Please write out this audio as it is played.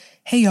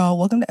Hey y'all,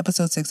 welcome to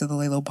episode 6 of the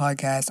Laylo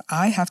podcast.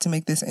 I have to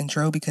make this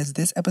intro because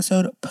this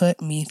episode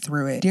put me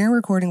through it. During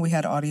recording, we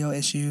had audio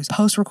issues.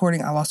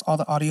 Post-recording, I lost all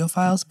the audio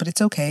files, but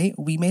it's okay.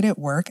 We made it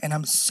work, and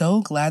I'm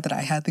so glad that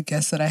I had the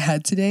guests that I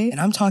had today. And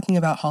I'm talking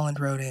about Holland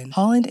Roden.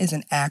 Holland is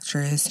an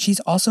actress. She's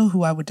also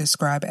who I would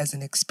describe as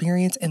an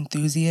experienced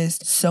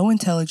enthusiast, so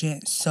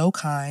intelligent, so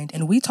kind.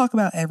 And we talk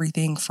about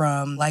everything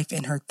from life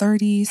in her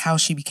 30s, how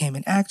she became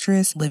an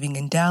actress, living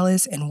in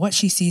Dallas, and what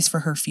she sees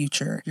for her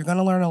future. You're going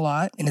to learn a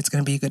lot, and it's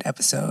going to be a good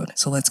episode.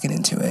 So let's get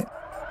into it.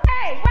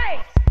 Hey, wait!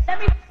 Let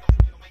me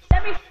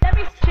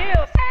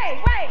chill. Hey,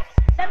 wait!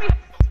 Let me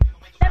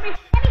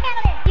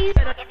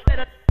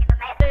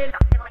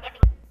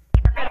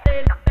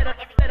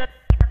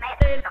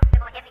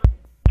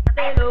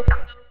handle it.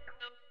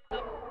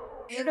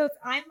 I don't know if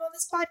I'm on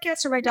this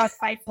podcast or my dog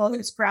Fightful,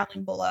 who's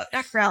growling below.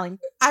 Not growling.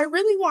 I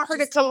really want her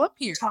to come up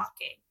here.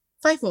 Talking.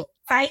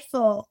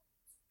 Fightful.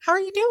 How are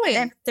you doing?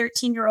 I'm a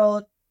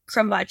 13-year-old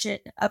curmudgeon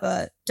of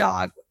a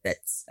dog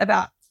that's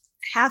about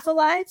half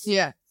alive.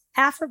 Yeah.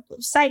 Half her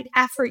sight,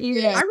 half her ear.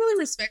 Yeah. I really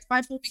respect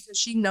Fightful because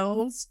she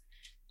knows.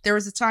 There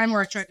was a time where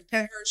I tried to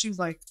pet her. She was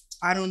like,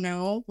 I don't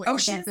know.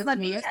 She doesn't let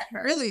me pet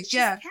her. Really? She's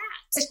yeah. a cat.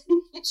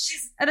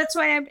 And that's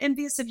why I'm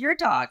envious of your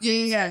dog.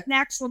 Yeah. An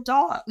actual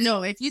dog.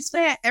 No, if you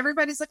spend,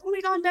 everybody's like, oh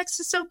my God, Max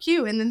is so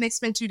cute. And then they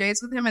spend 2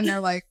 days with him and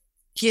they're like,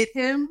 get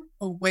him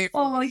away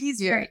from me.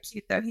 He's very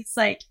cute though. He's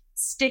like,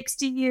 sticks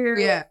to you.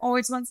 Yeah.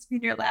 Always wants to be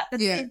in your lap.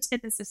 That's the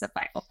antithesis of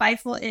Fightful.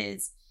 Fightful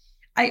is,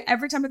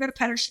 every time I go to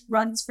pet her, she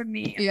runs from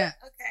me. I'm like,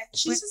 okay.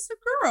 She's just a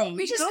girl.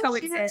 We just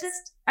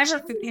coexist. I'm her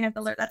food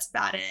handler. That's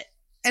about it.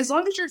 As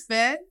long as you're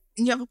fed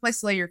and you have a place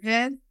to lay your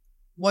head,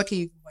 what can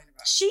you complain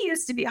about? She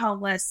used to be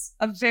homeless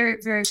a very,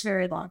 very,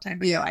 very long time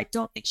ago. Yeah. I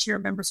don't think she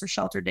remembers her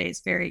shelter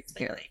days very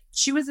clearly.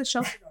 She was a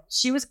shelter dog.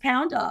 She was a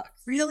pound dog.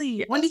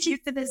 Really? When did you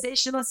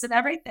euthanizationist and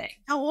everything?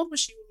 How old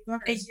was she when you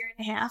got her? A year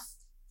and a half.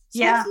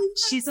 Yeah.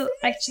 She's a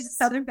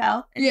Southern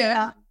Belle. And,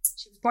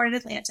 she was born in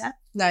Atlanta.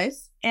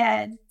 Nice.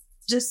 And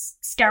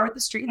just scoured the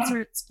streets.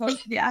 We're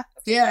supposed to, Yeah,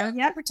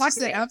 we're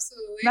talking about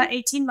absolutely. About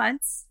 18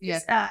 months.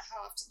 Yeah. How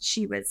often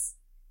she was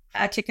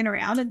kicking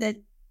around, and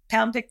then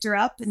Pound picked her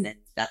up, and then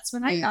that's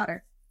when I got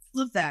her.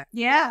 Love that.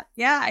 Yeah.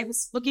 I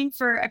was looking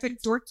for, I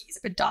put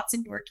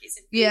Dotson Dorkies.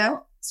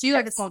 So you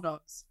like small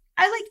dogs?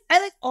 I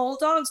like all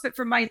dogs, but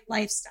for my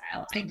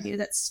lifestyle, I knew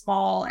that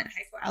small and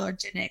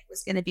hypoallergenic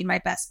was going to be my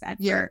best bet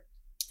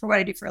for what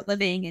I do for a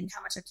living and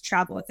how much I have to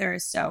travel with her.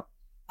 So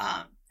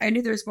I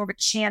knew there was more of a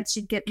chance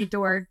she'd get me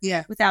door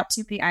without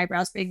too many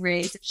eyebrows being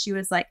raised if she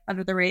was like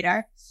under the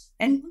radar.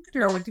 And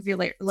no one could be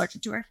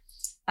allergic to her.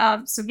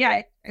 I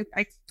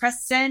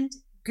press send.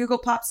 Google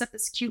pops up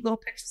this cute little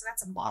picture. So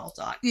that's a model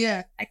dog.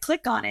 Yeah. I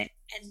click on it,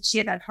 and she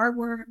had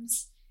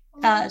heartworms.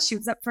 She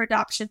was up for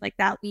adoption like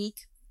that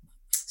week.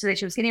 So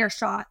she was getting her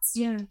shots.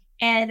 Yeah.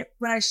 And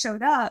when I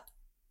showed up,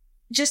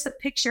 just the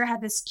picture had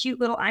this cute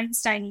little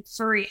Einstein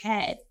furry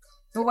head.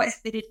 But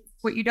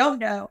what you don't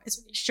know is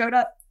when you showed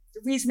up, the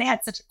reason they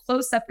had such a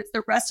close-up is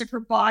the rest of her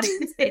body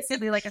is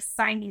basically like a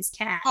Siamese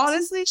cat.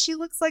 Honestly, she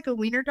looks like a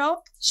wiener dog.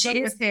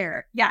 She is. With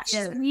hair. Yeah,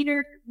 she's a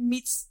wiener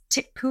meets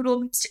tick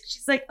poodle.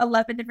 She's like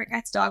 11 different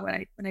kinds of dog when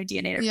I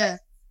DNA'd her. Yeah.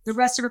 The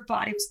rest of her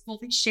body was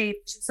fully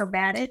shaped. She was so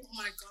matted. Oh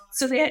my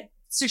God.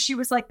 So she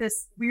was like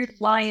this weird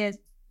lion.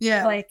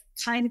 Yeah. Like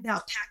kind of an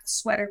alpaca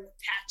sweater with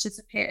patches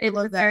of hair. It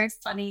looked very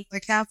funny.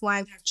 Like half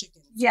lion, half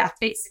chicken. Yeah,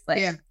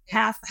 basically. Yeah.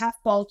 Half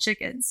bald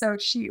chicken. So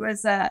she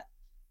was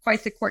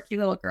quite the quirky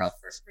little girl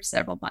for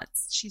several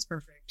months. She's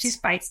perfect.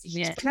 She's feisty,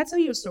 man. Can I tell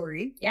you a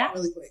story? Yeah.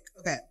 Really quick.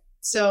 Okay.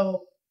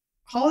 So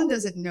Holland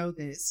doesn't know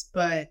this,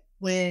 but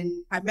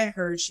when I met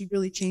her, she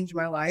really changed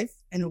my life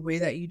in a way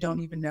that you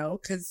don't even know,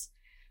 because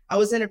I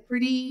was in a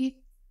pretty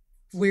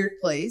weird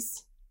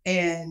place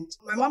and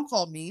my mom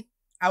called me.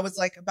 I was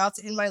like about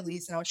to end my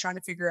lease and I was trying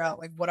to figure out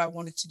like what I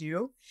wanted to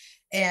do.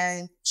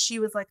 And she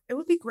was like, it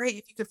would be great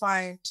if you could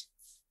find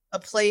a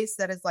place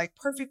that is like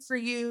perfect for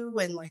you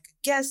and like a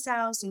guest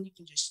house and you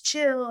can just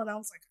chill. And I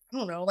was like, I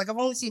don't know. Like I've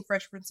only seen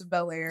Fresh Prince of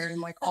Bel-Air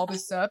and like all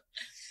this stuff.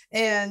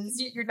 And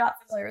you're not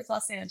familiar with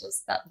Los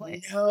Angeles at that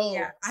point. No,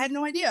 yeah. I had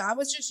no idea. I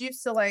was just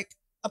used to like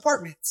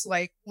apartments.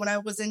 Like when I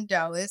was in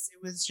Dallas,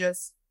 it was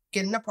just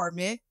get an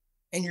apartment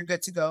and you're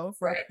good to go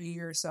for a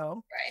year or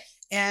so. Right.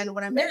 And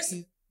when I met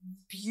you,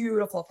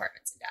 beautiful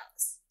apartments in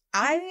Dallas.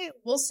 I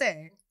will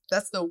say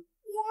that's the one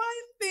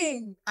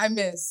thing I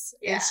miss.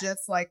 Yeah. It's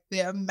just like the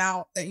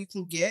amount that you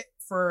can get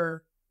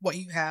for what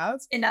you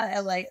have. In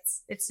LA,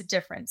 it's a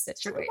different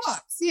situation.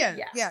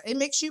 Yeah. It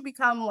makes you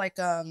become like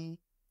a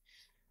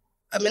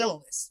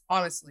minimalist,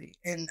 honestly.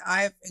 And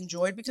I've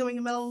enjoyed becoming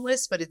a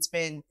minimalist, but it's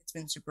been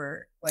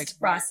super like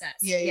process.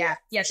 Yeah.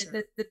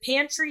 Sure. The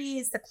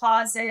pantries, the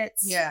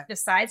closets, the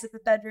sides of the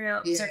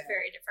bedrooms are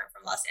very different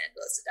from Los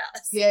Angeles to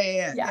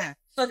Dallas. Yeah.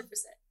 100%.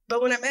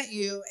 But when I met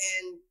you,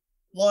 and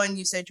one,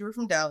 you said you were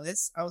from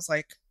Dallas, I was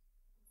like,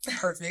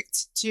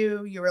 perfect.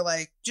 Two, you were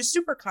like just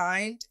super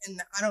kind.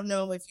 And I don't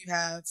know if you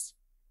have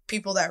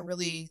people that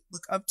really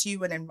look up to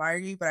you and admire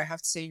you, but I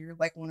have to say you're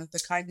like one of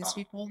the kindest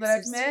people that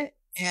I've met.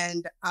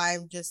 And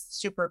I'm just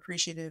super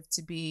appreciative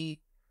to be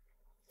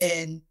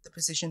in the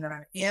position that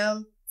I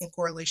am in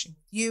correlation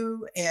with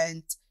you,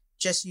 and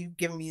just you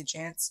giving me a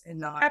chance and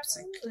not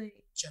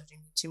judging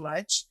me too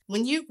much.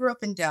 When you grew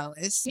up in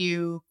Dallas,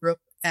 you grew up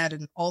at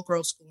an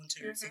all-girls school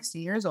until you're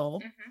 16 years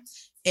old,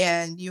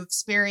 and you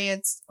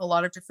experienced a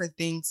lot of different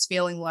things,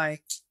 feeling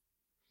like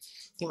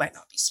you might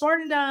not be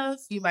smart enough,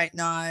 you might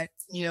not,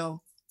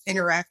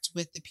 interact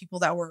with the people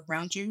that were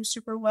around you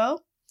super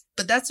well.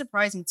 But that's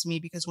surprising to me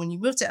because when you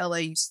moved to LA,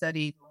 you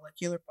studied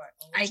molecular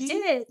biology. I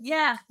did,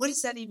 yeah. What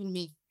does that even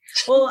mean?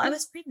 Well, I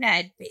was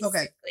pre-med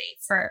basically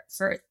for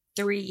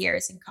 3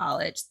 years in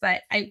college,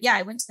 but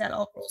I went to that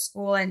all-girls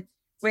school, and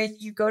when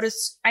you go to,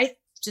 I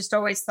just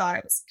always thought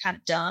it was kind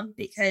of dumb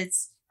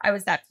because I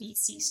was that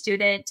BC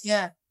student.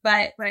 Yeah.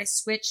 But when I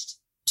switched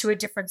to a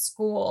different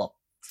school,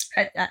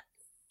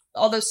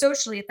 although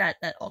socially at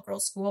that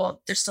all-girls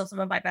school, they're still some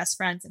of my best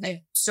friends, and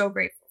I'm so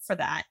grateful for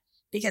that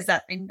because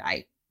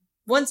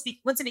once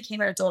I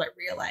became an adult, I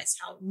realized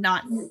how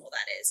not normal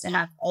that is to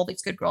have all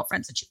these good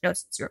girlfriends that you know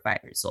since you were 5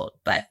 years old.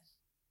 But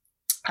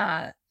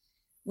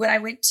when I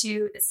went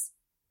to this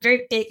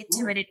very big,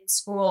 intimidating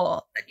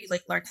school that you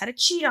learn how to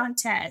cheat on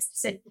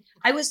tests, and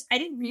I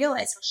didn't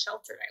realize how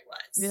sheltered I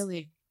was.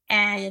 Really?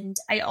 And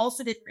I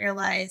also didn't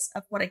realize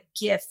of what a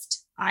gift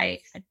I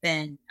had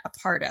been a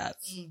part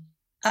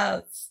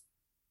of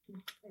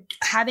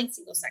having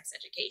single sex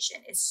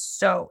education is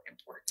so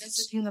important. That's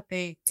the thing that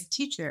they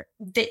teach there.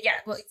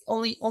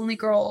 Only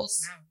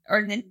girls,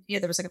 or then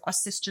there was a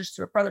sisters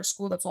to a brother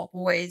school that's all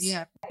boys.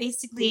 Yeah,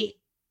 basically,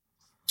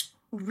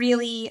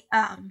 really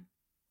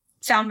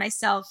found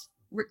myself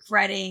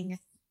regretting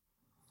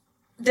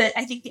the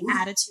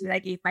attitude I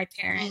gave my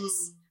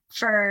parents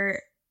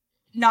for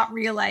not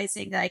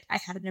realizing that I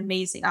had an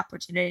amazing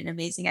opportunity, an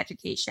amazing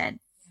education.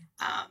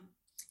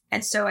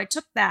 And so I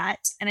took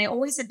that, and I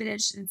always had been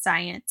interested in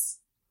science.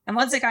 And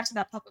once I got to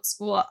that public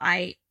school,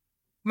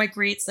 my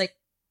grades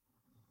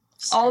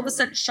all of a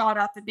sudden shot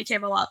up and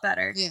became a lot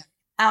better.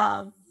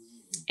 Yeah.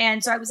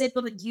 And so I was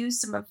able to use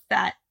some of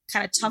that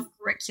kind of tough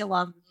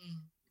curriculum.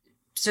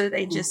 So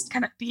they just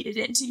kind of beat it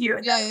into you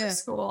in that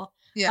school.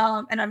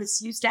 Yeah. And I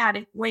was used to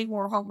having way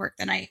more homework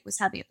than I was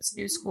having at this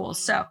new school.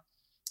 So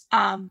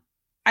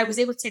I was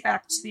able to take that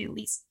opportunity to at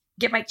least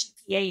get my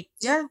GPA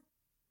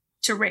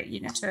to rate,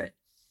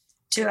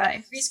 to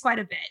increase quite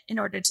a bit in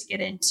order to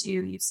get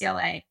into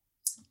UCLA.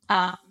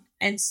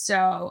 And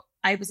so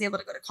I was able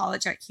to go to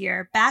college out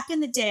here. Back in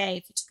the day,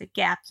 if you took a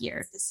gap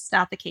year, this is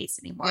not the case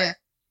anymore. Yeah.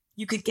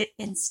 You could get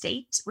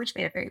in-state, which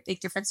made a very big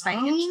difference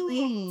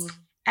financially.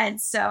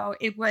 And so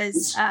it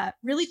was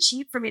really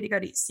cheap for me to go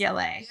to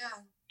UCLA. Yeah.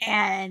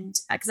 And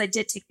because I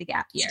did take the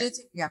gap year. You did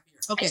take the gap year.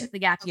 Okay. I took the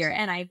gap year,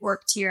 and I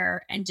worked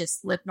here and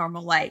just lived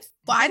normal life.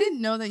 Well, I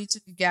didn't know that you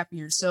took a gap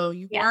year. So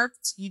you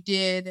worked, you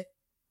did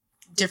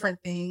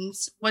different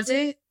things. Was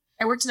it?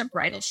 I worked in a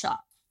bridal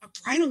shop. A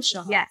bridal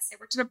shop? Yes. I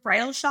worked in a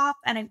bridal shop,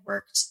 and I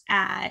worked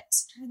at,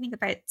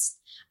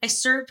 I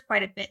served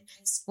quite a bit in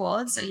high school.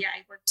 And so,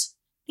 I worked,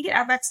 at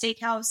Outback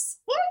Steakhouse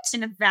in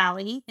the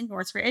Valley in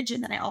Northridge.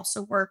 And then I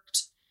also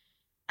worked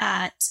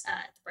at the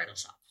bridal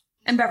shop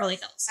in Beverly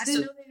Hills. I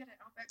didn't know they had an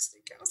Outback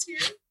Steakhouse here.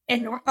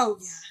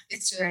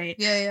 It's great.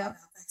 Yeah.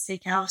 Outback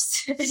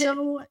Steakhouse.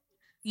 So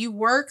you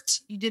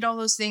worked, you did all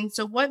those things.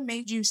 So what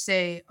made you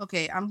say,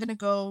 okay, I'm going to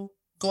go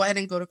ahead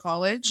and go to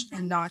college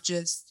and not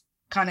just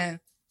kind of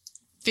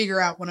figure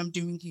out what I'm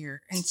doing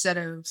here instead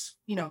of,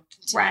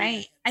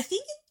 Right. I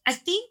think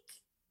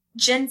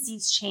Gen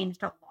Z's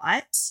changed a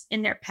lot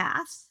in their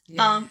path.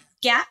 Yeah.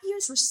 Gap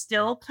years were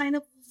still kind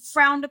of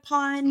frowned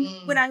upon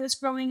when I was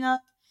growing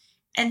up.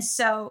 And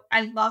so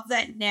I love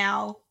that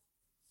now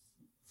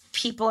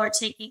people are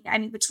taking,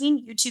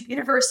 between YouTube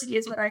University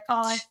is what I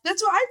call it.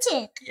 That's what I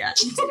took. Yeah,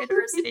 YouTube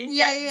University.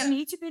 Yeah.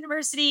 YouTube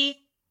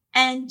University,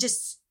 and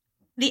just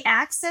the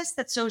access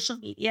that social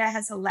media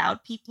has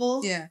allowed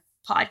people. Yeah.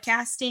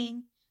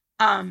 Podcasting.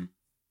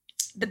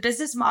 The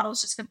business model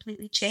has just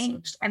completely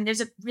changed. And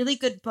there's a really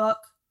good book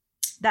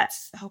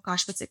that's,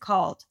 what's it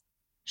called?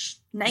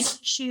 Nike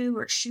Shoe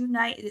or Shoe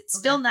Night.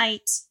 It's Phil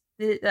Knight,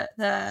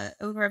 the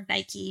owner of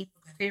Nike,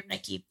 creator of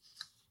Nike.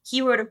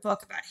 He wrote a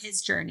book about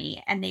his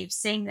journey, and they're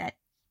saying that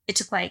it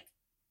took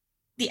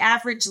the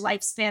average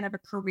lifespan of a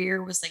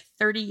career was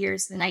 30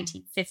 years in the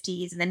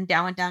 1950s, and then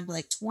down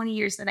to 20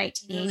 years in the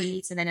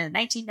 1980s. And then in the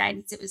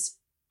 1990s, it was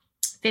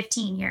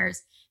 15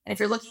 years. And if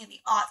you're looking at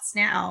the aughts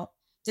now,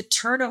 the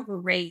turnover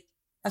rate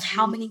of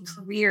how many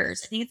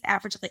careers, I think it's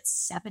average of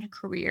 7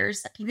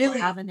 careers that people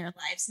have in their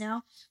lives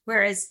now.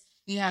 Whereas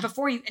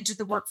before you entered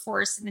the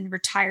workforce and then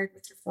retired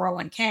with your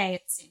 401k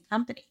at the same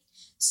company.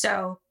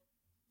 So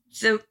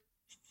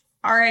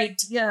our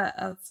idea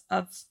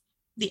of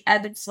the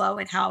ebb and flow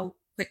and how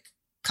quick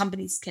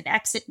companies can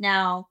exit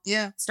now,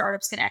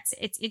 startups can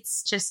exit,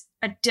 it's just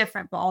a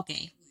different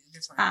ballgame.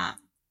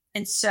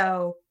 And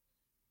so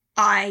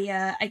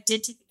I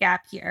did take a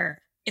gap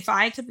year. If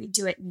I could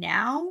redo it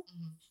now,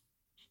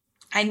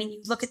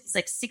 you look at these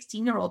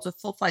 16-year-olds with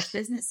full-fledged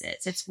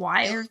businesses. It's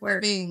wild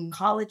where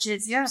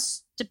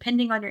colleges,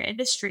 depending on your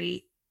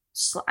industry,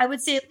 I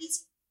would say at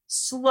least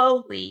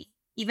slowly,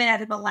 even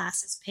at a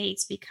molasses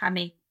pace,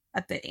 becoming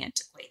a bit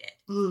antiquated.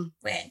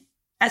 When,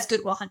 as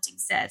Goodwill Hunting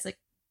says, like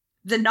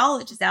the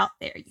knowledge is out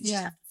there. You just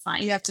have to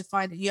find it. You have to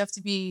find it. You have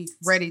to be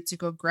ready to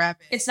go grab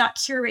it. It's not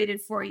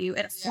curated for you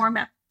in a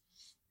format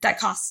that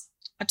costs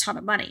a ton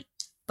of money.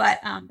 But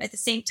at the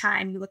same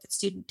time, you look at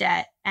student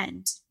debt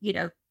and, you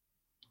know,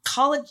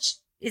 college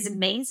is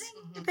amazing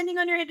depending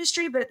on your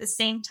industry. But at the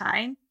same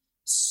time,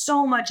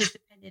 so much is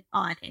dependent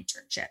on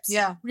internships.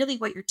 Yeah. Really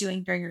what you're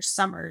doing during your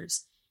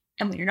summers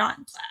and when you're not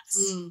in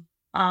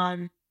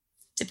class,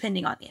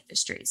 depending on the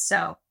industry.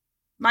 So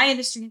my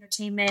industry,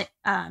 entertainment,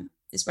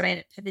 is what I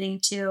ended up pivoting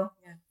to.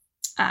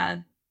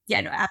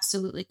 No,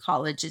 absolutely.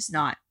 College is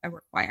not a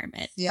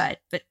requirement. Yeah.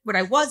 But what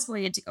I was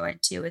going to go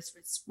into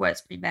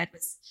was pre-med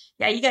was,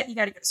 you got to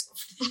go to school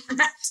for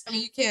that. I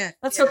mean, you can't.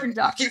 Let's hope you're a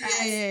doctor.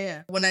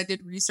 Yeah. When I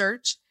did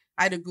research,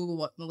 I had to Google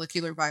what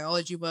molecular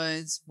biology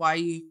was, why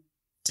you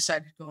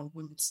decided to go on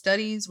women's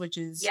studies, which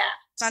is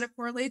kind of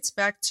correlates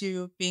back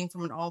to being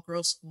from an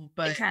all-girls school.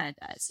 But it kind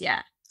of does,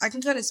 yeah. I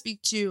can kind of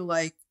speak to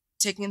like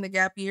taking the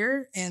gap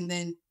year and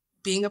then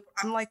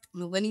I'm like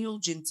millennial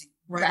Gen Z,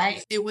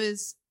 right? It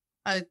was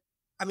at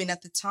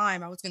the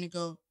time I was going to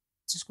go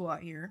to school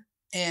out here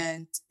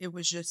and it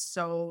was just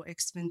so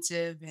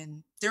expensive.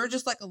 And there were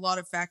just like a lot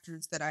of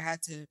factors that I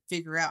had to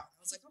figure out.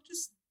 I was like, I'll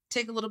just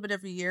take a little bit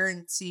every year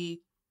and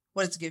see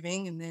what it's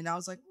giving. And then I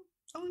was like,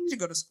 I don't need to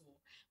go to school.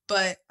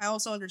 But I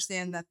also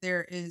understand that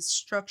there is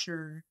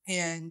structure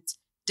and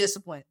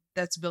discipline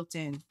that's built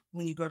in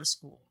when you go to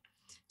school.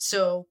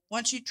 So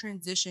once you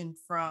transition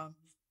from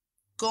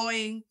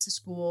going to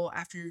school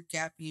after your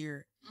gap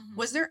year,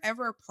 was there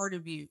ever a part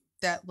of you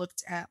that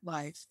looked at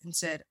life and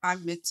said,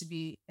 I'm meant to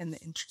be in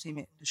the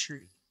entertainment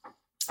industry?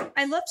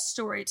 I loved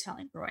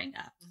storytelling growing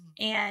up.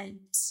 And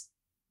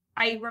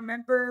I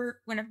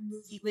remember when a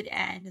movie would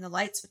end and the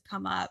lights would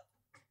come up,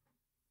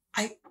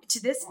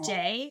 to this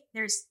day,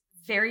 there's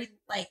very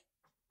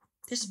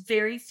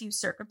few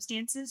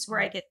circumstances where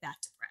I get that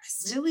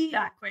depressed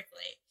that quickly.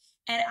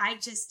 And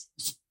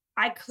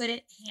I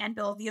couldn't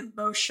handle the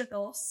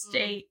emotional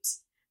state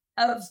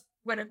of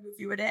when a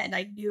movie would end.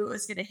 I knew it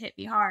was going to hit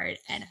me hard.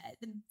 And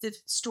the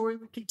story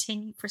would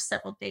continue for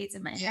several days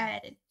in my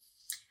head. And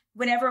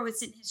whenever I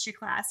was in history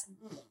class,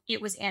 it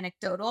was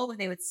anecdotal when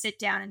they would sit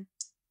down and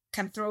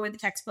come throw in the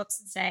textbooks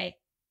and say,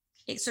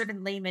 it sort of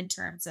in layman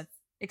terms of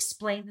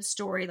explain the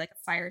story like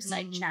a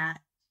fireside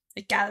chat,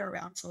 like gather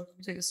around children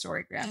to the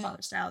story,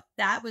 grandfather style.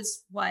 That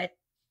was what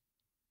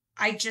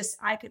I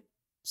could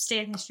stay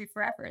in history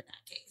forever in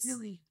that case.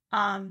 Really?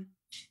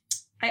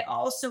 I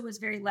also was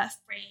very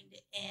left-brained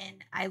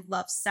and I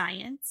love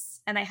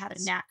science and I had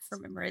a knack for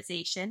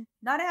memorization,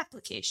 not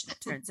application,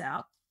 it turns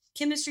out.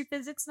 Chemistry,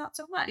 physics, not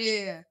so much.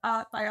 Yeah.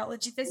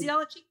 Biology,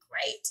 physiology,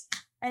 great.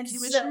 And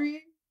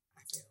chemistry?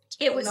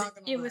 It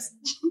was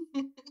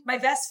my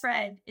best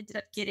friend ended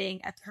up getting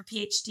her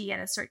PhD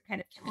in a certain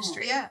kind of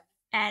chemistry.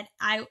 And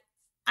I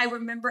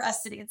remember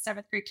us sitting in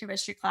 7th grade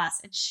chemistry class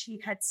and she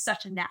had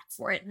such a knack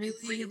for it. And I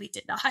really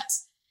did not.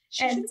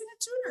 She should have been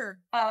a tutor.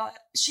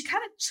 She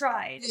kind of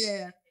tried.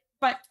 Yeah.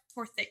 But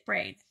poor thick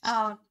brain.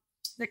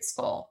 Thick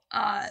skull.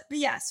 But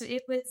yeah, so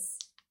it was,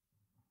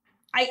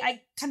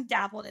 I kind of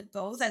dabbled in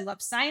both. I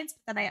loved science,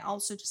 but then I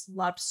also just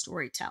loved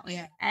storytelling.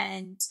 Yeah.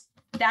 And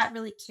that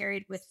really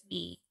carried with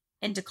me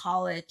into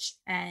college.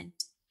 And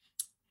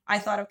I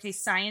thought, okay,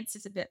 science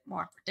is a bit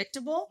more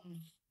predictable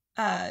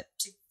to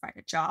find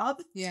a job.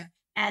 Yeah.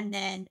 And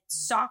then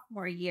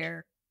sophomore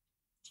year,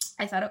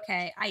 I thought,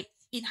 okay,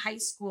 in high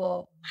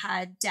school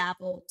had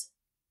dabbled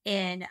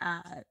in,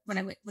 when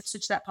I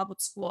switched to that public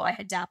school, I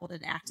had dabbled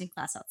in acting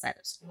class outside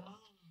of school.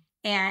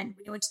 And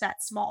when you went to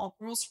that small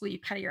girls' school,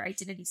 your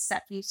identity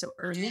set for you so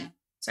early. Yeah.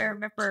 So I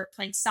remember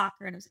playing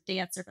soccer and I was a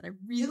dancer, but I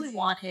really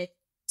wanted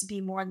to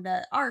be more in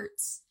the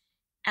arts.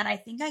 And I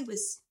think I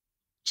was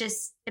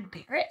just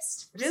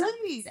embarrassed for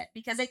some reason,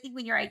 because I think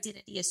when your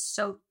identity is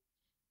so,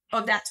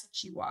 that's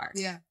what you are.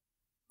 Yeah.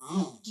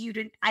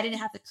 I didn't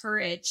have the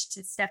courage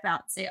to step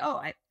out and say,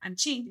 I'm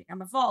changing,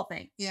 I'm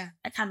evolving. Yeah.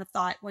 I kind of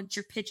thought once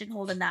you're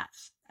pigeonholed in that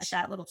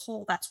little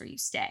hole, that's where you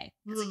stay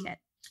as a kid.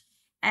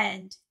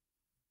 And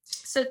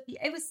so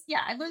it was,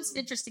 I learned some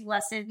interesting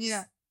lessons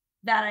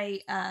that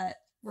I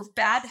were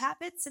bad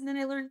habits. And then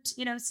I learned,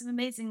 some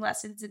amazing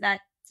lessons in that.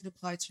 It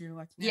applied to your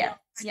life now.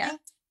 Yeah.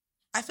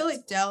 I feel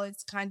like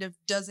Dallas kind of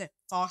doesn't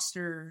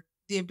foster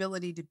the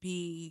ability to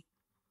be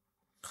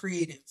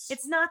creative.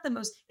 It's not the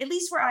most, at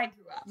least where I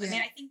grew up. Yeah. I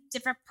mean, I think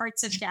different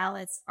parts of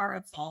Dallas are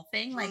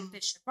evolving, like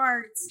Bishop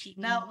Arts, Steve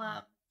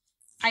Mellum.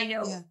 I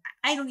know,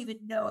 I don't even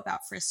know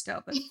about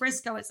Frisco, but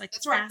Frisco is like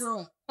that's where I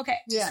grew up. Okay,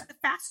 it's like the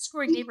fastest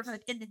growing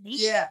neighborhood in the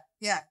nation.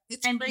 Yeah,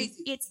 it's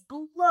crazy. It's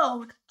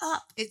blown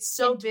up. It's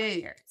so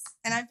big,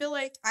 and I feel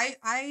like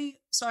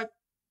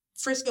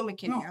Frisco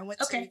McKinney. I went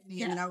to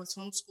McKinney and I was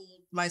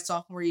homeschooled my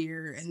sophomore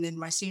year, and then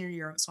my senior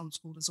year I was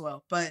homeschooled as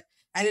well. But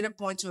I ended up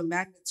going to a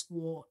magnet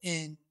school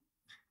in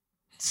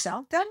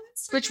South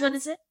Dallas. Which one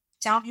is it?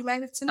 Townview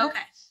Magnet Center. Okay.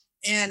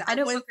 And I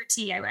know Booker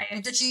T. I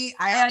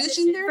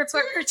auditioned there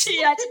for Booker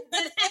T. I didn't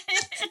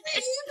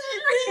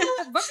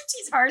Booker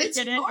T's hard to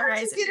get in,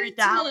 guys, if you're in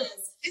Dallas.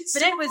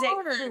 But it was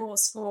a cool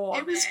school.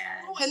 It was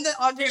cool. And the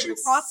audition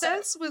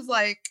process was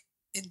like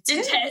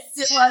intense.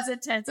 It was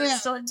intense. It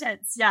was still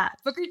intense. Yeah.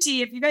 Booker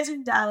T, if you guys are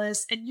in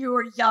Dallas and you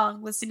are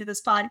young listening to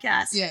this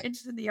podcast,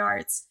 interested in the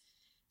arts,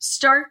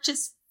 start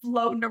just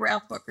floating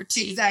around Booker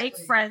T. Exactly. Make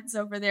friends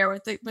over there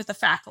with the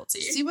faculty.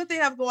 See what they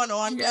have going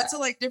on. Go to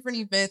like different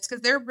events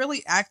because they're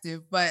really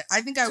active. But I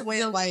think I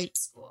went like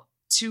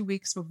 2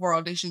 weeks before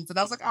auditions and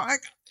I was like, oh, I got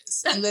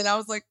this. And then I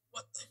was like,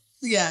 what the?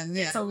 Yeah.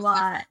 It's a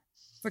lot.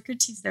 Booker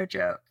T's no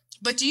joke.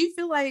 But do you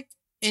feel like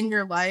in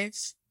your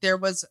life there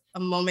was a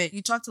moment,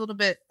 you talked a little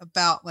bit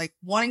about like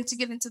wanting to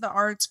get into the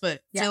arts,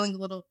 but feeling a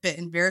little bit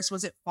embarrassed.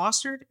 Was it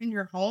fostered in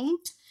your home?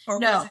 Or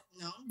No,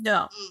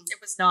 No, it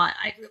was not.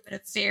 I grew up in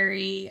a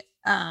very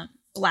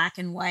black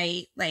and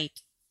white, like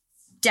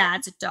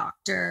dad's a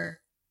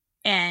doctor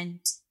and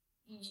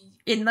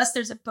unless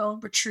there's a bone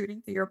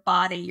protruding through your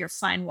body, you're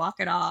fine, walk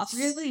it off.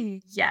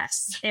 Really?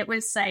 Yes. It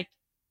was like,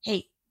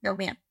 hey, no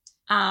ma'am.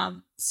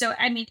 So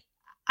I mean,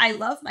 I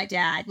love my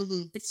dad, but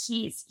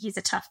he's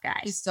a tough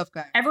guy. He's a tough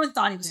guy. Everyone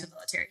thought he was in the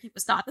military. He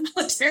was not in the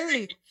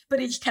military, but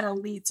he kind of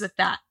leads with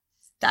that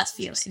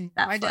feeling.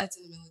 My dad's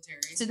in the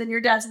military. So then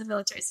your dad's in the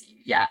military. So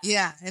yeah.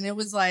 Yeah. And it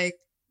was like,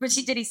 but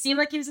did he seem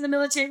like he was in the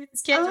military with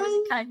his kids, or was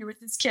he kind of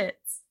with his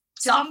kids?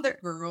 Softer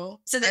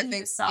girl. So then he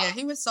was soft. Yeah,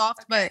 he was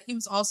soft, but he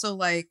was also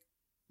like,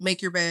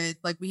 make your bed.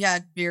 Like we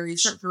had very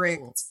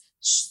strict,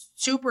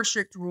 super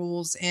strict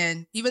rules.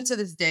 And even to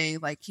this day,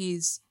 like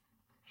he's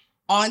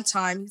on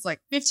time. He's like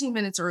 15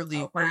 minutes early,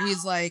 where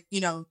he's like,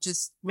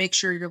 just make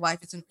sure your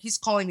life is in. He's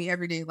calling me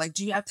every day. Like,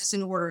 do you have this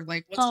in order?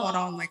 Like, what's going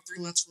on? Like 3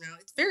 months from now.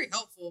 It's very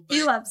helpful. But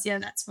he loves you.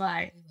 That's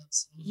why. He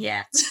loves you.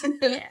 Yeah.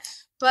 Yeah.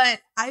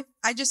 But I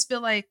just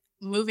feel like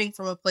moving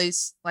from a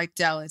place like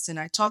Dallas, and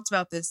I talked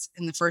about this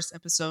in the first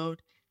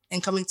episode,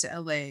 and coming to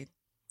LA,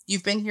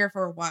 you've been here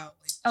for a while.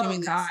 Like, oh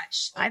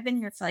gosh. I've been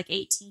here for like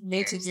 18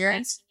 years. 19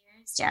 years?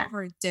 Yeah.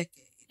 Over a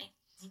decade.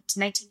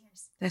 19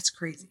 years. That's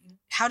crazy.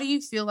 How do you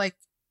feel like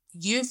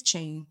you've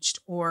changed,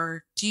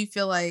 or do you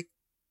feel like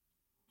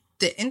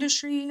the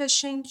industry has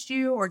changed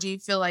you, or do you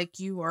feel like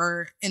you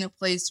are in a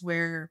place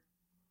where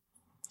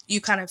you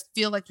kind of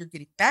feel like you're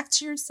getting back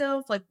to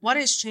yourself? Like, what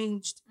has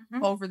changed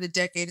over the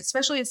decade,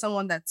 especially as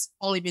someone that's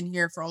only been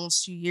here for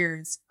almost 2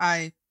 years?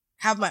 I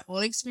have my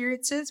own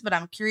experiences, but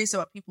I'm curious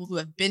about people who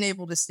have been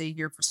able to stay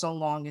here for so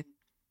long and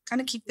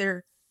kind of keep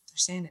their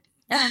sanity.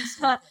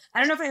 I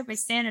don't know if I have my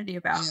sanity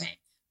about me,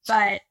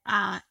 but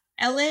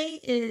LA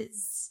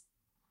is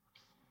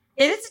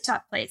a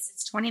tough place.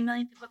 It's 20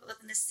 million people that live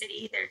in the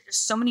city. There's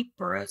so many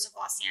boroughs of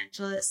Los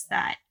Angeles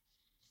that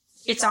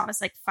it's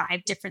almost like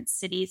 5 different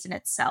cities in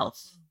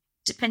itself,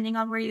 depending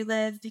on where you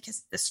live, because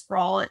of the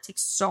sprawl. It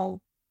takes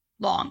so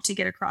long to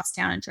get across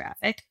town in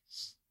traffic.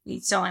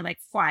 It's only like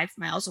 5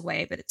 miles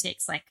away, but it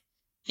takes like,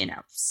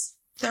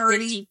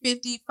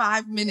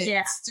 55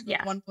 minutes to go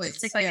one place.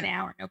 It takes like an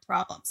hour, no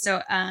problem.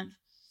 So when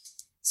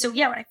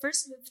I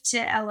first moved to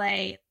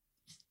LA,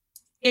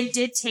 it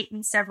did take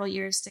me several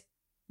years to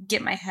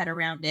get my head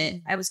around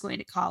it. I was going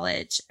to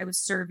college. I was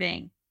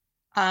serving.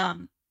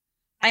 I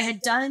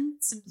had done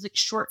some like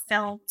short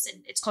films,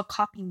 and it's called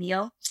Copy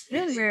Meal,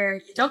 where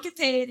you don't get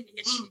paid, and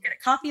you get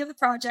a copy of the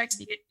project,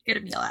 and you get a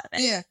meal out of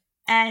it. Yeah.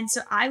 And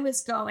so I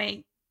was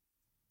going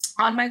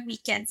on my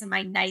weekends and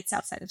my nights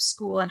outside of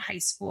school and high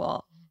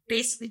school,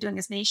 basically doing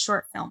as many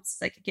short films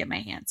as I could get my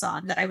hands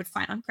on that I would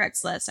find on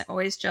Craigslist. I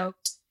always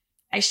joked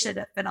I should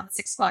have been on the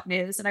 6 o'clock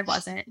news, and I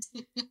wasn't.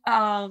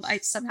 I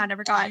somehow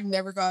never got. You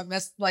never got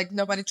messed. Like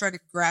nobody tried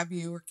to grab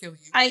you or kill you.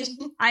 I've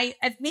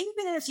maybe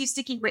been in a few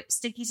sticky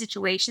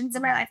situations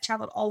in my life.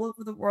 Traveled all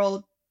over the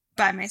world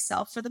by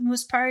myself for the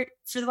most part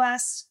for the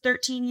last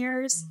 13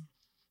 years,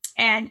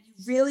 and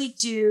you really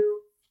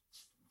do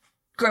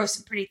grow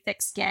some pretty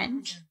thick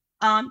skin.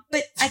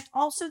 But I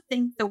also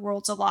think the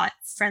world's a lot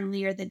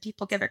friendlier than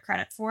people give it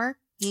credit for.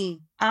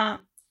 You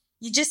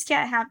just you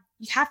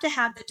have to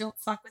have the "don't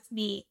fuck with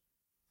me"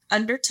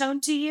 undertone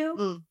to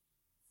you,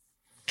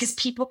 because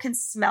people can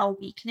smell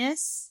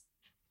weakness.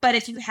 But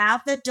if you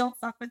have the "don't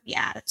fuck with me"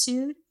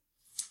 attitude,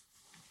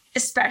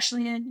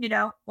 especially in,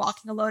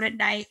 walking alone at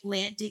night,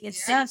 landing in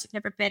cities you've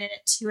never been in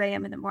at 2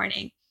 a.m. in the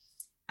morning,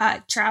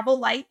 travel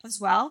light as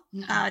well.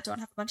 Don't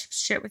have a bunch of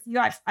shit with you.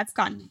 I've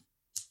gotten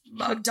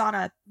mugged on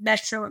a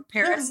metro in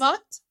Paris.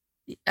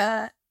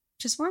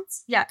 Just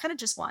once? Yeah, kind of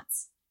just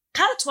once.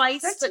 Kind of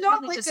twice. That's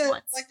not like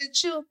a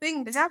chill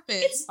thing to happen.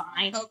 It's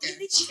fine. Okay.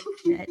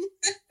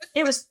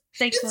 It was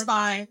thankful. It's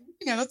fine.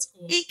 Yeah, that's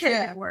cool. It could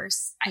have been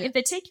worse. If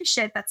they take your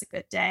shit, that's a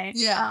good day.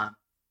 Yeah.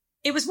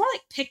 It was more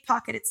like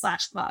pickpocketed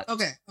 / mug.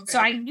 Okay. So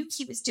I knew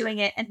he was doing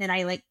it, and then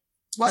I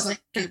wasn't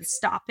going to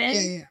stop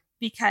it. Yeah.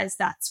 Because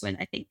that's when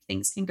I think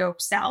things can go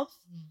south.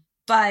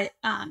 But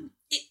I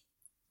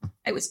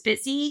was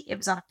busy. It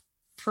was on a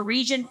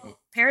Parisian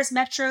Paris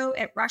metro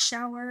at rush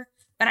hour.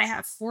 and I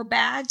have 4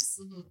 bags,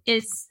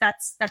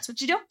 that's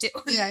what you don't do.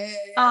 Yeah.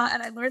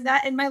 And I learned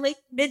that in my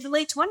mid to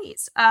late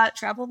 20s.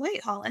 Travel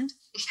light, Holland,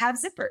 have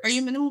zippers. Are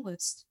you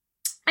minimalist?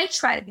 I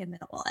try to be a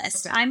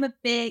minimalist. Okay. I'm a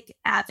big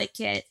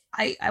advocate.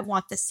 I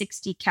want the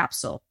 60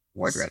 capsule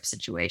wardrobe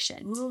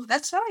situation. Ooh,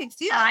 that's nice.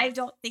 Yeah. I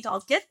don't think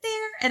I'll get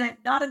there, and I'm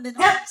not a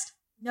minimalist.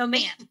 No,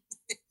 ma'am.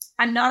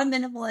 I'm not a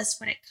minimalist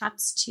when it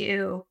comes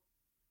to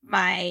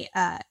my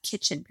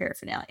kitchen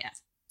paraphernalia.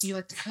 Do you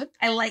like to cook?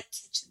 I like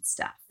kitchen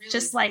stuff. Really?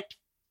 Just like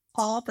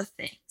all the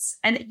things.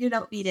 And you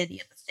don't need any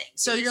of the things.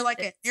 So you're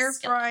like an air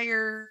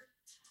fryer.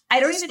 I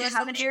don't even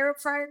have an air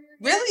fryer.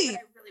 Really?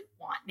 But I really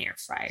want an air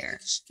fryer.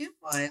 Get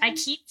one. I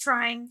keep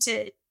trying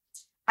to.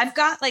 I've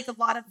got like a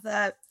lot of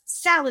the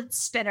salad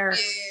spinner,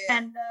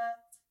 and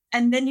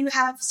then you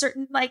have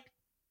certain like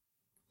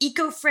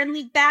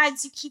eco-friendly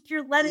bags you keep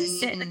your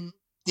lettuce in.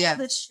 Yeah. All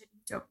this shit you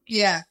don't need.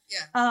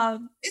 Yeah.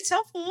 It's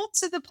helpful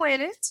to the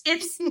planet.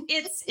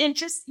 It's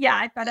interesting. Yeah,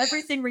 I've got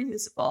everything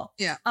reusable.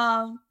 Yeah.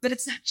 But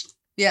it's not cheap.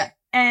 Yeah.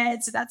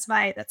 And so that's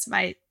my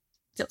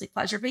guilty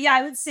pleasure. But yeah,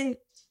 I would say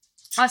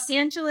Los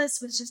Angeles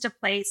was just a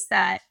place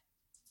that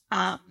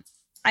I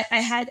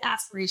had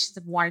aspirations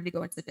of wanting to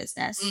go into the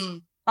business.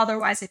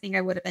 Otherwise, I think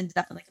I would have ended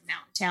up in like a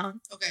mountain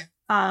town.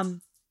 Okay.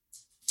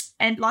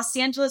 And Los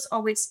Angeles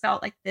always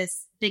felt like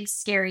this big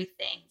scary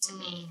thing to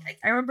me. Like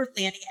I remember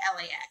landing at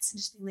LAX and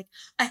just being like,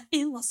 I'm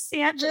in Los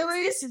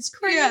Angeles. It's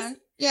crazy.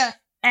 Yeah.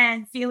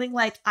 And feeling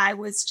like I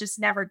was just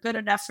never good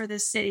enough for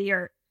this city,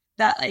 or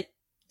that like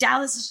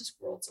Dallas is just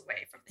worlds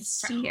away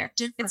from here.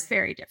 It's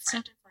very different. So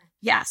different.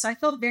 Yeah. So I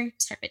felt very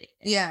intimidated.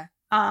 Yeah.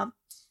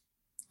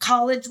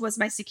 College was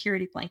my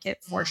security blanket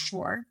for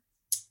sure.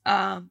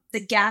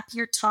 The gap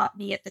year taught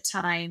me at the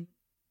time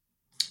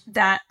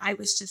that I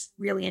was just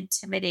really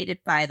intimidated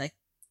by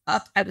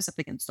I was up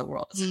against the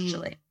world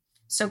essentially.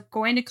 So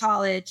going to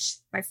college,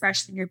 my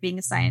freshman year being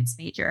a science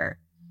major,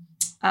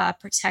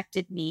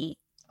 protected me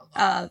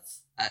of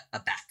a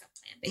backup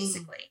plan,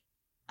 basically.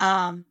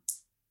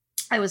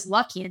 I was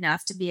lucky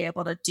enough to be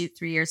able to do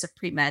 3 years of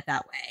pre-med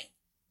that way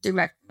through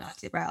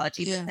molecular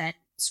biology, but then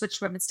switched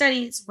to women's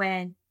studies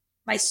when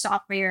my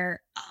sophomore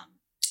year,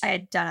 I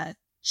had done a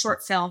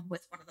short film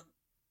with one of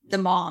the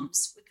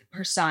moms with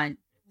her son.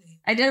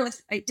 I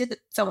did the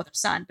film with her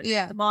son, but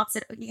the mom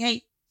said,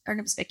 hey, her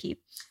name is Vicky.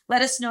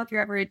 Let us know if you're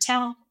ever in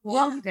town.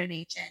 We'll get an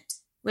agent.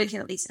 We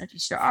can at least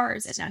introduce you to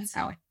ours. And that's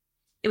how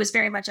it was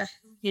very much a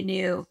who you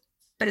knew,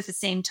 but at the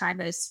same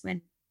time, it was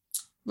when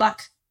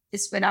luck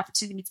is when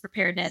opportunity meets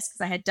preparedness,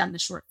 because I had done the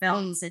short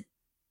films and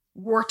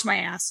worked my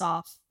ass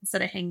off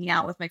instead of hanging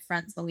out with my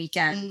friends on the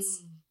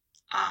weekends.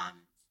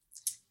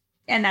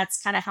 And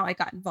that's kind of how I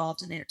got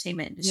involved in the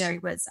entertainment industry.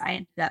 Was I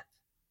ended up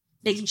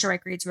making sure my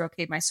grades were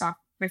okay my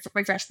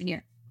freshman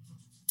year.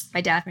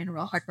 My dad made a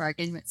real hard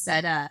argument,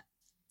 said,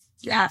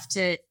 you have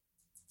to,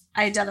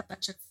 I had done a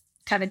bunch of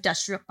kind of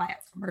industrial buyout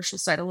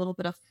commercials, so I had a little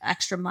bit of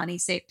extra money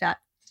saved up.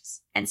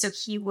 And so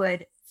he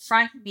would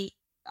front me.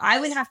 I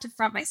would have to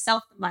front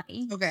myself the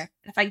money. Okay. And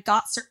if I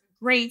got certain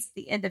grades at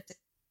the end of the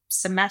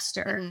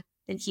semester,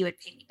 then he would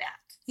pay me back.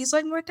 He's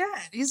like my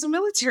dad. He's a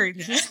military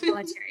dad. He's a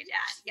military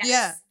dad. Yes.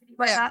 Yeah. He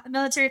was not the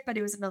military, but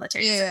he was a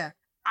military dad.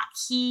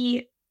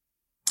 Yeah.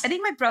 I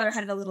think my brother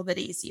had it a little bit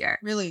easier.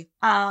 Really?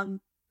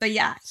 But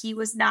yeah, he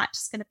was not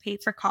just going to pay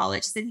for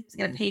college. Then he was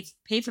going to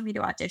pay for me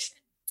to audition.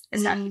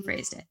 Is how he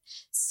phrased it.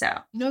 So,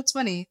 it's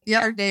funny. The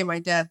other day, my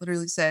dad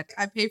literally said,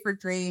 I pay for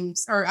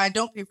dreams, or I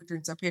don't pay for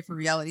dreams. I pay for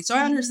reality. So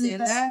I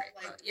understand that.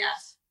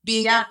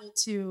 Being able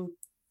to,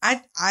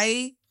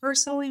 I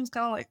personally was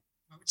kind of like,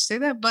 why would you say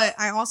that? But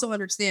I also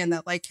understand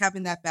that like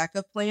having that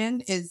backup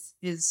plan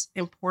is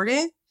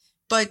important.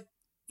 But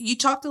you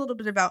talked a little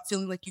bit about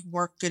feeling like you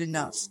weren't good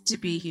enough to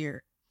be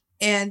here.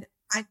 And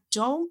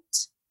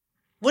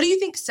what do you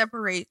think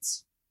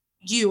separates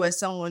you as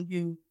someone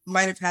who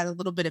might have had a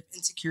little bit of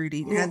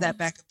insecurity and had that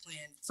backup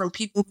plan from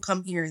people who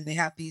come here and they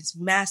have these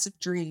massive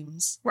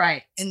dreams.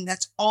 Right. And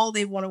that's all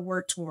they want to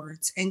work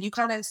towards. And you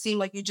kind of seem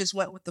like you just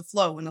went with the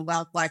flow and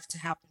allowed life to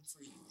happen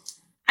for you.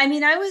 I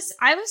mean, I was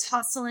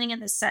hustling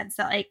in the sense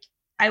that like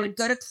I would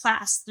go to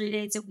class 3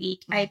 days a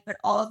week. I put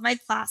all of my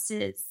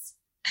classes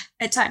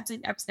at times.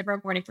 I was never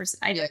a morning person.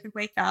 I would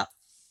wake up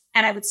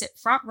and I would sit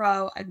front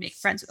row. I'd make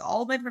friends with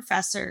all of my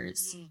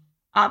professors.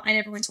 I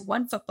never went to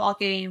one football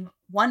game,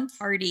 one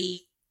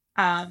party.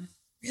 Really?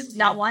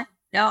 Not one.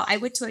 No, I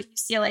went to a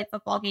UCLA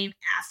football game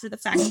after the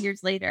fact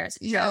years later as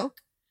a joke.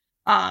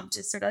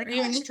 Just sort of like, are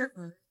you an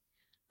introvert?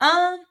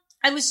 I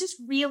was just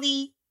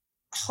really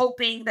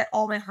hoping that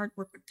all my hard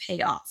work would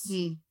pay off.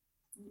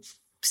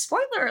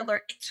 Spoiler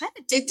alert, it kind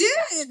of did. It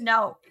did.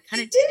 No, it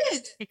kind of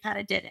did. It kind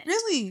of didn't.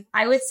 Really?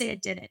 I would say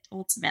it didn't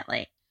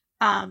ultimately.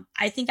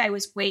 I think I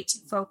was way too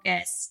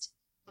focused.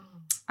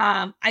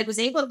 I was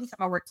able to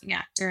become a working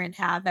actor and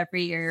have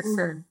every year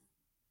for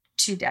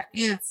 2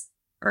 decades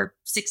or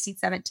 16,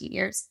 17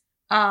 years.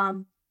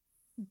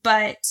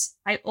 But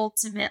I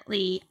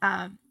ultimately,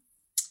 I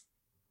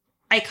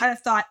kind of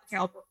thought, okay,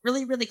 I'll work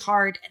really, really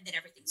hard and then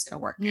everything going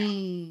to work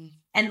out.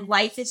 And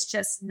life is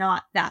just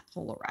not that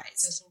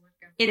polarized.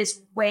 it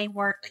is way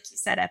more, like you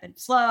said, ebb and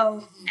flow.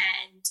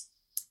 And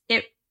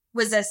it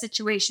was a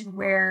situation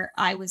where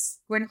I was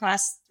going to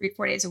class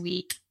 3-4 days a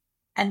week.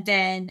 And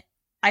then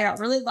I got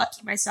really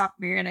lucky my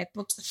sophomore year and I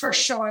booked the first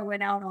show I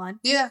went out on.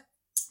 Yeah.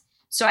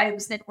 So I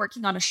was then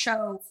working on a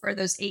show for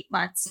those 8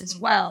 months as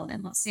well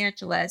in Los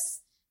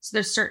Angeles. So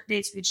there's certain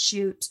days we'd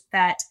shoot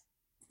that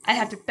I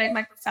had to beg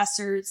my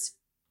professors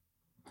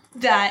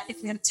that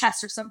if we had a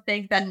test or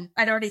something, then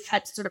I'd already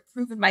had sort of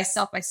proven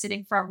myself by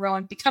sitting front row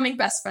and becoming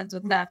best friends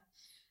with them.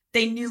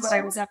 They knew what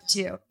I was up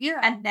to. Yeah.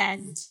 And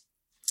then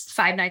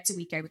 5 nights a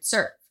week I would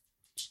serve.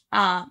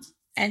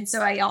 And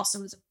so I also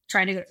was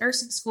trying to go to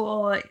nursing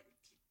school,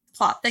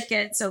 plot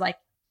thickened. So like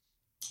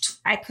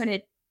I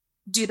couldn't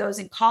do those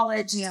in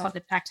college. It's called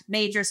an active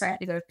major. So I had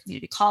to go to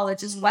community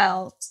college as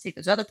well to take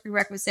those other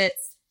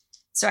prerequisites.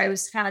 So I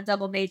was kind of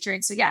double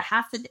majoring. So yeah,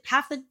 half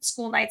the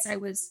school nights I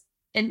was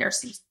in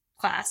nursing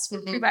class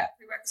with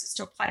prerequisites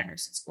to apply to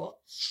nursing school.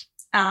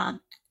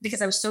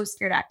 Because I was so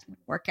scared acting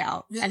would work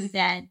out. Yeah. And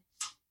then,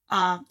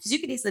 because you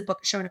could easily book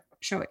a show and book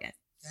a show again.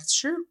 That's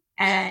true.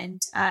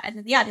 And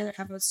then the other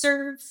half I would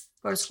serve,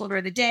 go to school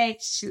during the day,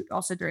 shoot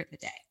also during the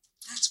day.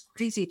 That's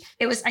crazy.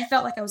 I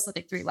felt like I was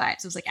living 3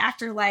 lives. It was like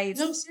actor life.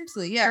 No,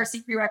 seriously. Yeah.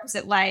 Nursing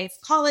prerequisite life,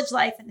 college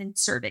life, and then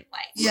serving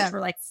life. Yeah. Which were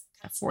like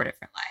kind of 4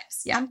 different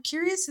lives. Yeah. I'm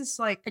curious. It's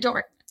like, I don't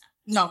recommend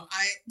that. No,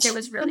 it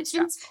was really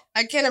stressful.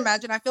 I can't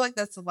imagine. I feel like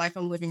that's the life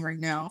I'm living right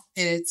now.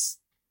 And it's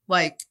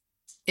like,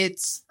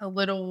 it's a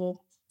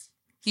little,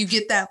 you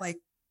get that, like,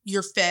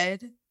 you're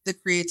fed the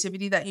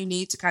creativity that you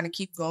need to kind of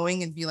keep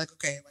going and be like,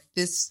 okay, like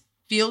this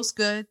feels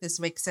good. This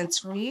makes sense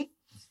for me.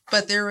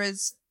 But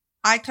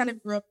I kind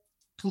of grew up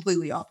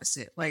completely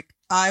opposite. Like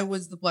I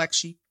was the black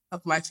sheep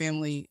of my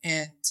family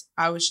and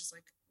I was just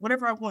like,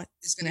 whatever I want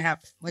is going to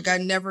happen. Like I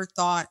never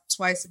thought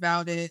twice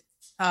about it.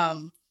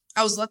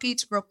 I was lucky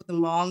to grow up with a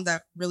mom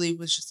that really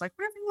was just like,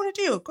 whatever you want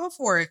to do, go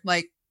for it.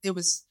 Like it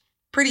was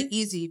pretty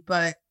easy,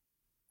 but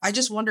I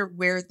just wonder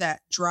where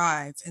that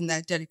drive and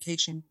that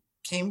dedication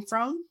came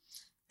from.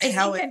 And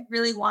I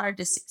really wanted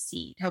to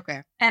succeed.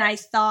 Okay. And I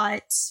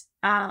thought,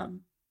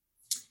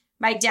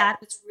 my dad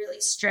was really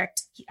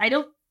strict.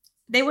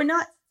 They were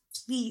not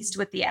pleased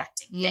with the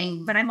acting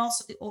thing, but I'm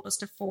also the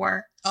oldest of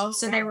 4. Oh,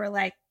 so they were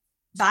like,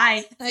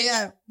 bye. Like,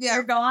 yeah.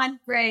 You're gone.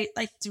 Great.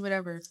 Like do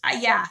whatever.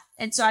 Yeah.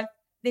 And so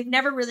they've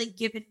never really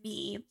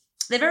they've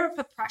never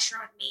put pressure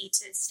on me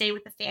to stay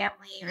with the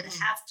family or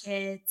to have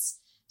kids.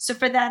 So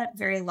for that, I'm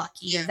very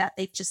lucky that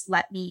they've just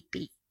let me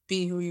be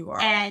who you are.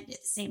 And at the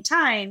same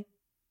time,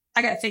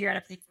 I got to figure out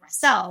everything for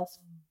myself.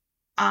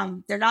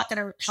 They're not going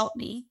to help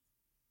me,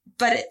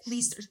 but at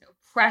least there's no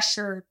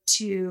pressure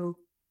to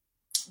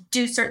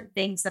do certain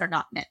things that are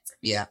not meant for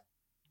me. Yeah.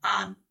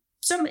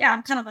 So yeah,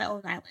 I'm kind of my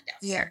own island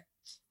out here.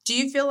 Do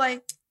you feel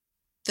like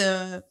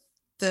the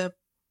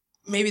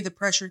maybe the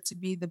pressure to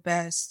be the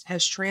best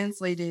has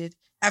translated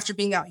after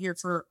being out here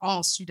for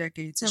almost 2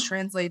 decades, has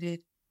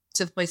translated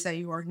to the place that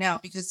you are now?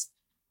 Because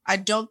I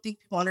don't think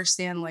people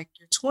understand, like,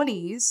 your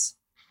 20s,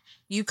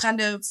 you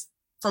kind of,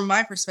 from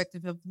my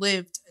perspective, have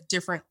lived a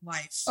different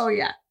life. Oh,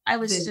 yeah. I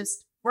was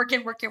just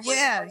working.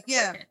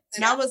 Yeah.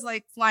 And I was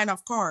like flying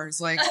off cars,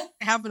 like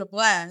having a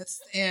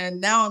blast. And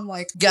now I'm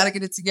like, gotta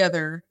get it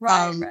together.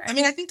 Right. I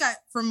mean, I think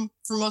for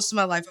most of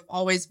my life,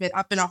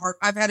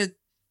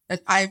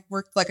 I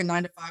worked like a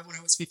 9 to 5 when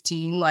I was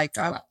 15. Like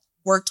I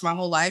worked my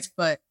whole life,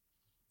 but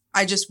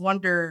I just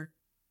wonder,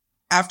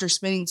 after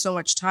spending so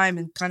much time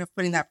and kind of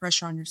putting that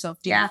pressure on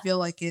yourself, do you feel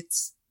like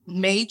it's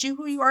made you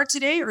who you are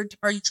today, or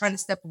are you trying to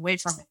step away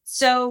from it?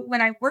 So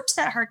when I worked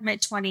that hard in my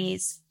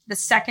 20s, the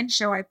second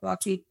show I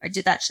booked, I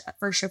did that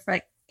first show for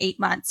like 8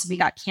 months. We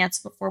got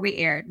canceled before we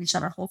aired. We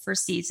shot our whole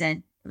first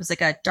season. It was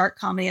like a dark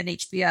comedy on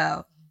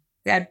HBO.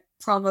 We had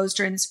promos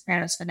during the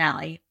Sopranos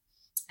finale.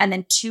 And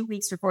then 2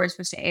 weeks before it was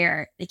supposed to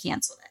air, they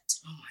canceled it.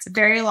 It's a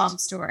very long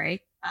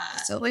story.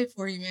 So late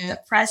for you, man. The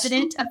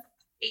president of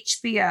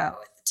HBO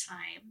at the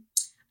time,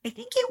 I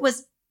think it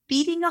was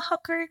beating a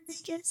hooker in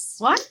Vegas.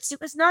 What?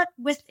 It was not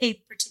with a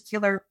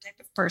particular type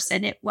of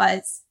person. It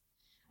was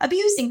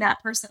abusing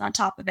that person on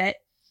top of it.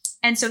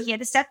 And so he had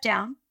to step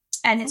down,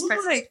 and his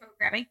president of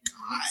programming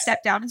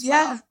stepped down as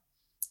well.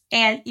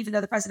 And even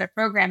though the president of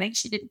programming,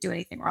 she didn't do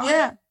anything wrong.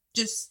 Yeah.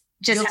 Just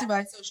guilty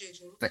by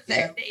association. But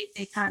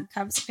they kind of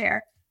come as a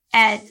pair.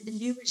 And the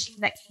new regime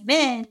that came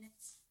in,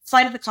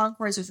 Flight of the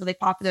Conchords was really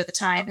popular at the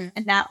time. Okay.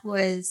 And that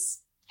was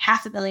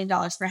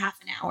 $500,000 for half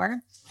an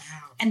hour.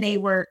 Wow. And they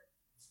were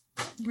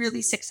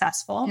really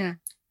successful. Yeah.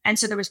 And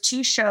so there was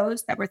 2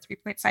 shows that were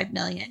 $3.5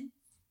 million.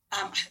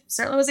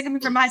 Certainly wasn't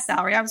coming from my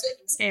salary. I was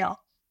making scale.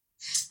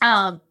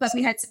 But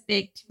we had some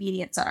big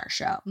comedians on our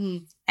show.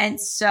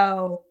 And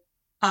so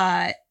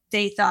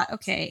they thought,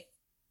 okay,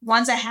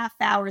 one's a half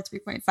hour,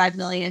 $3.5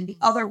 million. The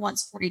other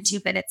one's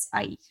 42 minutes,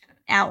 i.e. kind of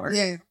an hour.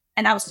 Yeah.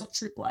 And I was called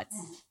True Blood.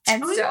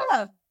 And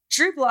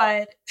True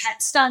Blood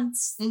had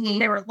stunts. Mm-hmm.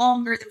 They were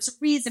longer. There was a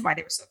reason why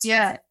they were so expensive.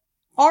 Yeah.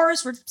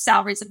 Ours were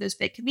salaries of those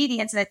big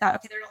comedians. And I thought,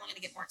 okay, they're only going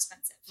to get more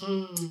expensive.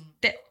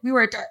 We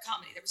were a dark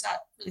comedy. There was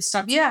not really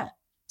stuff. Yeah.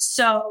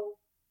 So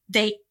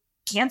they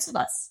canceled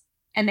us.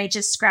 And they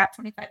just scrapped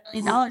 $25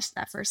 million for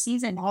that first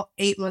season. All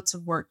 8 months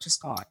of work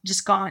just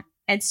gone.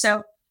 And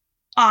so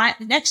the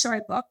next show I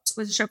booked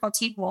was a show called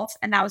Teen Wolf,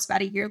 and that was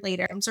about a year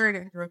later. I'm sorry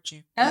to interrupt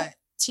you, but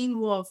Teen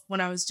Wolf,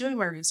 when I was doing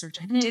my research,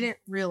 I didn't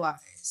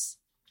realize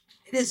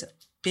it is a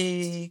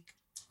big,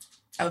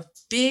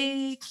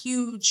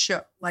 huge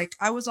show. Like,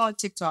 I was on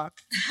TikTok.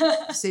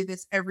 I say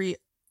this every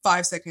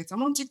 5 seconds.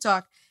 I'm on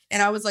TikTok,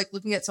 and I was like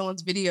looking at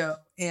someone's video,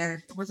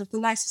 and it wasn't the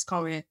nicest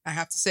comment, I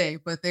have to say,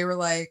 but they were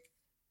like,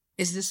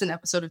 is this an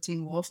episode of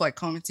Teen Wolf? Like,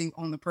 commenting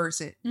on the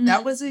person.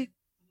 That was a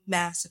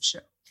massive show.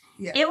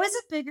 Yeah. It was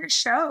a bigger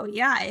show.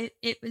 Yeah.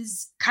 It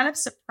was kind of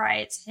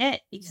surprise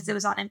hit because it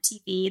was on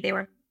MTV. They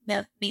were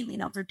mainly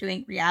known for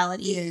doing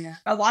reality. Yeah.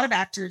 A lot of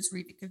actors were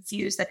even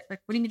confused that,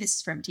 like, what do you mean this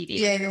is from TV?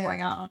 They're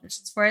going on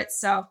auditions for it.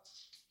 So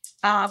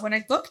when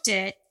I booked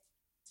it,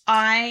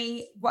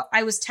 I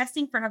was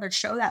testing for another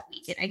show that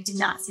week, and I did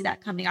not see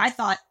that coming. I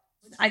thought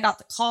I got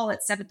the call at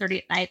 7:30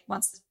 at night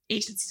once the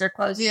agencies are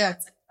closed. Yeah.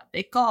 It's like a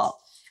big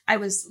call. I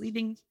was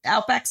leaving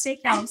Outback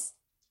Steakhouse,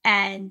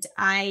 and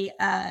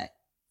I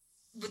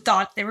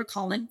thought they were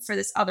calling for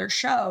this other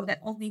show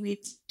that only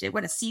we did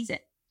win a season.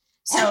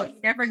 So you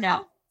never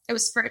know.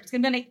 It's going to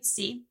be on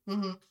ABC,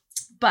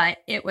 but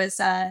it was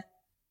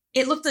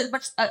it looked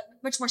like a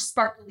much more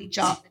sparkly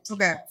job.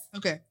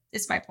 Okay.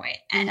 Is my point.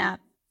 And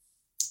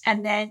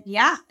then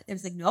it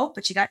was like, nope,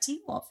 but you got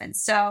Teen Wolf, and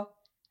so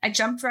I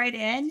jumped right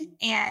in,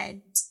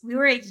 and we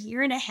were a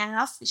year and a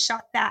half. We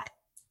shot that.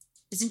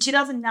 It was in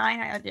 2009.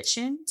 I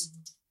auditioned.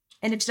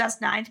 And in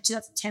 2009 to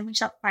 2010, we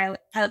shot the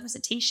pilot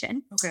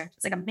presentation. Okay. It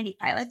was like a mini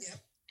pilot. Yeah.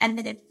 And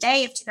then in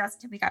May of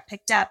 2010, we got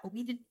picked up, but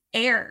we didn't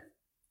air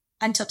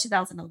until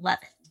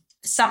 2011,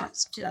 the summer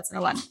of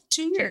 2011.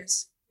 2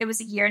 years. It was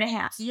a year and a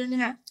half. Yeah.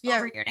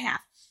 Over a year and a half.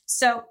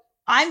 So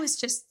I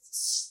was just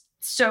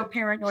so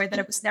paranoid that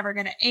it was never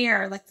going to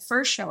air like the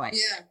first show I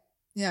did.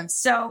 Yeah.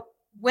 So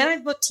when I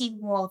booked Teen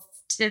Wolf,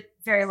 to a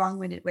very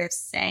long-winded way of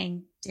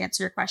saying, to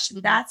answer your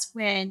question, that's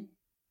when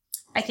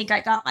I think I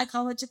got my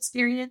college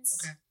experience.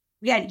 Okay.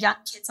 We had young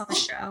kids on the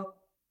show.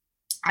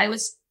 I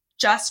was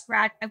just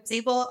I was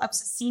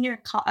a senior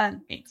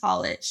in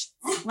college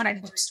when I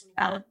first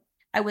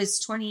I was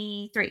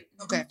 23.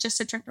 Okay. Just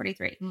to turn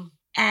 23.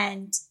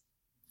 And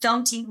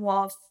filmed Teen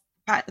Wolf,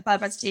 the pilot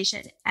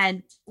presentation.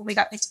 And when we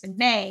got picked up in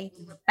May,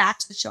 we went back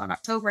to the show in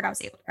October, and I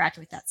was able to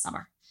graduate that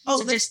summer.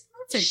 Oh, so just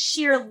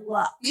sheer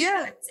luck.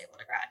 Yeah. I was able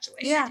to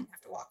graduate. Yeah. I didn't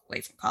have to walk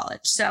away from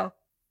college. So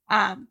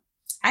I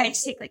had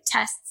to take like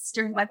tests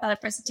during my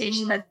pilot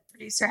presentation. The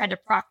producer had to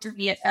proctor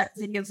me at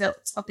Video Village.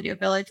 It's called Video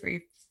Village, where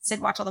you sit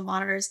and watch all the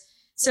monitors.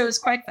 So it was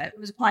quite fun. It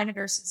was applying to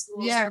nursing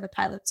schools for the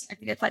pilots. I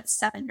think I applied to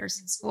 7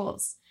 nursing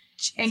schools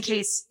in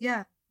case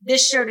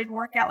this show didn't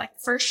work out like the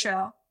first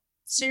show.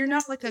 So you're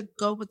not like a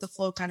go with the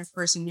flow kind of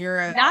person.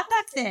 You're not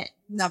back then.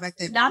 Not back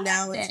then. Not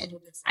now back it's then. a little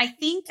different. I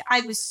think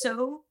I was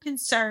so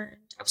concerned.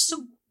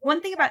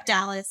 One thing about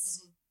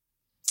Dallas,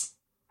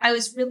 I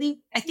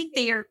think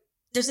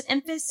there's an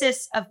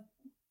emphasis of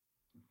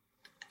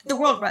the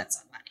world runs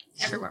on money.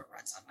 Everyone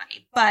runs on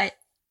money. But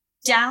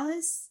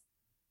Dallas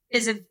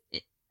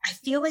I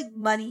feel like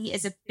money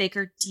is a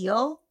bigger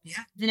deal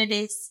than it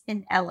is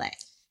in LA.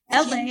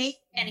 LA,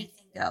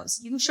 anything goes.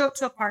 You can show up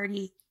to a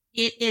party.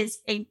 It is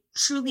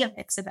truly a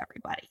mix of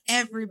everybody.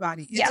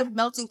 It's a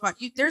melting pot.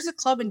 There's a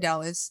club in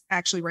Dallas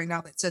actually right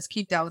now that says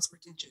 "Keep Dallas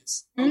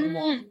Pretentious" on the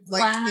wall.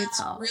 Like,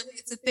 wow.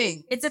 It's a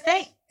thing. It's a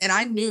thing. And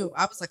I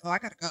was like, oh, I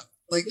gotta go.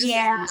 Like, this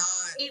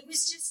is it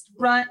was just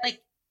run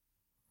like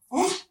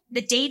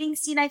the dating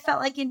scene. I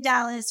felt like in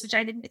Dallas, which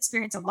I didn't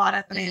experience a lot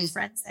of, but I had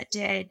friends that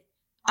did.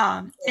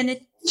 And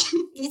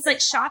it's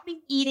like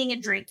shopping, eating,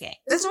 and drinking.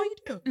 That's all you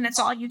do. And that's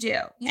all you do.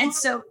 And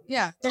so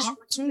there's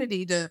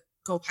opportunity to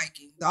go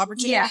hiking, the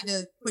opportunity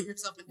to put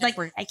yourself in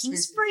different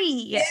hiking's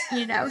free.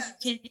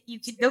 You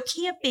can go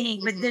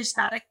camping, but there's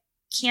not a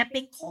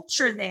camping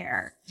culture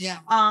there.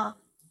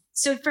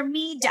 So for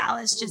me,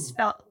 Dallas just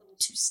felt a little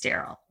too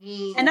sterile.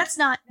 And that's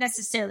not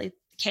necessarily the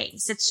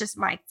case. It's just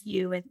my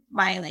view and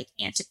my like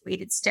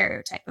antiquated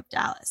stereotype of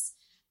Dallas.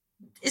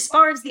 As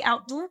far as the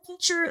outdoor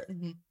culture,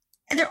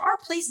 and there are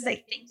places, I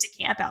think, to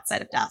camp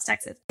outside of Dallas,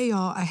 Texas. Hey,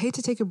 y'all, I hate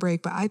to take a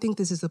break, but I think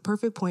this is the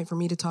perfect point for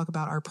me to talk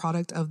about our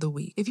product of the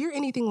week. If you're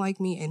anything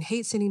like me and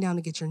hate sitting down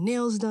to get your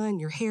nails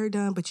done, your hair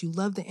done, but you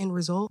love the end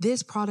result,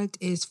 this product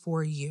is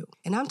for you.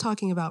 And I'm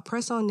talking about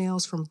press-on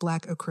nails from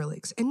Black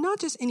Acrylics. And not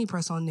just any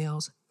press-on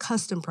nails,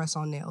 custom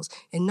press-on nails.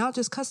 And not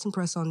just custom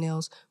press-on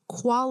nails,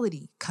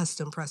 quality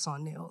custom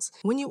press-on nails.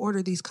 When you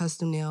order these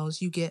custom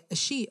nails, you get a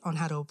sheet on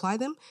how to apply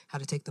them, how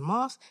to take them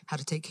off, how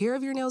to take care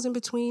of your nails in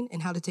between,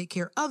 and how to take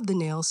care of the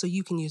nails so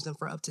you can use them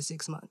for up to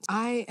 6 months.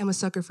 I am a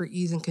sucker for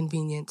ease and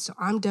convenience, so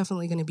I'm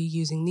definitely going to be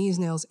using these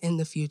nails in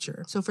the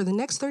future. So for the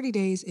next 30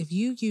 days, if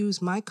you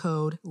use my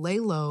code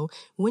LAYLOW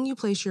when you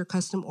place your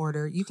custom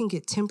order, you can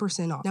get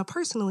 10% off. Now,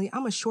 personally,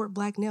 I'm a short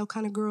black nail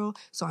kind of girl,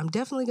 so I'm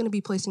definitely going to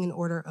be placing an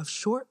order of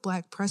short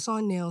black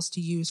press-on nails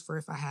to use for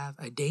if I have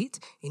a date,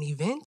 an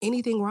event,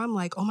 anything where I'm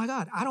like, oh my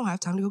God, I don't have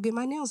time to go get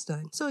my nails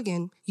done. So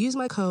again, use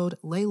my code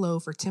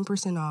LAYLOW for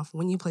 10% off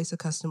when you place a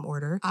custom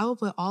order. I will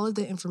put all of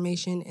the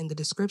information in the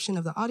description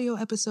of the audio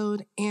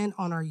episode and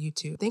on our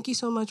YouTube. Thank you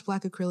so much,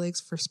 Black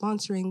Acrylics, for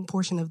sponsoring a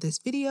portion of this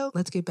video.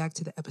 Let's get back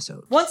to the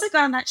episode. Once I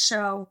got on that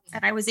show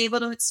and I was able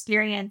to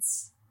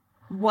experience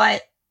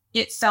what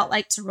it felt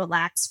like to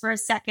relax for a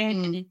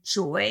second and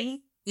enjoy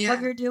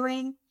what you're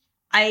doing,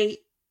 I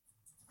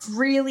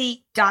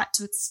really got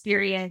to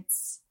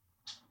experience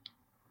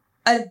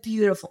a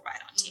beautiful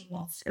ride on Teen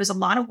Wolf. It was a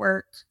lot of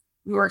work.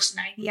 We worked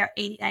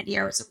 90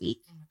 hours a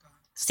week,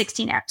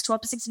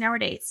 12 to 16 hour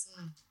days.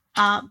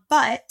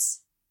 But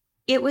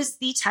it was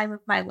the time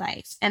of my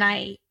life. And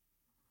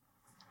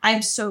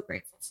I'm so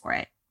grateful for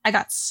it. I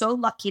got so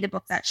lucky to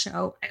book that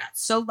show. I got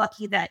so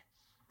lucky that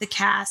the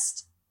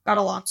cast got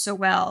along so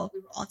well. We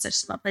were all in such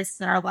small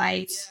places in our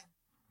life.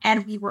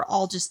 And we were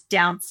all just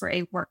down for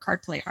a work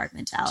hard, play hard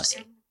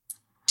mentality.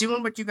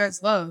 Doing what you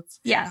guys love.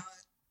 Yeah. Not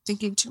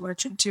thinking too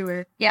much into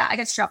it. Yeah, I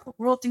got to travel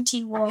the world through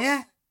Teen Wolf.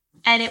 Yeah.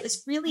 And it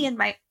was really in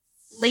my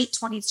late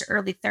 20s to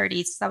early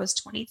 30s. So I was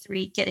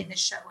 23 getting the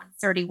show and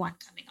 31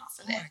 coming off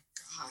of it.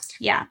 Oh my God.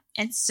 Yeah.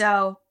 And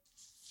so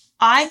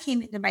I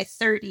came into my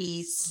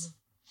 30s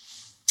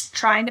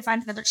trying to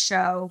find another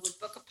show, would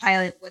book a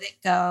pilot, wouldn't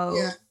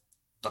go,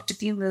 booked a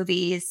few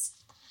movies.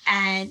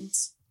 And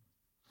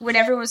when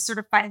everyone was sort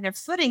of finding their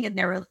footing in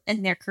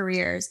their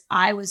careers,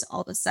 I was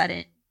all of a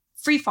sudden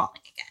free falling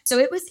again. So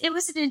it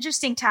was an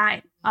interesting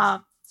time.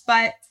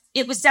 But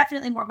it was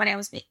definitely more money I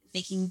was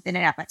making than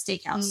at Outback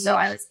Steakhouse. So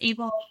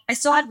I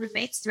still had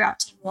roommates throughout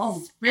Teen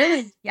Wolf.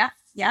 Really? Yeah.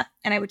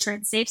 And I would try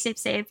and save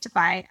to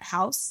buy a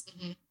house.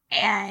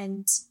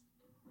 And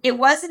it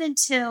wasn't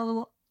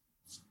until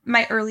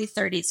my early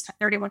 30s,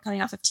 31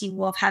 coming off of Teen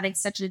Wolf, having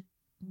such a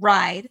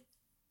ride,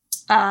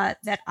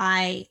 that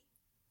I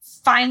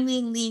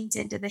finally leaned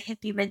into the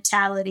hippie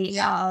mentality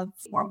of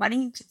more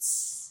money, you could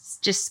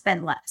just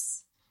spend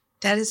less.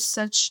 That is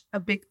such a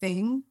big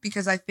thing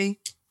because I think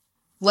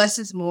less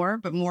is more,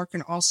 but more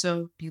can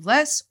also be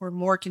less or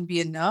more can be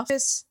enough.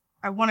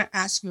 I want to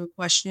ask you a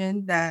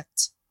question that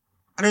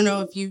I don't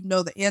know if you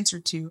know the answer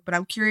to, but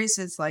I'm curious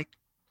as like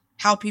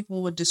how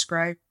people would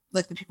describe,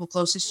 like the people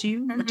closest to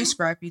you would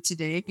describe you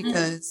today,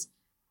 because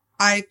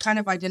I kind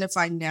of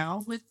identify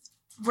now with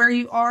where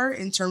you are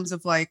in terms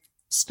of like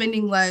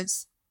spending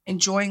less,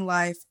 enjoying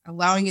life,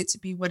 allowing it to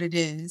be what it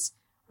is.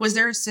 Was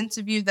there a sense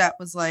of you that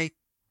was like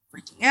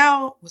freaking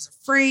out, was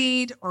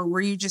afraid, or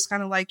were you just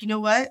kind of like, you know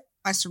what?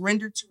 I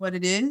surrendered to what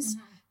it is?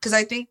 Because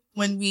I think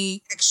when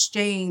we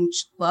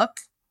exchange luck,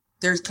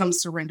 there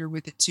comes surrender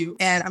with it too.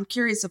 And I'm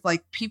curious if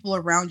like people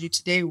around you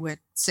today would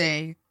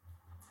say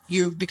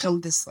you've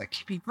become this like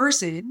hippie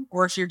person,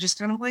 or if you're just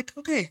kind of like,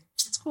 okay,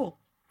 it's cool.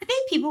 I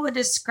think people would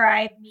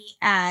describe me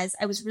as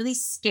I was really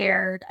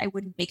scared I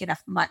wouldn't make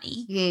enough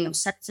money. I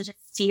was such a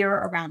fear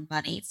around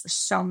money for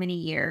so many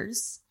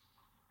years.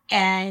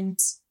 And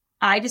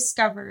I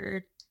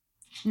discovered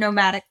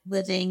nomadic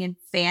living and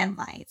van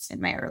life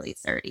in my early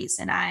 30s.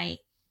 And I,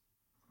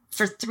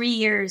 for 3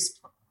 years,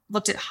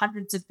 looked at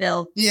hundreds of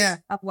bills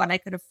of what I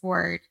could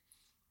afford.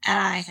 And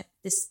I had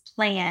this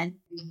plan,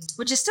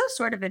 which is still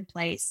sort of in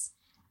place,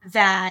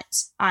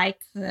 that I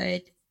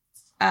could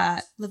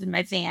live in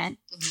my van,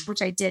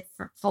 which I did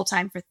for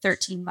full-time for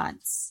 13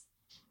 months.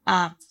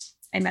 I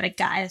met a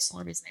guy. That's the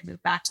only reason I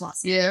moved back to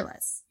Los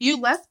Angeles.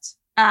 You left?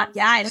 I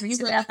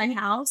left my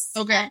house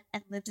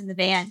and lived in the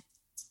van.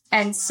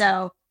 And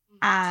so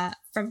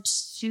from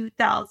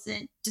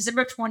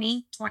December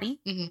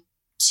 2020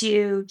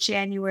 to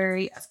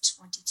January of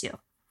 22,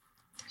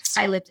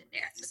 I lived in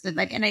there.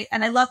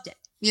 And I loved it.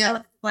 I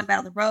loved going out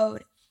on the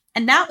road.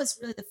 And that was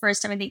really the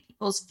first time I think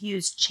people's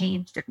views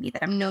changed of me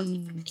that I've known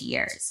you for many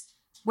years,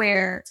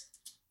 where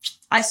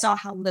I saw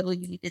how little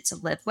you needed to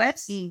live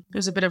with. It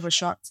was a bit of a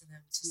shock to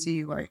them to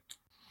see like.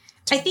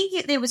 I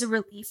think it was a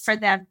relief for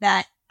them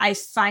that I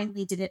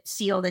finally didn't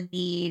feel the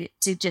need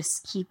to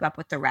just keep up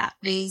with the rat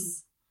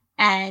race.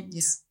 And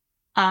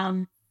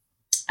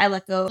I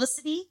let go of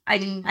publicity. I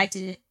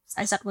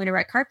stopped going to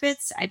red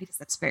carpets because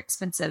that's a very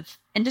expensive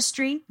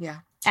industry.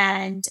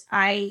 And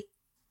I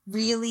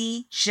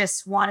really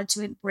just wanted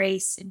to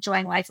embrace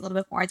enjoying life a little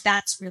bit more. It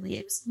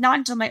was not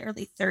until my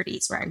early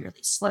 30s where I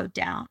really slowed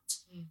down.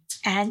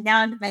 And now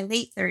I'm in my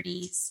late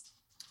 30s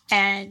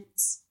and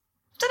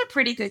done a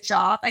pretty good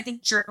job. I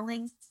think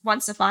journaling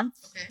once a month,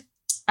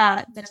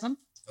 minimum.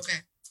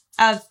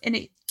 And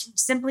it can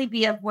simply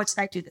be of what did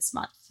I do this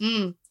month?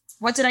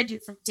 What did I do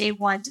from day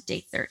 1 to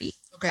day 30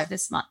 of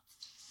this month?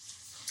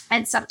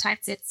 And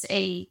sometimes it's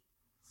a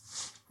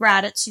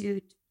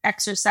gratitude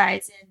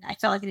exercise, and I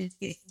felt like I didn't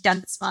get it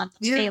done this month.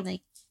 I'm failing.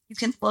 You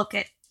can look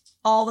at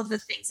all of the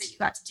things that you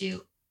got to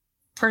do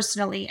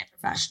personally and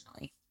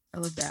professionally. I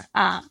love that.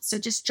 So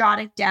just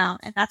jotting down,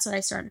 and that's what I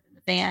started in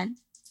the van.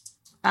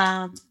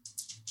 I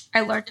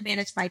learned to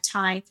manage my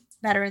time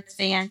better in the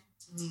van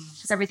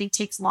because everything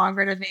takes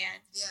longer in a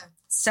van.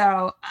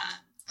 So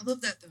I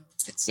love that though.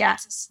 It's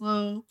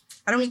a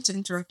I don't mean to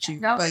interrupt you.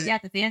 No, but yeah,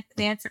 the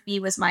van for me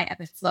was my ebb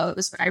and flow. It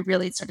was when I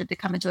really started to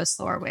come into a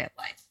slower way of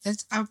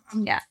life. I'm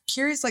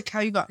curious, like,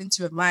 how you got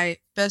into it. My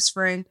best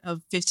friend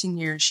of 15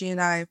 years, she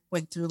and I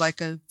went through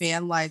like a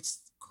van life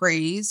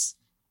craze,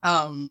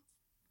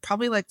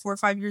 probably like 4 or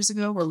 5 years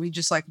ago, where we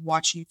just like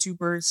watch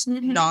YouTubers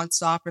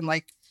nonstop. And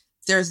like,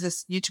 there's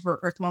this YouTuber,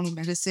 Earth Mama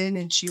Medicine,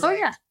 and she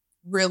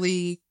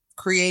really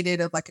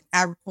created like an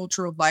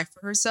agricultural life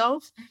for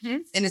herself.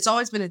 And it's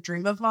always been a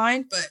dream of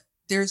mine, but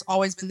there's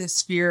always been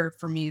this fear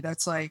for me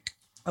that's like,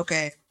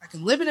 okay, I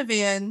can live in a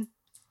van,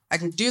 I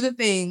can do the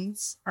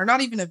things, or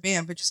not even a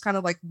van, but just kind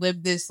of like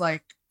live this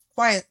like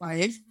quiet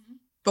life.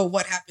 But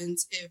what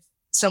happens if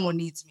someone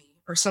needs me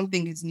or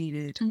something is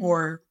needed,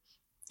 or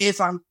if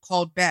I'm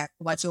called back,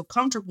 will I feel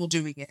comfortable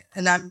doing it?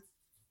 And I'm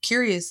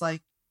curious,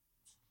 like,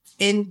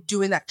 in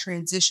doing that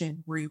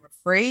transition, were you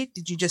afraid?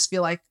 Did you just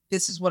feel like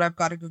this is what I've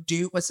got to go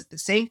do? Was it the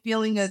same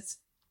feeling as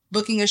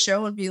booking a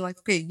show and being like,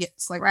 okay,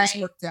 yes, like this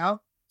worked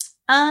out?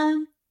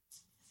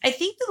 I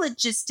think the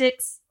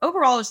logistics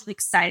overall, I was really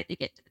excited to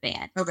get to the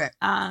van. Okay.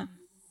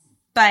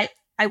 But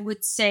I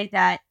would say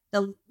that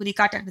when you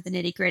got down to the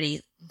nitty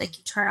gritty, like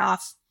you turn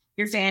off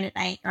your van at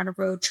night, you're on a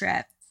road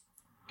trip,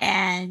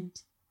 and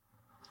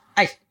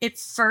at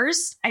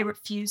first I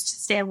refused to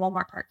stay in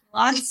Walmart parking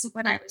lots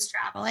when I was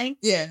traveling.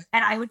 Yeah.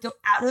 And I would go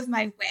out of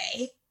my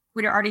way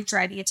when you're already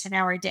driving a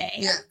 10-hour day.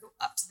 Yeah. I would go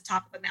up to the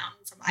top of a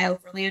mountain from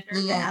iOverlander,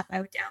 the app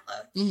I would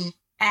download.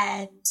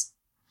 And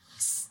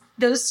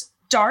those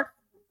dark,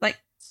 like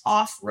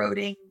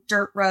off-roading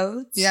dirt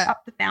roads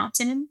up the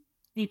mountain, and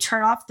you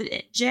turn off the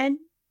engine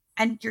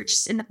and you're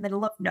just in the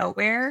middle of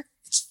nowhere.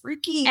 It's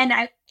freaky. And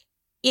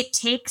it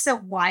takes a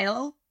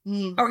while,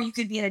 or you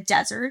could be in a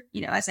desert,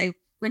 as I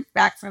went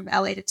back from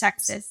LA to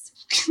Texas.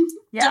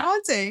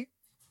 Devontae,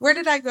 where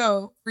did I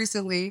go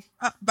recently?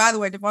 By the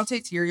way,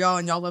 Devontae's here, y'all,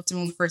 and y'all left him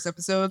on the first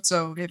episode,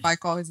 so if I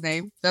call his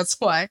name, that's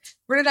why.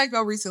 Where did I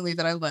go recently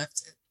that I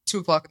left at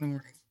 2:00 in the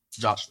morning?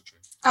 Joshua Tree.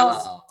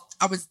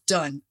 I was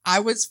done.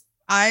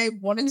 I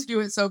wanted to do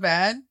it so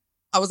bad.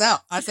 I was out.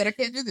 I said, I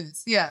can't do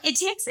this. Yeah. It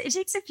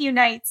takes a few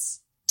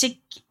nights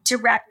to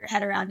wrap your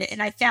head around it.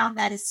 And I found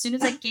that as soon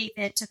as I gave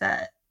it to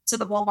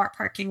the Walmart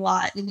parking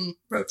lot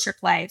road trip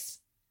life,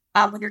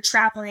 when you're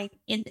traveling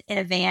in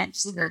a van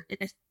or in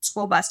a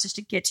school bus just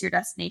to get to your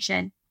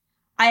destination,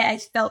 I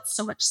felt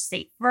so much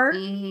safer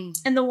in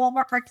the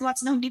Walmart parking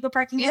lots and Home Depot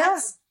parking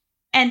lots.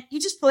 And you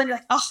just pull in, you're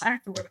like, oh, I don't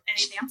have to worry about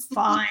anything. I'm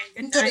fine.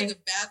 Good night. In the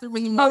bathroom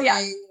in the morning. Oh,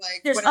 yeah.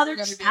 Like, there's other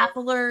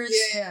travelers.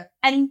 Yeah.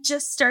 And you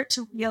just start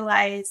to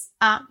realize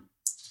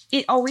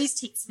it always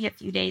takes me a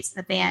few days in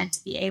the van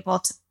to be able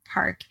to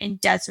park in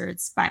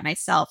deserts by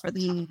myself or the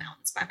top of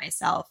mountains by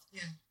myself.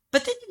 Yeah.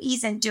 But then you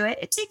ease into it.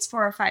 It takes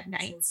 4 or 5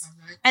 nights.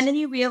 And then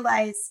you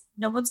realize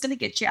no one's going to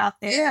get you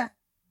out there. Yeah.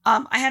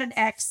 I had an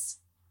ex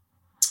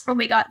when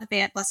we got in the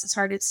van, bless his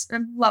heart. It's a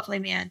lovely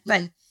man.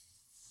 But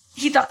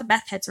he thought the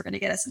meth heads were going to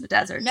get us in the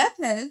desert. Meth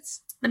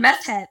heads? The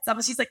meth heads.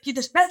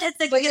 There's meth heads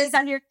that get us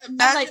out here.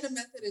 Imagine a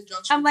meth head in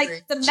Joshua I'm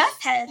like, the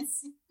meth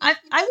heads,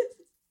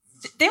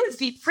 they would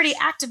be pretty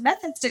active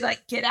meth heads to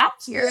like get out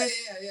here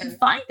and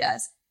find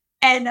us.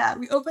 And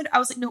we opened, I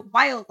was like, no,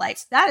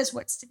 wildlife. That is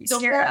what's to be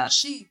scared of.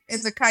 Sheep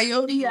and the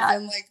coyote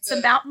and like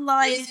the mountain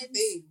lions.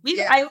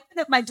 I opened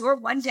up my door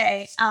one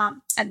day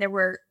and there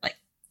were like,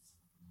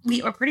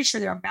 we were pretty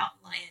sure there were mountain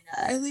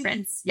lion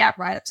prints. Yeah,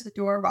 right up to the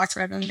door, walked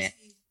around on it.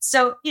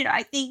 So,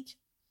 I think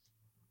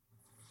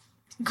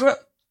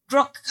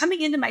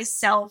coming into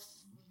myself,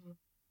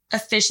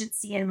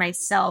 efficiency in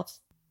myself,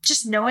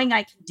 just knowing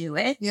I can do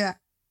it. Yeah.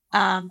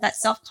 That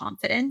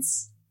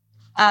self-confidence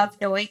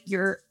of knowing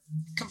you're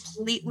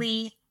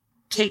completely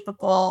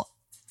capable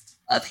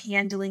of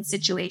handling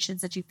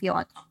situations that you feel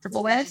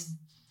uncomfortable with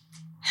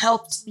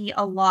helped me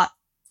a lot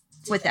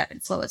with ebb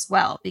and flow as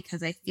well,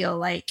 because I feel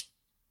like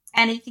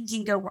anything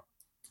can go wrong.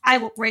 I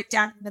will break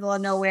down in the middle of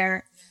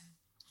nowhere.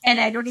 And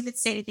I don't even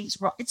say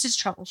anything's wrong. It's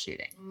just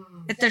troubleshooting.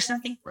 That there's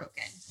nothing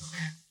broken.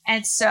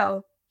 And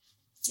so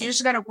you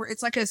just got to work.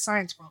 It's like a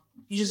science problem.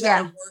 You just got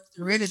to work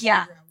through it.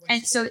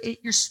 And so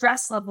your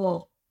stress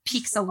level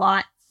peaks a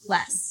lot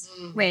less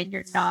when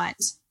you're not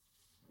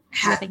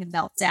having a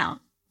meltdown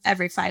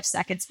every 5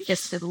 seconds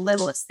because the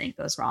littlest thing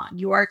goes wrong.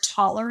 Your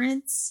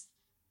tolerance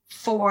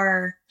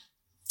for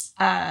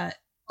a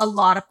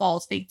lot of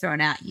balls being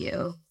thrown at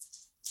you,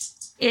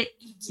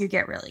 you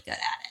get really good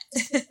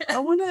at it. I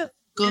want to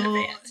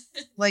go,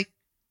 I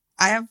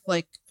have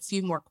a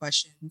few more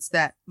questions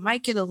that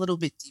might get a little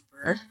bit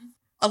deeper.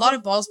 A lot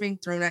of balls being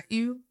thrown at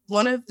you.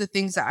 One of the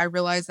things that I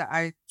realize that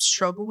I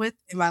struggle with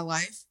in my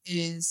life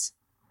is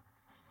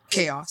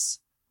chaos.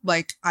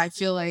 I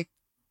feel like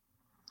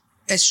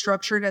as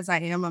structured as I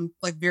am, I'm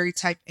very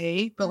type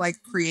A, but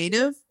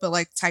creative,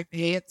 but type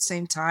A at the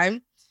same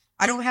time.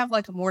 I don't have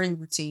a morning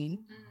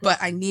routine, but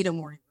I need a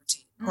morning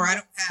routine. Or I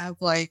don't have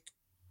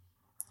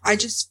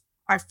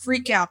I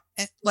freak out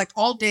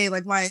all day.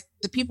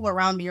 The people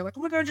around me are like,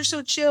 oh my God, you're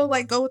so chill.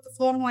 Go with the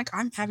flow. I'm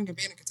I'm having a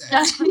panic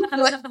attack.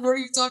 What are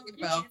you talking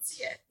about? You can't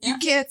see it. You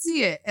can't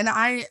see it. And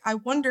I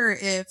wonder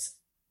if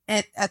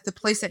at the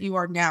place that you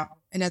are now,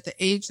 and at the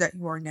age that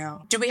you are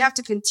now, do we have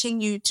to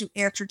continue to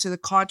answer to the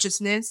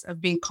consciousness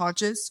of being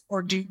conscious,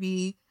 or do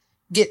we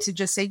get to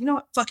just say, you know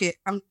what, fuck it.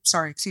 I'm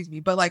sorry, excuse me,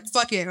 but like,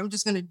 fuck it. I'm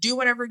just going to do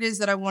whatever it is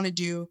that I want to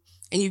do.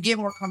 And you get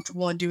more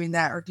comfortable in doing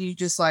that. Or do you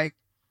just like,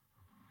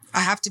 I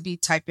have to be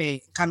type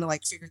A and kind of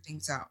like figure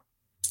things out?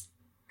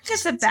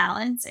 Just a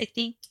balance. I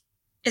think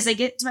as I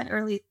get to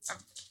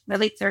my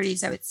late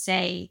 30s, I would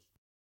say,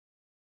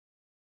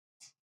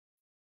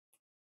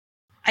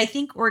 I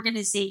think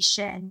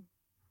organization,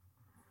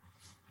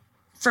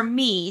 for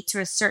me, to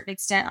a certain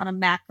extent, on a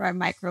macro and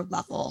micro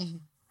level,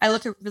 I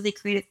look at really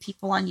creative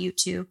people on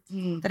YouTube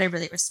that I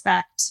really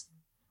respect.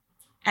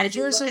 And if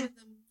you look at them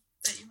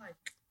that you like,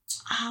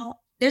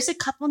 there's a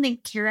couple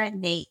named Kira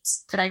and Nate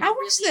that I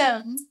wish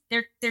them.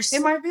 They're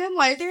in my van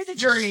life. They're the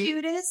journey.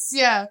 Cutest,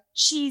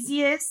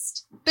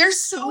 cheesiest. They're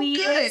so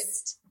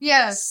sweetest, good.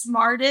 Yes,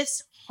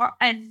 smartest,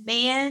 and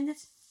man,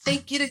 they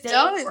get it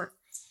done. Work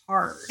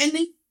hard, and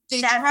they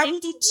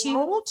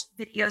 52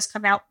 videos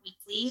come out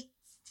weekly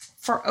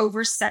for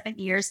over 7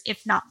 years,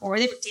 if not more.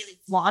 They were daily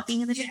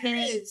vlogging in the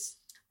beginning.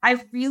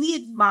 I really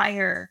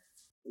admire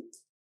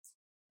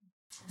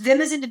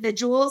them as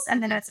individuals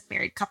and then as a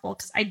married couple,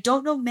 because I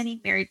don't know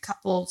many married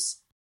couples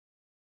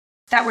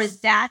that were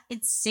that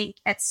in sync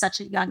at such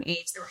a young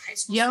age. They were high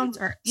school students,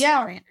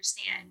 I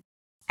understand.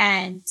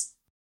 And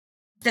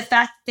the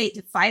fact that they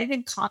divided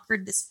and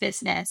conquered this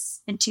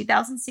business in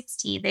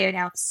 2016, they are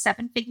now a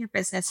 7-figure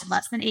business in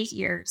less than 8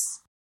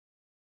 years,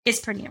 is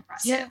pretty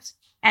impressive. Yeah.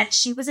 And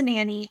she was a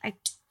nanny.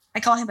 I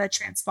call him a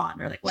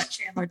transponder, like what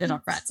Chandler did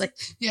on Friends. Like,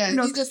 he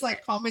just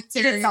like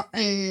commentary.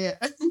 They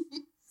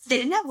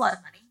didn't have a lot of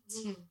money.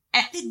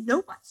 And they had no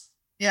money.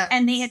 Yeah.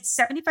 And they had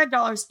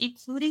 $75,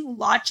 including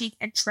lodging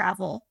and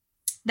travel,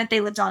 that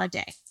they lived on a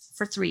day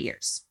for 3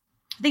 years.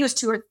 I think it was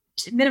 2 or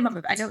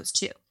minimum. I know it was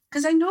 2.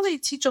 Because I know they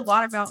teach a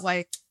lot about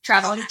like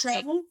travel.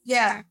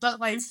 Yeah. But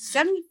like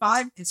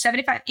 75 is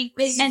 75.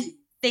 And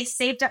they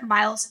saved up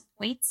miles and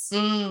points.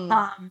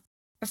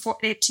 Before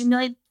they had 2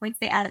 million points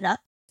they added up.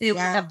 They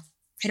have,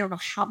 I don't know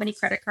how many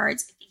credit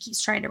cards. I think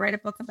he's trying to write a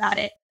book about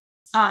it.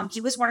 He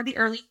was one of the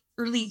early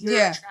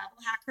travel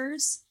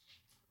hackers.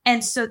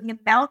 And so the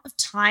amount of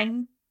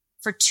time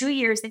for 2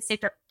 years, they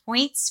saved up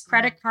points,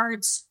 credit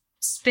cards,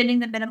 spending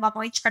the minimum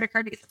on each credit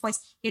card to get the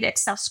points. He had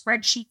Excel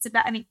spreadsheets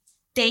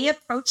they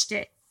approached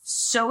it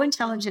so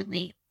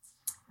intelligently.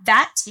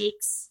 That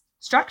takes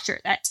structure.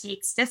 That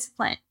takes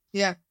discipline.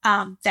 Yeah.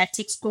 That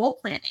takes goal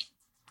planning.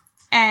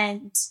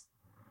 And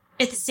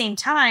at the same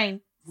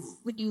time,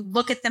 when you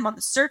look at them on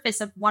the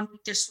surface of 1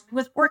 week they're swimming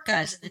with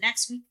orcas, and the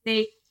next week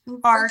they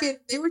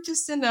were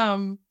just in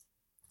oh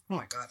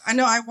my god, I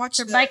know, I watched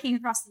they're biking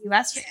across the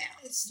US right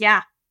now.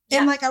 Yeah.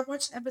 And like I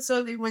watched an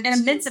episode they went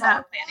and immense amount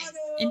of planning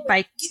in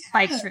bike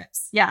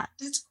trips. Yeah.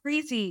 That's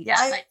crazy. Yeah.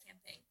 Bike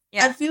camping.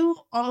 Yeah. I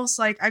feel almost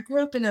like I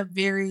grew up in a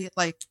very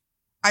like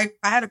I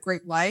had a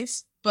great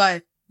life,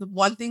 but the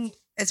one thing,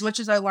 as much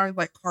as I learned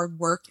like hard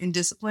work and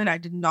discipline, I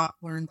did not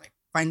learn like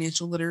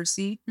financial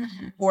literacy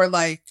or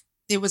like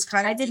it was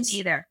kind of. I didn't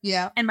either.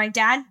 Yeah. And my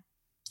dad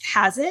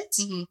has it,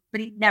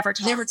 but he never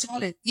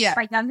taught it. Yeah.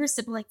 My younger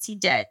siblings, he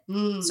did.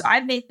 So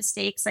I've made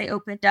mistakes. I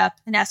opened up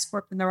an S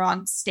corp in the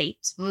wrong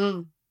state.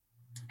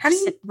 How do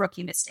you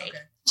rookie mistake?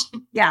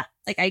 Okay. Yeah.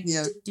 Like I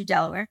do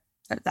Delaware,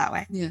 put it that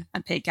way. Yeah.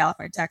 I'm paid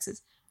California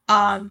taxes.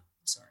 Sorry.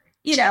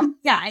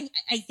 I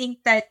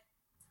think that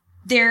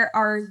there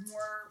are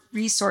more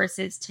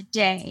resources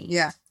today.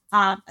 Yeah.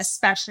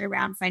 Especially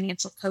around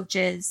financial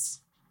coaches.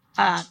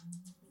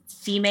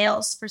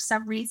 Females, for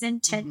some reason,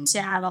 tend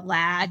to have a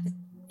lag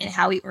in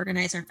how we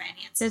organize our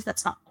finances.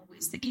 That's not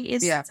always the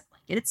case. Yeah. It's a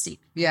blanketed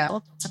secret. Yeah.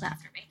 Don't come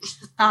after me.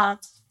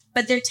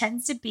 But there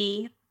tends to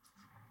be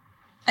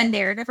a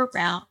narrative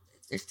around,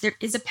 there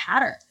is a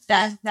pattern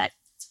that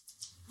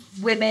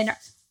women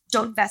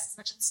don't invest as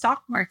much in the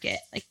stock market.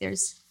 Like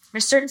there's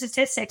certain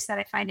statistics that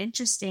I find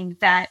interesting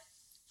that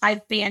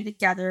I've band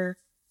together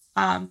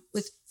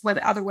with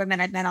other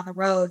women I've met on the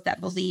road that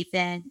believe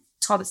in.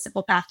 It's called The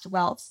Simple Path to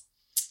Wealth.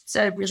 It's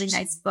a really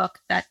nice book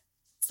that's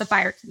the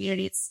FIRE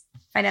community. It's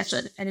financial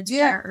independence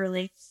FIRE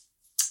early.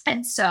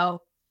 And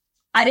so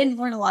I didn't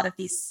learn a lot of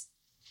these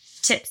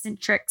tips and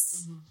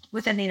tricks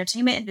within the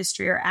entertainment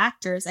industry or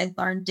actors. I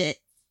learned it.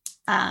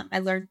 I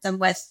learned them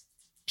with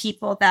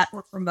people that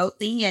work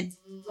remotely and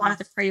wanted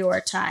to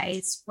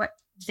prioritize what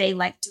they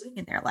like doing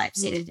in their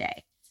lives day to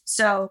day.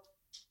 So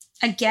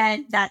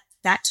again, that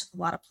took a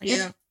lot of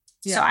planning.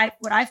 Yeah. So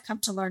what I've come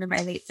to learn in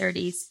my late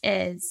 30s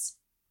is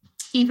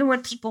even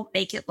when people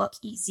make it look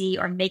easy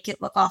or make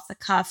it look off the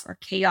cuff or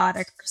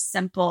chaotic or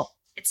simple,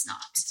 it's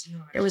not.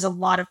 There was a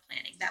lot of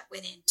planning that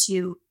went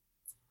into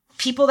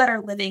people that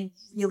are living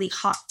really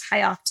high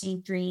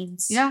octane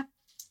dreams. Yeah.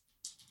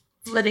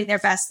 Living their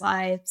best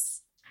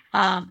lives.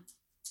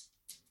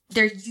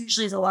 There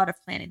usually is a lot of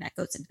planning that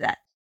goes into that.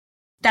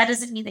 That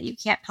doesn't mean that you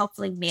can't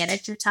helpfully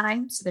manage your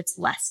time so that it's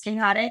less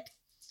chaotic.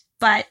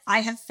 But I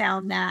have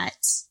found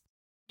that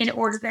in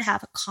order to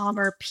have a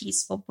calmer,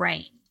 peaceful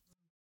brain,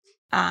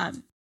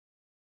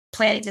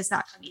 planning does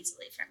not come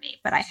easily for me,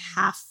 but I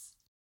have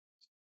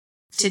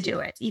to do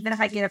it. Even if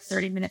I get up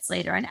 30 minutes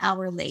later, an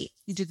hour late,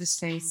 You do the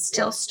same.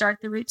 still start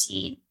the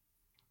routine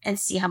and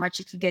see how much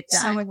you can get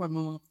done. Sound like my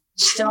mom.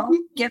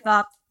 Don't give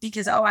up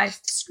because, I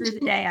screwed the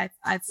day.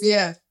 I've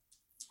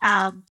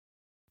I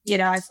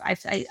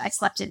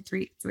slept in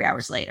three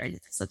hours later. I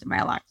slept in my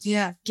alarm.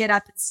 Yeah. Get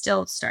up and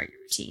still start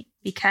your routine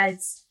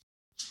because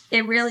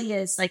it really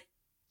is like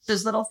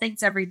those little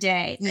things every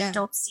day that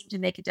don't seem to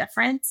make a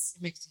difference.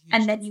 It makes a huge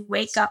and then you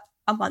wake up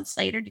a month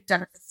later, you've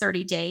done it for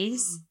 30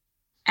 days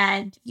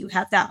and you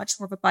have that much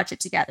more of a budget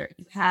together.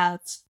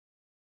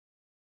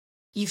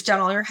 You've done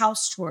all your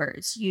house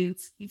chores.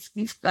 You've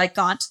like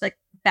gone to the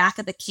back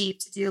of the cave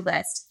to-do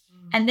list.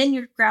 And then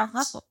you're ground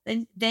level.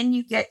 Then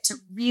you get to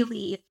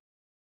really,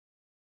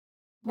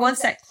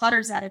 once that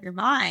clutter's out of your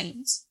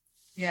mind,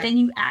 then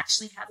you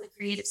actually have the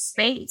creative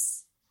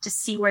space to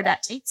see where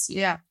that takes you.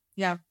 Yeah.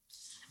 Yeah.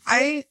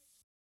 I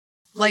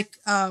like,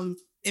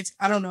 if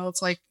I don't know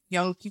if like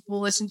young people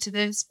listen to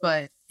this,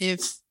 but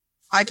if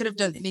I could have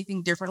done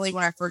anything differently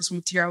when I first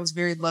moved here, I was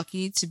very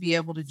lucky to be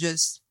able to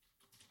just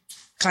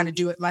kind of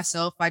do it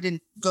myself. I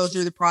didn't go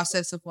through the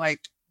process of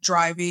like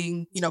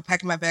driving,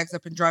 packing my bags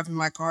up and driving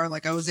my car.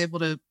 Like I was able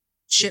to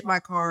ship my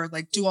car,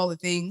 like do all the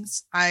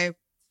things. I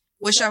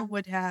wish I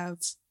would have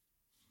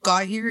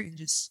got here and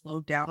just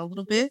slowed down a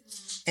little bit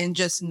and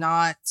just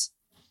not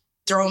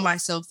throw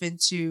myself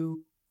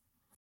into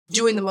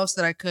doing the most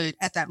that I could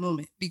at that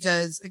moment.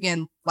 Because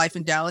again, life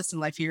in Dallas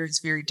and life here is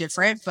very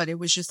different, but it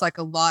was just like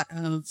a lot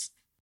of,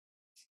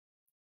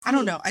 I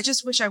don't know. I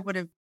just wish I would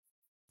have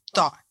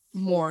thought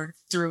more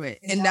through it.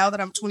 And now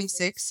that I'm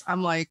 26,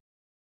 I'm like,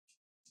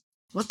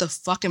 what the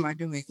fuck am I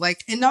doing?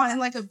 Like, and not in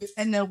like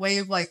in a way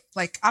of like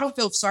I don't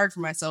feel sorry for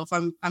myself.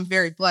 I'm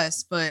very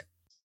blessed, but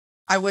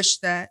I wish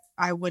that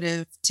I would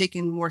have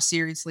taken more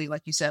seriously,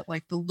 like you said,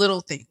 like the little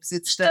things.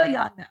 It's still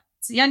young though.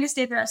 It's the youngest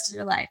day of the rest of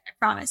your life. I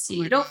promise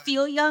you. You don't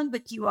feel young,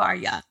 but you are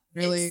young.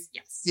 Really?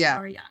 Yes. Yeah.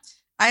 You are young.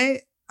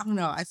 I don't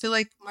know. I feel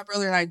like my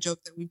brother and I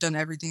joke that we've done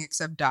everything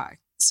except die.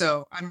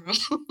 So I don't know.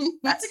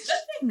 That's a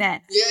good thing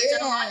then.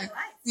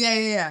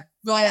 Yeah.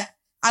 But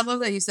I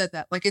love that you said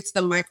that. Like it's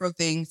the micro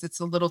things, it's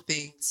the little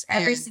things.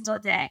 Every single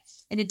day.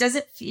 And it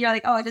doesn't you're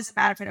like, it doesn't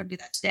matter if I don't do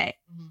that today.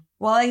 Mm-hmm.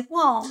 Well, I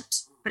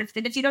won't. But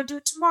if you don't do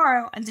it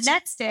tomorrow and the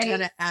next day, it's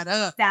gonna add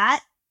up.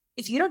 That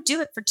if you don't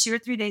do it for 2 or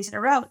 3 days in a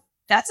row,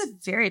 that's a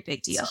very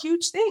big deal. It's a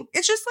huge thing.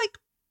 It's just like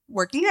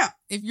working out.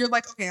 If you're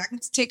like, okay, I can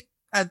take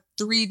a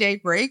 3-day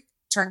break,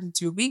 turns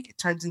into a week, it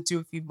turns into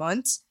a few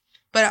months.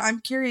 But I'm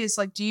curious,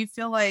 like, do you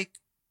feel like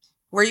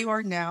where you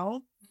are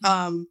now,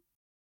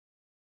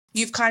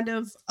 you've kind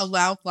of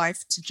allowed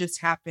life to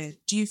just happen?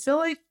 Do you feel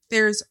like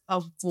there's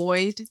a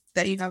void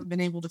that you haven't been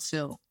able to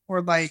fill?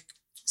 Or like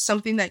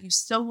something that you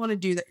still want to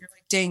do that you're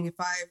like, dang, if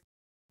I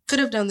could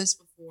have done this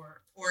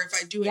before, or if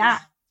I do it now,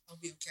 I'll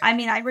be okay. I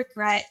mean, I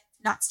regret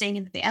not staying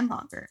in the band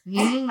longer.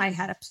 I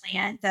had a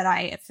plan that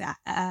I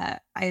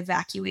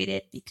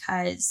evacuated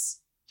because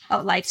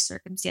of life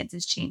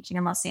circumstances changing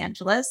in Los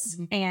Angeles.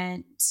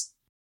 And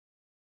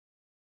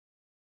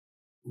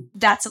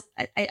that's,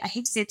 I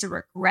hate to say it's a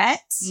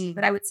regret,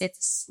 but I would say it's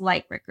a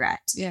slight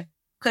regret. Yeah.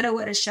 Coulda,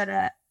 woulda,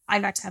 shoulda. I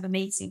got to have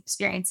amazing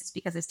experiences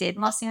because I stayed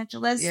in Los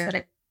Angeles,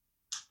 but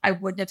I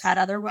wouldn't have had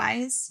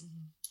otherwise.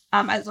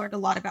 I learned a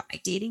lot about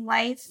my dating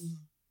life.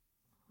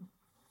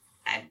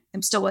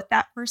 I'm still with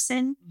that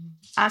person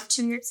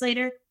 2 years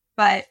later,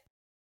 but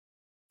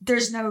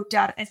there's no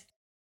doubt.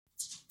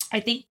 I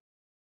think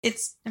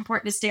it's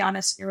important to stay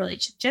honest in your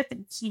relationship,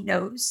 and he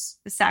knows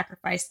the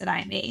sacrifice that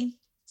I made.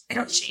 I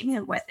don't shame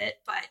him with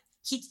it, but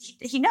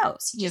he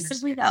knows. He just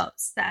simply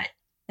knows that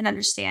and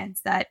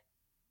understands that.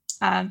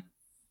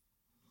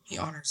 He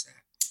honors that.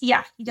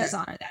 Yeah, he does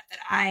honor that. That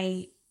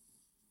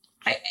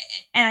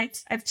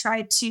I've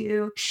tried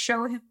to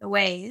show him the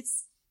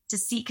ways to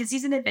see, because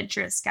he's an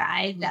adventurous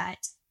guy,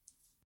 that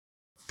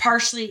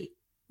partially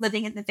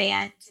living in the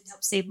van can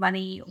help save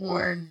money,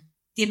 or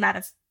the amount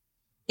of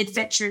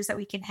adventures that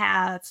we can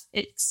have,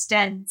 it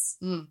extends.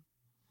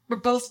 We're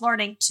both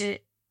learning to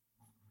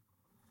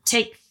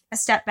take a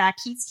step back.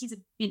 He's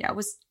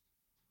was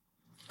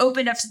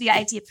open up to the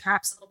idea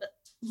perhaps a little bit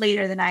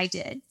later than I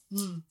did.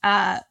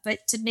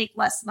 But to make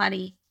less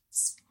money,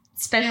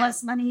 spend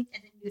less money,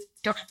 and then you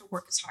don't have to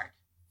work as hard.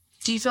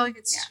 Do you feel like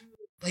it's too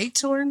late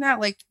to learn that?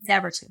 Like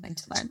never too late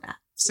to learn that.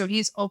 So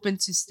he's open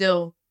to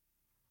still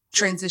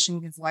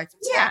transitioning his life.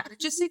 Yeah. But it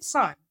just takes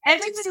time.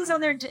 Everybody's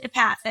on their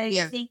path. I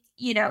think,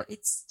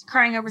 it's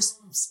crying over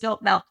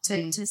spilt milk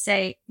to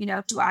say,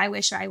 do I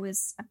wish I'm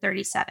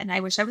 37. I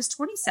wish I was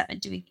 27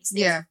 doing these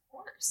things. Yeah. Of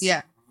course.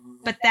 Yeah.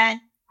 But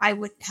then I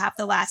would have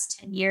the last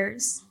 10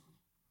 years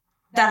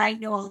that I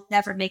know I'll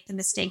never make the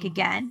mistake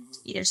again,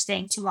 either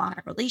staying too long in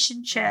a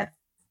relationship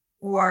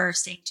or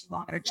staying too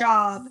long at a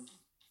job.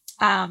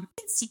 I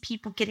can see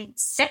people getting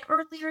sick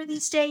earlier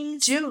these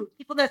days. Dude.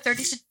 People in their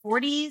 30s and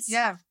 40s.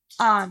 Yeah.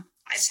 I've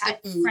had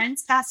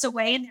friends pass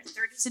away in their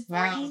 30s and 40s.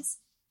 Wow.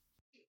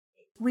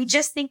 We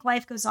just think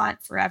life goes on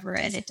forever,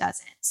 and it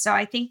doesn't. So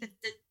I think that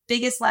the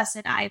biggest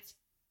lesson I've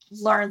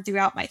learned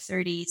throughout my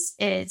 30s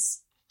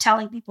is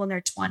telling people in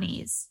their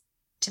 20s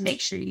to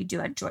make sure you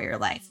do enjoy your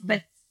life.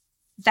 But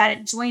that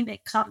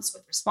enjoyment comes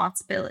with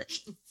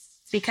responsibility,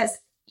 because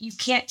you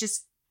can't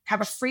just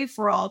have a free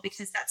for all,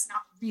 because that's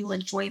not real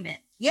enjoyment.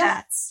 Yeah.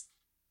 That's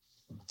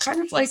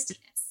kind of like,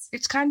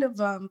 it's kind of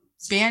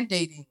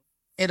band-aiding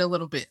it a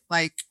little bit.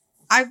 Like,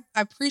 I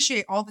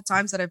appreciate all the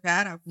times that I've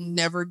had. I will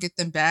never get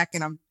them back,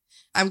 and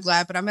I'm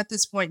glad. But I'm at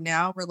this point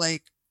now where,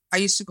 like, I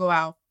used to go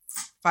out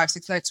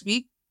 5-6 nights a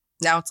week.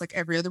 Now it's like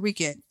every other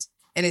weekend,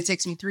 and it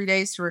takes me 3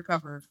 days to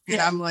recover.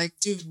 And I'm like,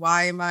 dude,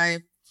 why am I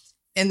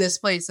in this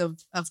place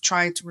of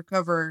trying to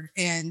recover?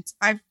 And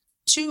I have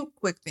 2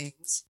 quick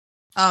things.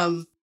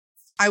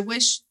 I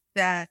wish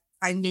that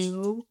I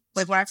knew,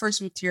 like, when I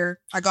first moved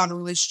here, I got in a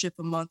relationship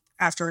a month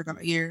after I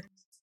got here.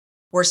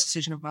 Worst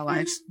decision of my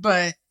life,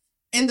 but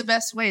in the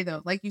best way,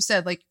 though. Like you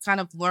said, like, you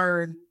kind of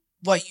learn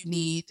what you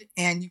need,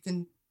 and you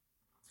can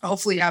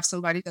hopefully have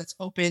somebody that's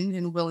open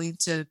and willing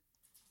to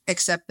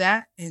accept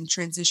that and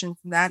transition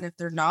from that. If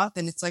they're not,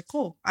 then it's like,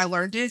 cool, I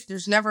learned it.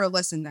 There's never a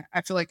lesson that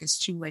I feel like it's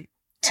too late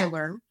to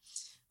learn.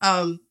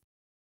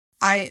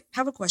 I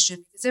have a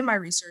question, because in my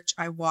research,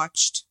 I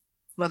watched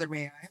Mother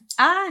May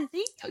I.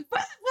 Thank you.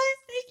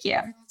 Thank you.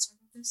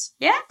 This?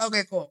 Yeah.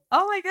 Okay, cool.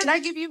 Oh my goodness. Can I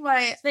give you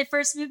It's my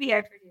first movie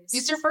I produced.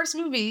 It's your first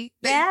movie?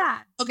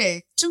 Yeah.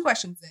 Okay, 2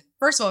 questions then.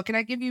 First of all, can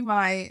I give you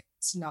my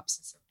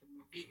synopsis of the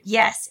movie?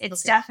 Yes,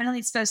 it's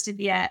definitely supposed to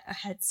be a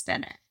head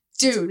spinner.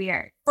 Dude, it's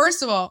weird.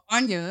 First of all,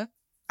 Anya,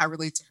 I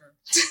relate to her.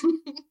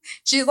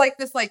 She's like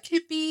this, like,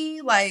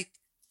 hippie, like,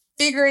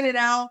 figuring it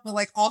out, but,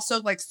 like,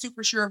 also, like,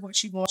 super sure of what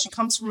she wants. She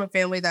comes from a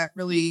family that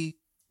really,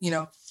 you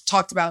know,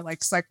 talked about,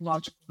 like,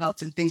 psychological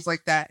health and things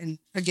like that. And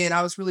again,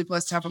 I was really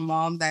blessed to have a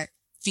mom that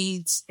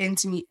feeds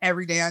into me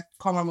every day. I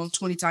call my mom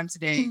 20 times a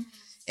day,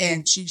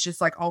 and she's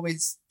just, like,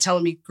 always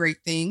telling me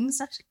great things.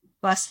 Such a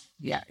blessing.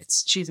 Yeah,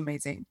 she's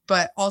amazing.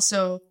 But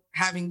also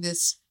having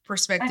this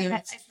perspective.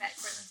 I've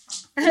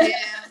met yeah.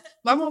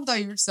 My mom thought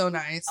you were so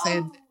nice,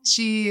 and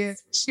she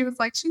was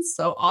like, she's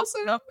so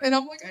awesome, and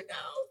I'm like, I know,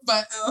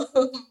 but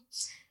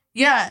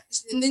yeah.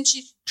 And then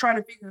she's trying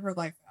to figure her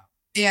life out,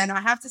 and I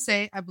have to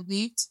say, I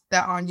believed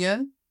that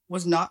Anya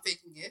was not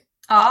faking it.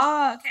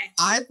 Oh, okay.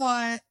 I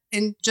thought,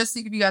 and just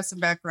to give you guys some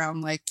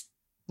background, like,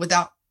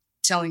 without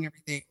telling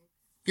everything,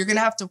 you're gonna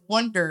have to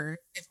wonder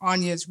if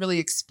Anya is really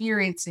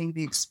experiencing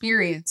the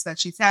experience that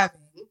she's having,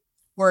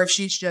 or if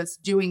she's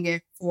just doing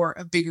it for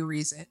a bigger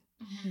reason.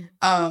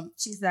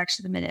 She's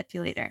actually the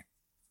manipulator.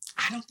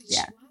 I don't think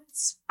she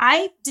was.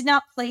 I did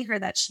not play her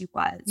that she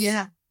was.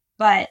 Yeah.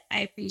 But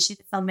I appreciate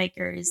the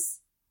filmmaker's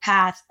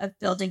path of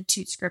building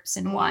 2 scripts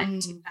in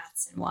one, 2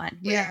 paths in one.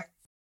 Yeah.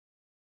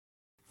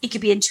 It could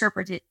be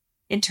interpreted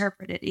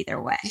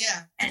either way.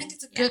 Yeah. I think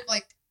it's a good,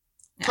 like,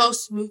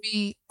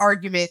 post-movie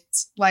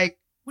argument. Like,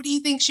 what do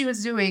you think she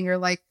was doing? Or,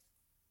 like,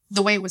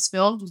 the way it was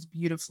filmed was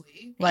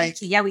beautifully. Like,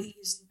 yeah, we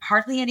used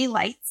hardly any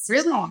lights.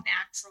 Really? It was all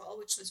natural,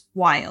 which was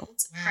wild.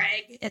 Wow.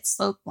 Craig at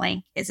Slope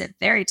Blank is a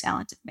very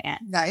talented man.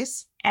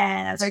 Nice.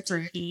 And I was like,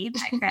 Craig.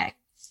 Hi, Craig.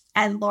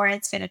 And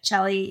Lawrence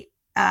Funicelli,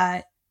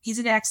 he's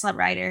an excellent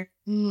writer.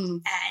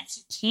 And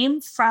he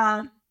came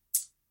from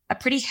a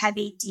pretty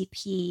heavy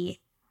DP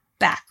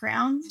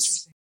background.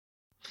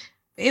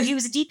 He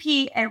was a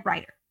DP and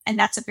writer. And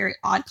that's a very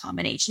odd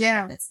combination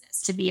in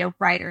business, to be a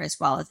writer as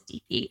well as a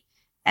DP.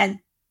 And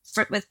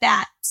with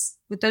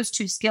those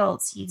 2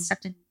 skills, he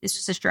stepped in. This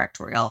was his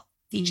directorial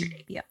feature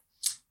debut.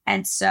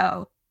 And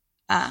so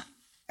I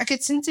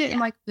could sense it in,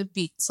 like, the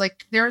beats.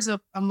 Like, there was a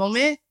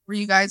moment where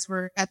you guys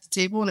were at the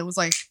table and it was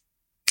like,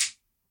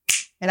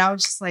 and I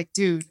was just like,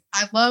 dude,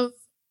 I love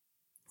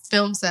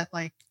films that,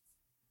 like,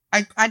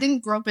 I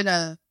didn't grow up in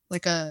a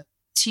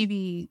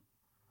TV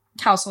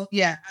household.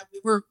 Yeah.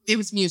 It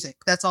was music.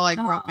 That's all I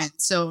grew up in.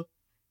 So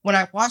when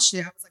I watched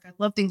it, I was like, I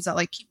love things that,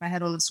 like, keep my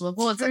head on a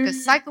swivel. It's like a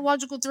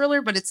psychological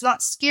thriller, but it's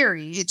not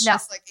scary. It's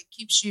just, like, it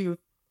keeps you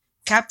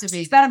captivated.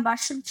 It's about a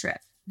mushroom trip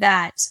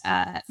that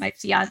my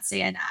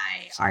fiance and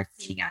I are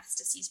cleaning out his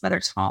deceased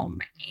mother's home.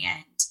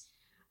 And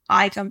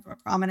I come from a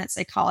prominent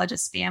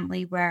psychologist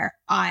family where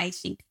I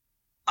think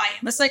I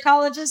am a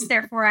psychologist,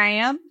 therefore I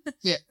am.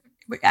 Yeah.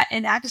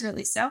 And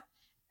accurately so.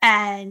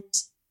 And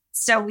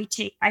so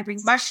I bring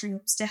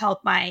mushrooms to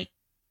help my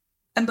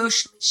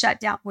emotionally shut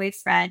down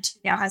boyfriend,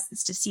 who now has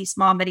this deceased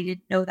mom that he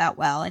didn't know that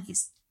well. And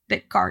he's a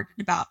bit guarded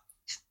about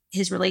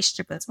his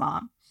relationship with his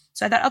mom.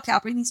 So I thought, okay, I'll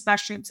bring these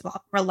mushrooms. We'll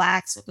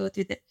relax. We'll go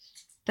through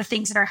the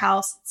things in our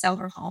house and sell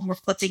her home. We're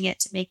flipping it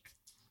to make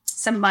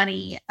some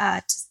money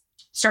to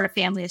start a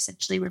family,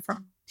 essentially. We're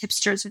from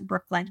hipsters in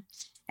Brooklyn,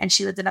 and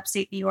she lived in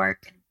upstate New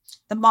York. And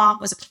the mom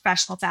was a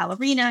professional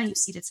ballerina. You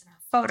see this in her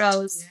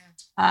photos.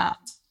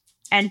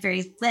 And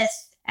very lithe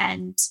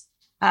and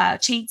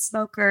chain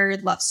smoker,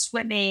 loves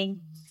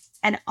swimming.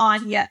 And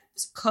Anya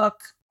was a cook.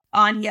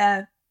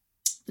 Anya,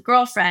 the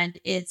girlfriend,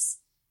 is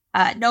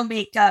no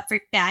makeup,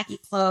 very baggy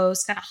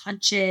clothes, kind of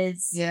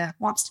hunches,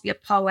 wants to be a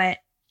poet.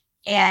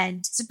 And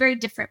it's a very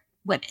different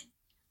women.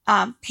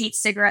 Hate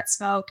cigarette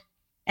smoke.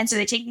 And so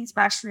they take these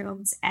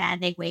mushrooms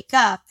and they wake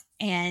up,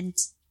 and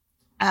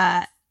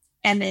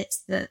Emmett,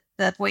 the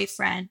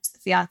boyfriend, the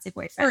fiance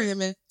boyfriend. Sorry,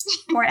 Emmett.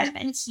 Poor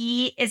Evan.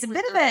 He is a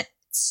bit of a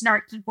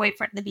snarky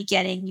boyfriend in the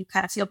beginning. You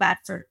kind of feel bad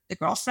for the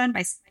girlfriend,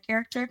 my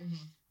character. Mm-hmm.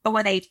 But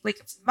when they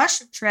wake up from the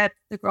mushroom trip,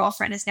 the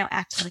girlfriend is now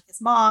acting like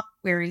his mom,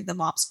 wearing the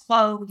mom's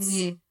clothes,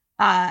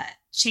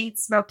 chain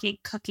smoking,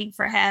 cooking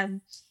for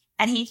him.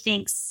 And he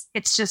thinks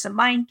it's just a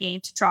mind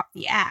game to drop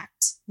the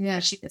act. Yeah.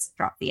 But she doesn't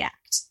drop the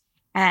act.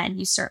 And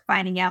you start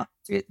finding out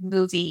through the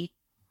movie.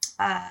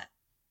 At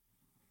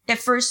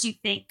first you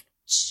think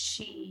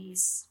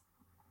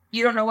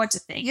you don't know what to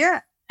think.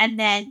 Yeah. And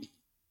then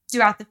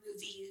throughout the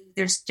movie,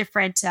 there's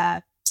different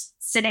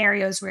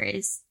scenarios where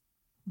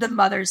the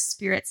mother's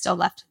spirit still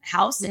left in the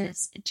house and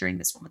is entering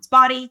this woman's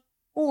body.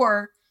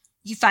 Or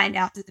you find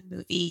out through the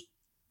movie,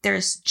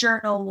 there's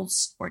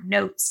journals or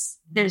notes.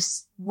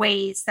 There's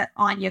ways that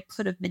Anya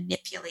could have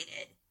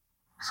manipulated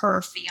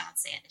her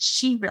fiance. And is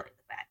she really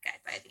the bad guy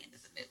by the end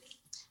of the movie?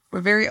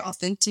 We're very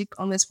authentic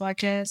on this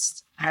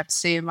podcast. I have to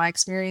say, in my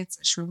experience,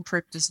 a shroom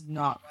trip does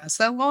not last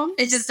that long.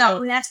 It just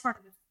not. That's part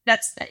of it.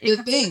 That's the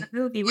thing. The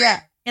movie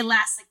where it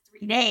lasts like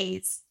 3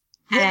 days.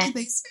 What do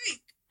they say?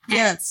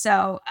 Yeah.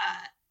 So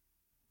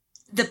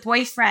the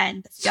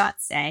boyfriend, the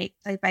fiance,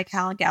 played by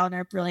Callan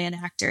Gallner, a brilliant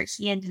actor,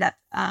 he ended up,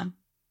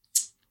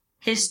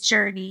 his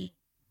journey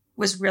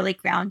was really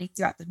grounding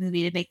throughout the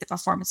movie to make the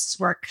performances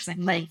work because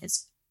I'm playing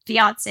his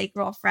fiance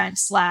girlfriend /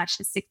 his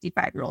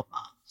 65-year-old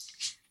mom.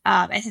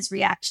 And his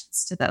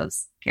reactions to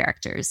those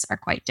characters are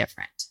quite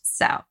different.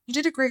 So you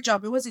did a great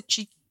job. It wasn't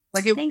cheeky.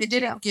 Like it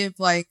didn't give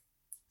like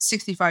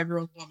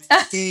 65-year-old woman.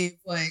 It gave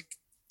like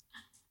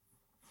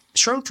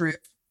shroom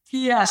trip.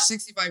 Yeah,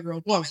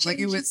 65-year-old woman. Like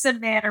it was some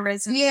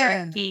mannerisms,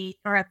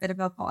 or a bit of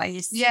a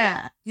voice.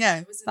 Yeah.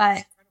 It was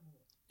incredible.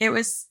 It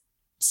was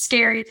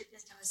scary.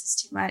 This is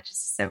too much. It's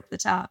so over the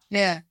top.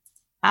 Yeah.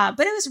 But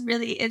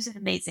it was an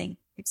amazing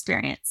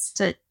experience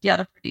to be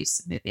able to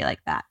produce a movie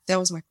like that. That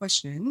was my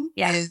question.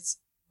 Yeah. Is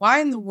why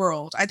in the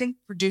world? I think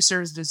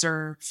producers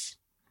deserve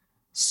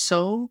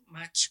so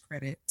much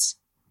credit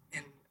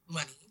and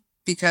money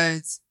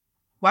because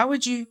why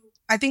would you?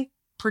 I think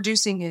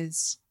producing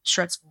is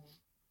stressful.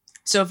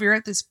 So if you're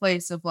at this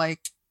place of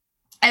like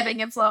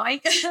ebbing and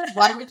flowing,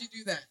 why would you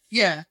do that?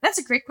 Yeah. That's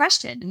a great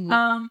question.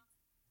 Mm-hmm.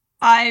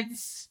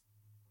 I've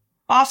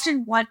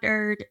often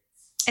wondered,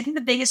 I think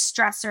the biggest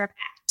stressor of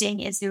acting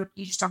is that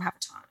you just don't have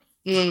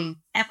autonomy.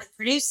 And with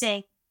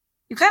producing,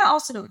 you kind of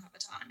also don't have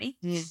autonomy.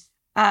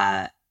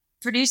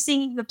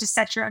 Producing, you have to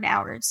set your own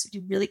hours, so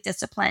you're really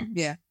disciplined.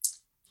 Yeah.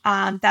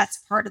 That's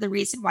part of the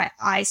reason why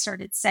I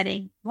started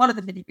one of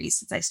the many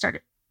reasons I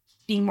started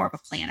being more of a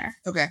planner.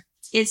 Okay.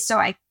 Is so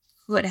I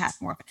could have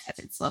more of an ebb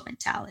and flow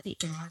mentality.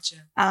 Gotcha.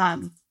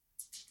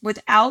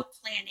 Without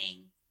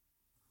planning,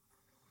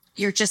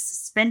 you're just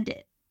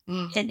suspended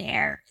in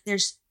air.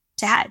 There's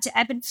to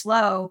ebb and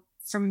flow.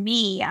 For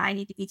me, I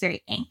need to be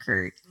very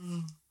anchored,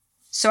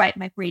 so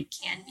my brain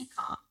can be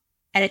calm,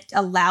 and it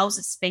allows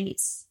a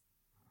space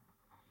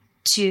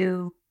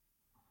to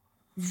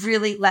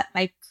really let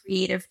my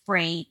creative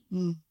brain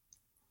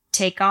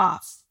take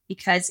off.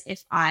 Because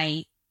if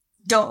I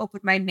don't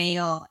open my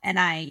mail and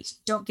I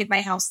don't get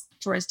my house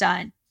chores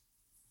done,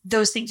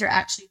 those things are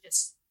actually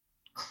just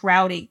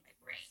crowding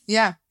my brain.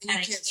 Yeah, and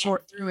you can't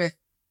sort through it.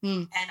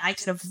 And I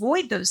could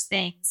avoid those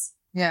things.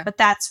 Yeah. But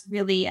that's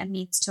really a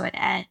means to an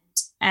end.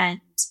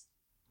 And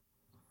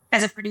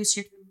as a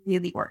producer, you're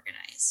really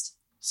organized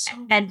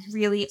and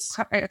really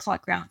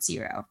clock ground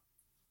zero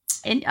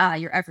in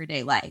your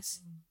everyday life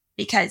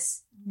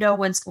because no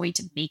one's going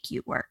to make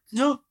you work.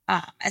 No.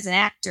 As an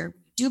actor,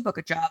 when you do book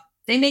a job,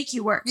 they make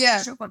you work.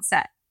 Yeah. Show up on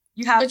set.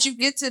 But you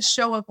get to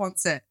show up on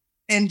set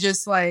and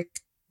just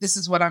like, this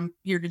is what I'm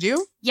here to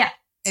do. Yeah.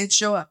 And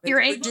show up.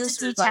 You're able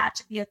to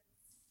detach and be a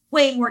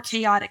way more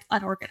chaotic,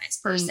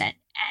 unorganized person.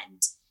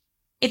 And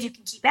if you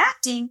can keep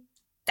acting,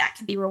 that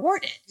can be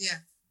rewarded. Yeah.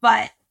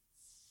 But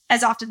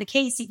as often the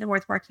case, even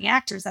with working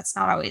actors,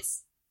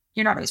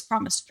 you're not always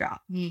promised a job.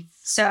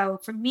 So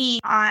for me,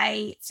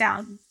 I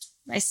found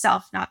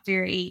myself not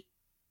very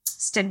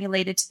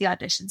stimulated to the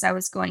auditions I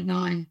was going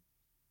on.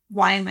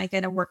 Why am I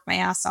going to work my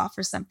ass off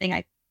for something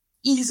I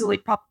easily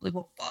probably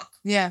won't book?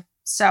 Yeah.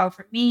 So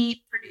for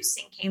me,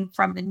 producing came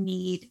from the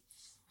need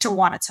to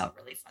want to tell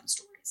really fun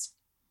stories.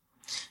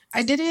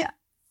 I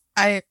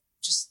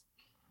just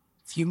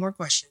a few more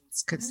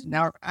questions because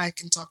now I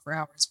can talk for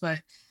hours.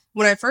 But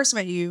when I first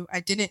met you, I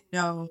didn't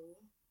know.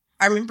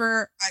 I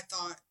remember I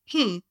thought,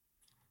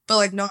 but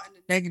like not in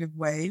a negative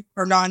way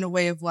or not in a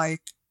way of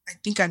like, I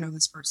think I know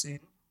this person,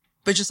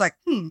 but just like,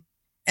 And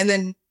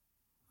then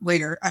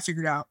later I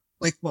figured out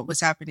like what was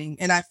happening.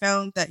 And I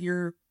found that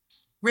you're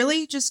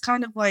really just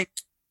kind of like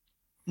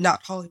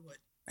not Hollywood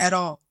at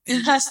all.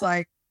 It's just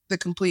like the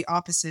complete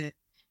opposite.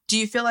 Do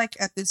you feel like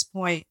at this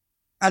point,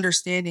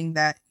 understanding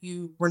that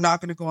you were not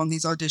going to go on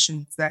these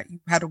auditions that you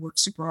had to work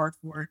super hard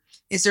for,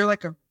 is there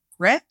like a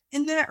regret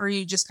in that? Or are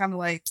you just kind of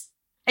like,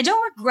 I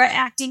don't regret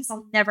acting, so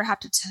I'll never have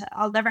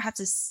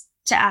to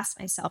ask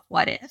myself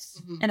what if.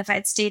 And if I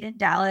had stayed in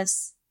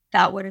Dallas,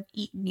 that would have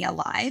eaten me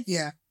alive.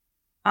 Yeah.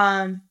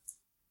 I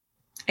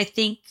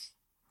think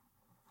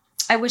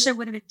I wish I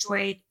would have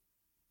enjoyed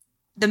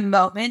the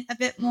moment a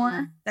bit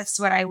more. That's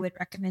what I would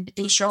recommend to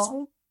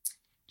people.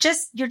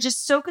 You're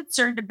just so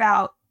concerned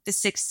about the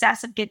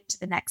success of getting to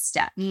the next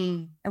step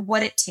and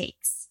what it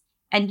takes.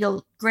 And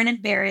you'll grin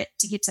and bear it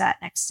to get to that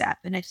next step.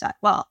 And I thought,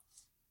 well,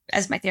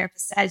 as my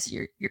therapist says,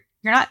 you're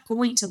not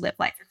going to live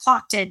life. You're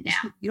clocked in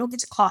now. You don't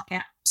get to clock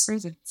out.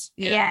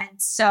 Yeah.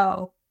 And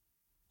so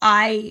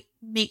I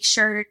make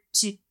sure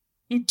to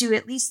spend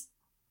at least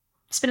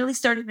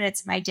 30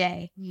 minutes of my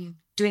day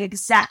doing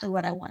exactly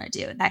what I want to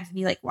do. And that can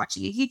be like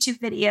watching a YouTube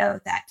video.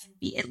 That can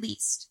be at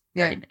least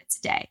 30 minutes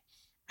a day.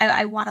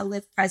 I want to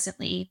live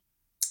presently.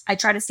 I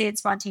try to stay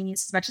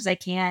spontaneous as much as I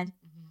can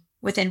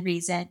within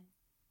reason.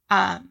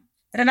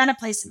 But I'm at a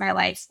place in my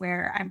life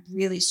where I'm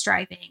really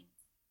striving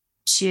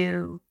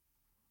to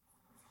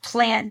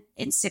plan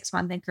in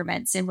 6-month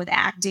increments. And with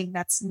acting,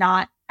 that's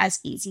not as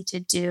easy to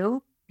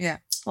do. Yeah.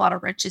 A lot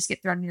of wrenches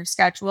get thrown in your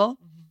schedule.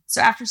 So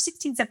after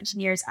 16,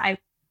 17 years,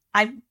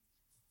 I'm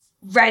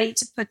ready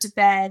to put to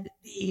bed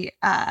the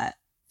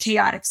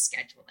chaotic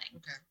scheduling.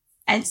 Okay.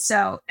 And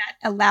so that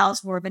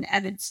allows more of an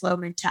ebb and flow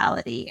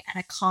mentality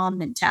and a calm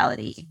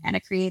mentality and a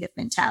creative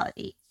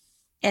mentality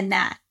in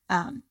that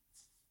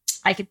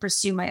I can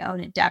pursue my own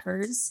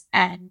endeavors.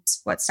 And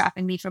what's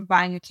stopping me from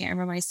buying a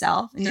camera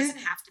myself? It doesn't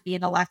have to be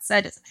an Alexa.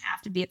 It doesn't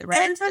have to be at the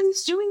rent.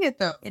 Everybody's doing it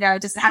though. It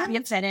doesn't have to be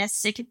in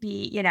fitness. It could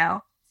be,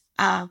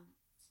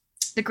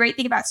 the great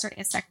thing about starting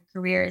a second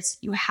career is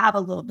you have a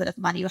little bit of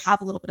money. You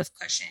have a little bit of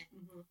cushion.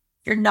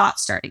 You're not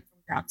starting from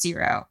ground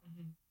zero.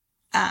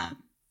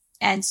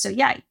 And so,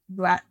 you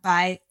go out and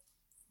buy,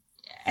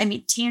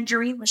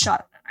 Tangerine was shot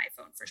on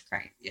an iPhone for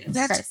crying.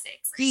 That's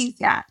crazy.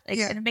 Yeah.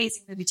 An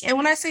amazing movie. And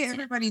when I say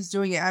everybody's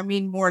doing it, I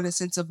mean more in the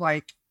sense of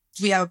like,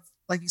 we have,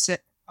 like you said,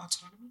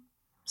 autonomy.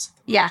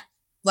 Yeah.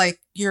 Like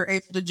you're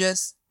able to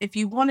just, if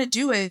you want to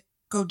do it,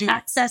 go do it.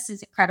 Access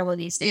is incredible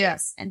these days. Yeah.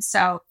 And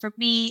so for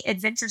me,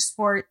 adventure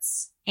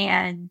sports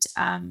and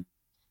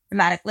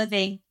dramatic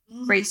living,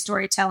 great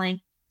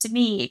storytelling, to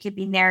me, it could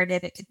be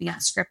narrative. It could be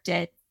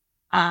unscripted.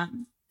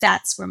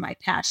 That's where my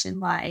passion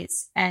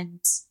lies. And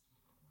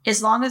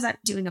as long as I'm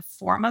doing a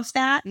form of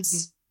that,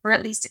 or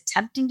at least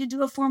attempting to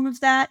do a form of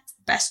that,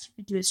 the best you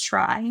can do is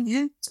try.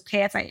 It's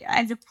okay if I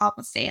have no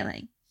problem with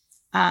failing.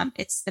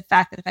 It's the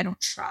fact that if I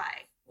don't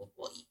try,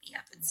 will eat me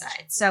up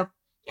inside. So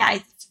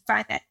I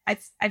find that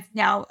I've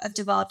now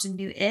developed a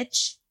new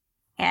itch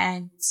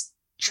and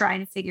trying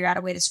to figure out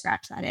a way to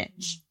scratch that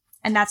itch.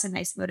 And that's a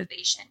nice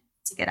motivation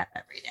to get up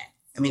every day.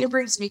 I mean, it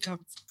brings me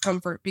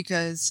comfort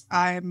because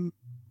I have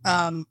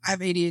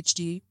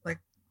ADHD. Like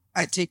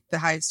I take the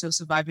highest dose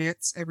of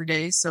Vyvanse every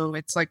day. So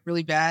it's like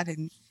really bad.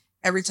 And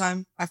every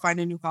time I find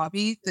a new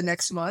hobby the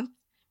next month,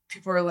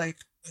 people are like,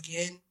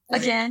 again. Oh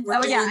yeah.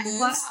 I have a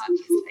lot of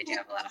hobbies. I do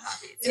have a lot of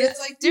hobbies. And it's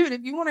like, dude,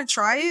 if you want to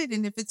try it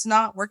and if it's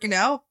not working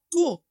out,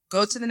 cool.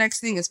 Go to the next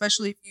thing,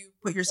 especially if you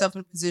put yourself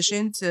in a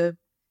position to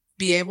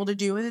be able to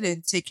do it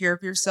and take care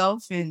of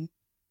yourself and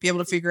be able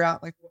to figure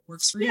out like what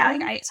works for you. Yeah,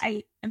 like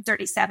I am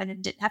 37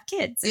 and didn't have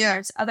kids. And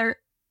there's other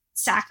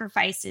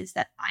sacrifices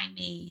that I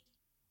made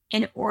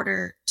in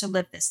order to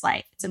live this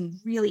life. It's a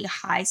really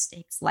high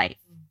stakes life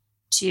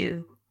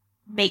to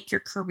make your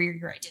career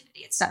your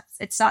identity.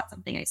 It's not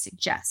something I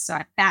suggest. So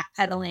I'm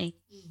backpedaling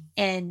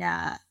and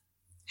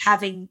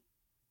having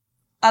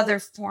other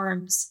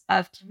forms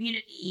of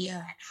community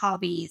and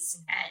hobbies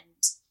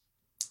and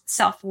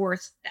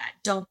self-worth that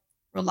don't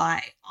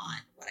rely on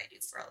what I do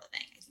for a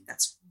living. I think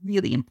that's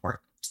really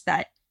important,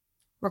 that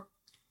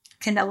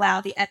can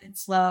allow the ebb and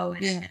flow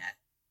and a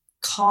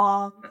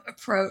calm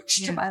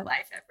approach to my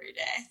life every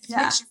day. It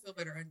makes you feel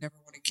better. I never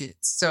wanted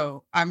kids,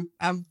 so I'm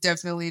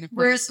definitely in a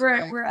place.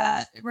 We're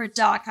a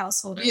dog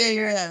household.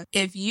 Yeah.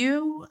 If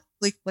you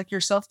like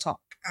your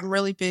self-talk, I'm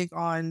really big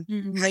on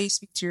how you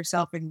speak to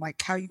yourself and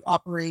like how you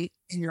operate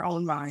in your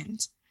own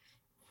mind.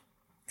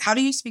 How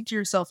do you speak to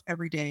yourself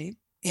every day?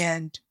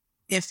 And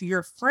if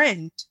your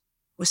friend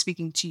was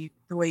speaking to you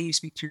the way you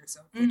speak to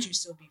yourself, would you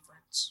still be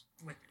friends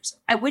with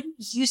yourself? I wouldn't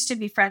used to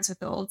be friends with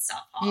the old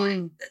self.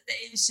 It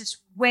was just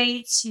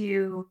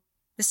the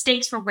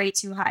stakes were way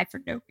too high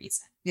for no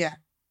reason. Yeah.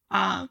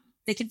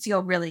 They can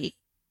feel really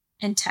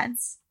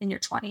intense in your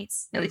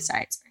 20s. At least I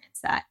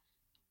experienced that.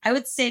 I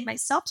would say my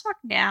self-talk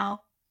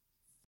now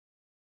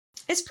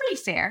is pretty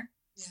fair.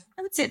 Yeah.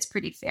 I would say it's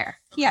pretty fair.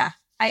 Okay. Yeah.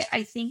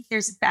 I think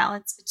there's a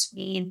balance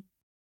between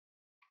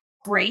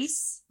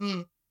grace,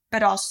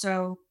 but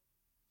also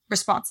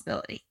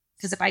responsibility.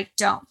 Because if I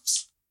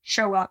don't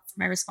show up for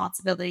my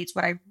responsibilities,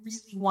 what I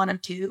really want to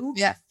do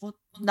will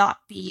not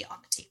be on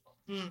the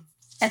table.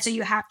 And so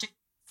you have to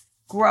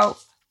grow,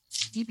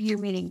 you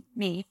meaning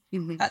me,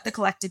 the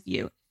collective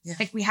you. Yeah.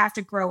 Like we have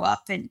to grow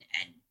up and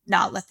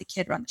not let the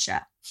kid run the show.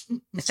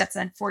 If that's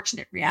an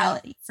unfortunate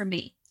reality for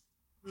me.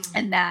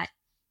 And that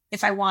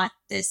if I want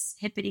this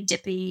hippity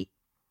dippy,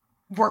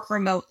 work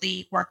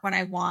remotely, work when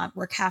I want,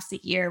 work half the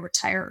year,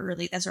 retire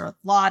early, those are a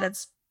lot of,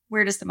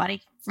 where does the money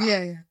come from?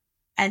 Yeah.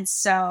 And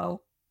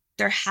so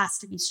there has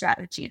to be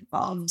strategy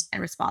involved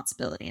and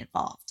responsibility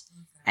involved.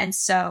 And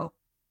so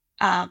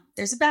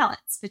there's a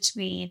balance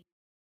between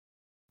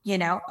You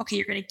know, okay,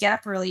 you're going to get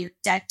up early. You're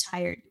dead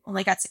tired. You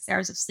only got 6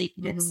 hours of sleep.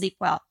 You didn't sleep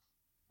well.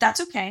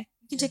 That's okay.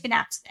 You can take a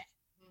nap today,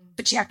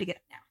 but you have to get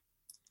up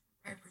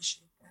now. I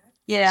appreciate that.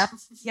 Yeah.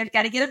 You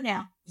got to get up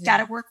now. Got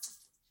to work.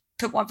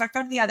 Put one foot in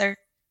front of the other.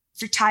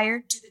 If you're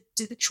tired,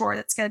 do the chore.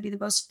 That's going to be the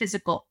most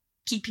physical.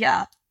 Keep you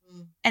up.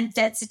 And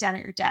then sit down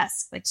at your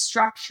desk. Like,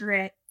 structure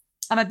it.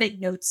 I'm a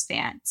big notes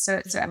fan.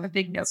 So I'm a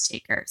big note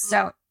taker.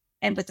 So,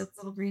 and with the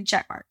little green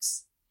check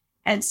marks.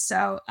 And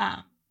so,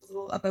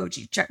 little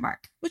emoji check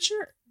mark.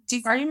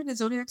 Are you in the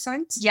zodiac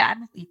signs? Yeah,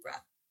 I'm a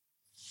Libra.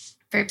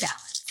 Very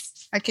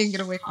balanced. I can't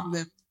get away from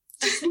them.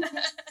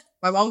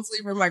 My mom's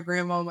Libra, my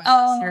grandma, my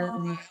sister,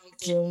 my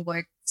uncle.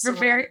 Like, we're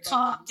very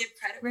calm. Give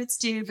credit where it's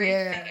due.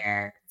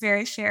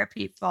 Very fair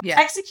people. Yeah.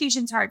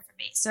 Execution's hard for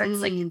me, so it's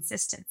like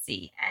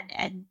consistency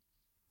and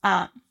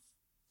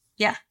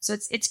yeah. So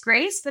it's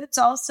grace, but it's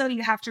also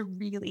you have to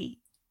really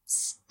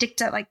stick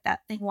to like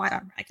that thing. Why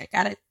I'm like I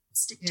gotta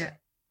stick to it.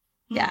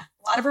 Yeah,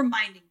 a lot of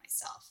reminding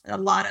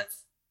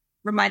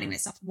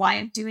myself why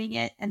I'm doing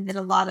it, and then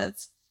a lot of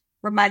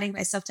reminding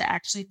myself to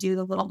actually do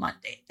the little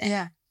mundane thing.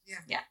 Yeah.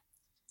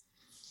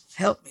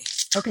 Help me.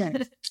 Okay.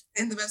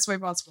 In the best way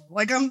possible.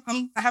 Like I'm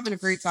having a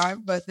great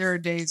time, but there are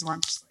days where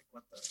I'm just like,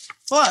 what the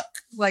fuck?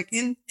 Like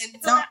I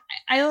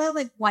only have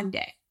like one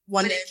day.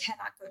 One day. I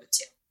cannot go to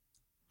 2.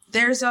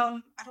 There's I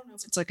don't know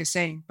if it's like a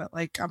saying, but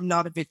like I'm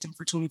not a victim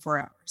for 24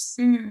 hours.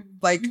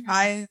 Like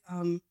I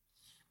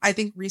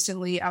think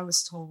recently I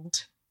was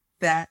told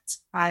that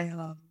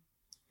I'm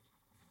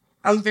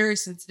a very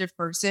sensitive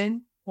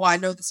person. Well, I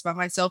know this about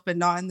myself, but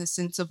not in the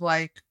sense of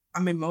like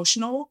I'm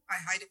emotional. I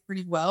hide it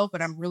pretty well,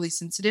 but I'm really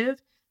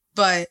sensitive.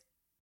 But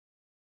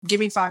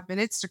give me 5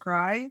 minutes to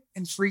cry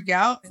and freak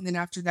out. And then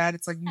after that,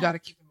 it's like, you got to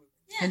keep it moving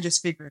and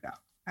just figure it out.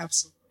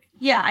 Absolutely.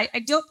 Yeah. I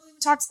don't believe in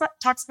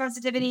talks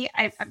positivity.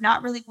 I'm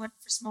not really one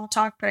for small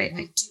talk, but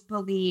I do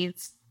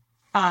believe,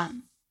 I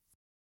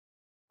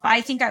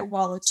think I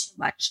wallowed too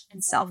much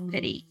in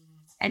self-pity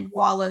and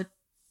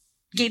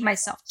gave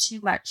myself too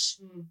much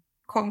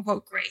quote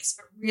unquote grace,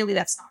 but really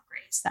that's not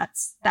grace.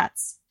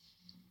 That's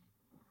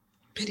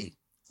pity.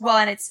 Well,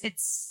 and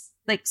it's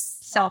like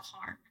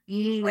self-harm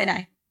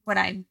when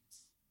I'm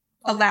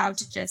allowed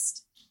to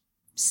just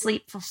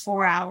sleep for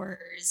 4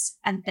 hours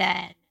and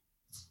then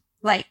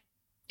like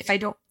if I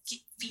don't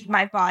feed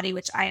my body,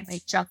 which I am a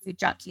junk food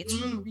junkie, it's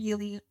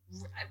really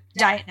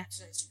diet and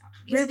exercise.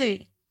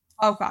 Really?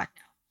 Oh God,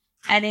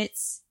 no. And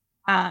it's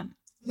I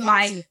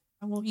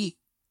won't eat.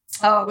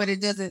 Oh, but it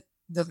doesn't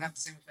have the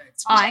same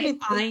effects. I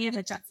am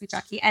a junk food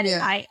junkie, and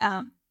I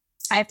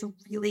have to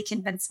really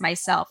convince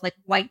myself, like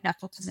white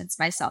knuckle convince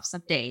myself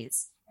some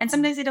days, and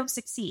sometimes I don't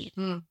succeed.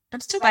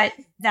 But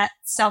that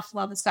self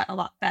love has gotten a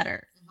lot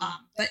better.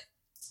 But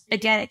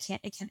again, it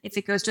can't. If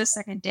it goes to a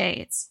second day,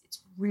 it's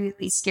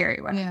really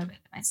scary what I'm doing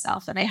to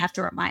myself, and I have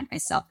to remind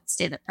myself and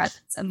stay in the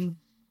presence of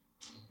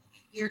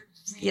you're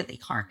really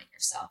harming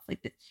yourself. And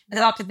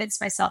then I'll convince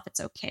myself it's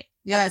okay.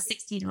 Yeah,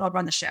 16-year-old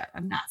run the show.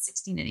 I'm not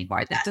 16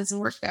 anymore. That doesn't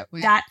work that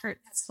way. That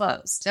curtain has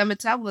closed. That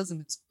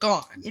metabolism is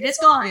gone. It is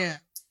gone. Yeah,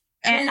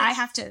 and I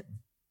have to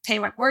pay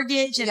my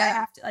mortgage, and I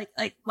have to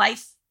like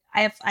life.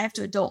 I have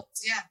to adult.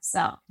 Yeah.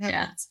 So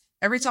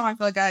Every time I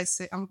feel like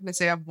I'm going to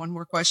say I have one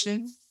more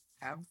question.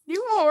 Have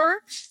you more?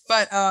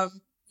 But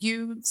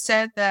you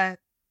said that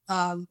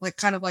like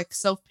kind of like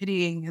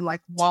self-pitying and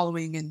like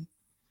wallowing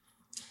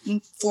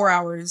in 4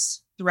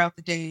 hours throughout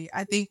the day.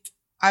 I think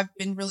I've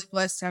been really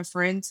blessed to have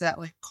friends that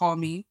like call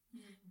me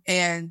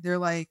and they're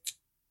like,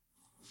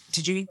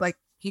 did you eat? Like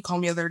he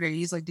called me the other day.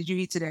 He's like, did you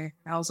eat today?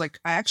 And I was like,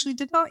 I actually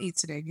did not eat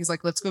today. He's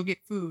like, let's go get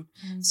food.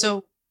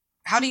 So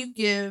how do you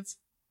give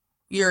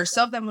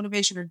yourself that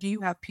motivation, or do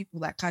you have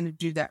people that kind of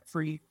do that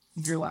for you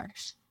in your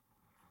life?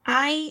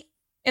 I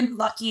am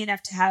lucky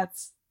enough to have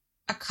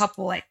a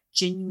couple like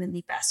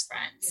genuinely best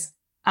friends.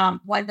 Yeah.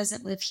 One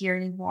doesn't live here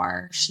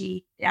anymore.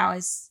 She now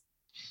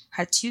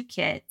had 2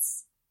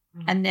 kids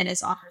and then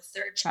is on her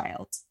 3rd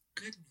child.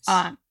 Goodness.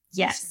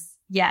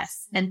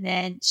 Yes. And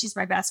then she's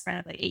my best friend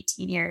of like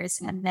 18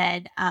 years. And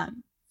then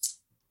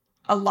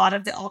a lot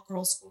of the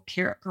all-girls school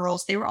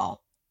girls, they were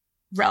all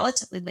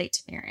relatively late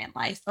to marry in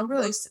life. Oh,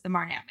 really? Most of them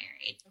are now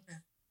married. Okay.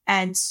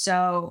 And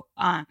so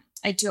I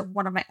do have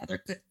one of my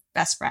other good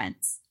best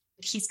friends.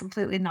 He's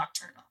completely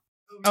nocturnal.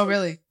 Oh,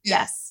 really? Yeah.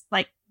 Yes.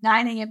 Like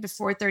 9 a.m. to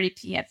 4:30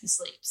 p.m. he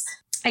sleeps.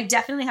 I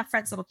definitely have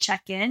friends that'll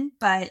check in,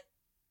 but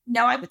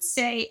no, I would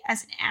say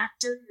as an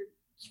actor,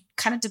 you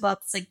kind of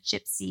develop this like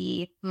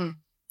gypsy,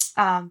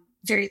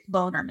 very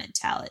loner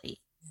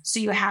mentality. So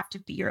you have to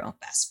be your own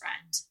best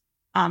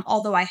friend.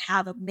 Although I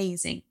have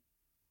amazing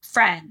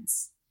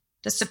friends,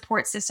 the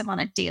support system on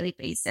a daily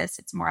basis,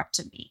 it's more up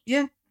to me.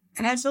 Yeah.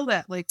 And I feel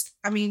that, like,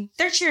 I mean,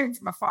 they're cheering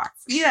from afar.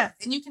 Yeah.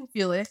 And you can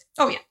feel it.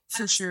 Oh, yeah.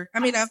 For sure. I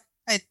mean,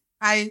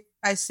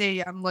 I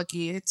say I'm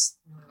lucky. It's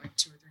like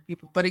 2 or 3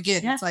 people. But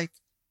again, it's like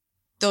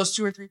those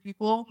 2 or 3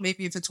 people,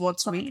 maybe if it's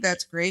once a week,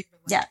 that's great.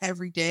 But like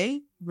every day,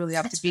 you really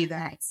have to be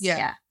that. Nice.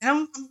 Yeah.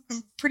 And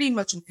I'm pretty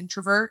much an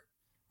introvert.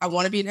 I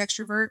want to be an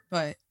extrovert,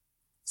 but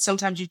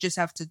sometimes you just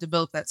have to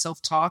develop that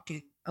self-talk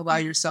and allow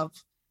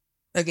yourself,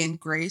 again,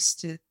 grace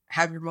to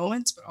have your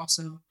moments, but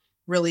also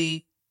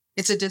really,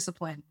 it's a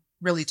discipline,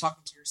 really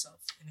talking to yourself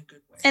in a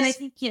good way. And I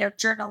think,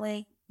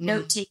 journaling,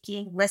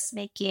 note-taking,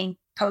 list-making,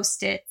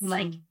 Post-its,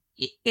 like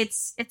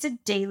it's a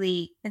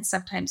daily and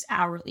sometimes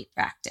hourly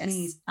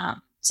practice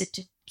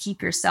to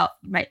keep yourself.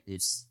 You might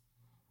lose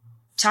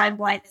time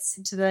blindness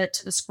into the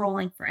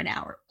scrolling for an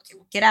hour. Okay,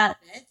 we'll get out of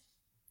it.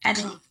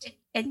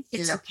 And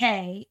it's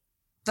okay,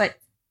 but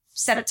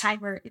set a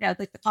timer,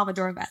 like the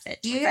Pomodoro method,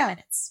 25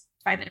 minutes,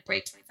 5-minute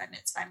break, 25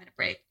 minutes, 5-minute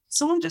break.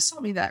 Someone just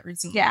told me that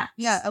recently.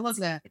 Yeah, I love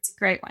that. It's a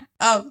great one.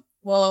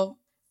 Well,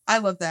 I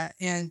love that.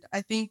 And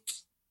I think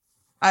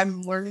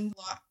I'm learning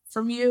a lot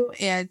from you.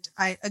 And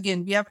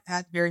we haven't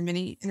had very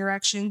many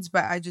interactions,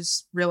 but I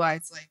just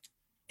realized, like,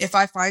 if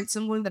I find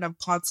someone that I'm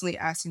constantly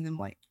asking them,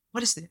 like,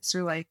 what is this?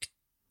 Or like,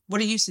 what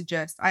do you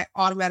suggest? I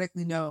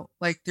automatically know,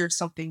 like, there's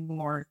something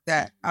more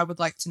that I would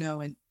like to know.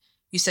 And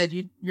you said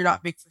you're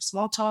not big for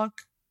small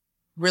talk,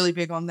 really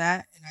big on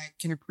that. And I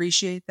can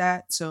appreciate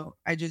that. So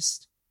I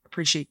just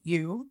appreciate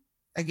you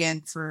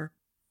again for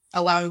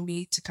allowing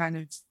me to kind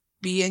of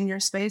be in your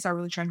space. I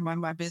really try to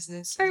mind my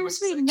business. Very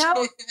sweet.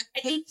 No,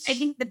 I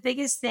think the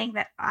biggest thing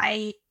that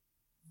I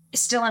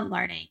still am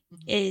learning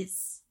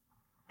is,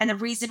 and the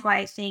reason why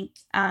I think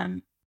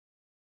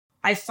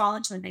I fall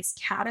into a nice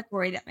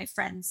category that my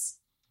friends,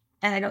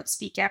 and I don't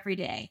speak every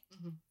day,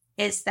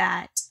 is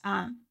that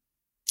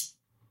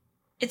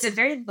it's a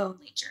very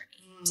lonely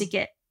journey to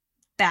get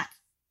back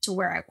to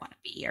where I want to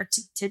be, or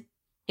to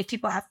if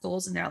people have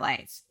goals in their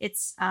life.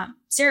 It's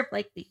Sarah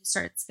Blakely who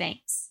started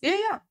Spanx.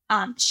 Yeah.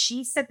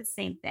 She said the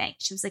same thing.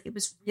 She was like, it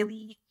was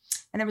really,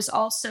 and there was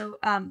also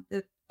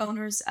the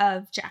owners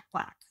of Jack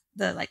Black,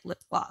 the like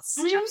lip gloss.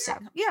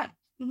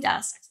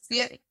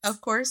 Yeah,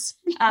 of course.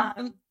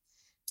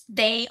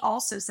 They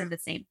also said the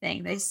same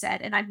thing. They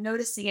said, and I'm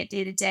noticing it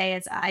day to day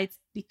as I've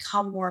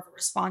become more of a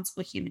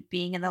responsible human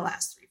being in the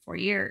last 3-4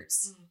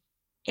 years,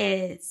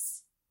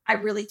 is I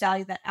really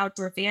value that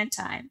outdoor van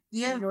time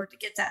in order to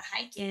get that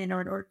hike in,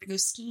 or in order to go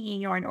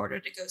skiing, or in order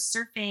to go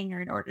surfing,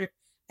 or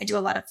I do a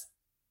lot of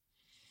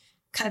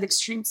kind of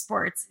extreme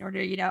sports in order,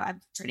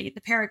 I'm trying to get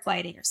the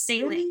paragliding or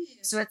sailing.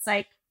 So it's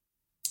like,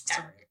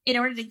 in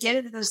order to get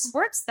into those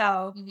sports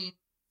though,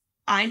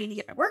 I need to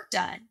get my work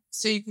done.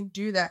 So you can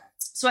do that.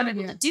 So I'm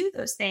able to do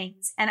those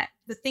things. And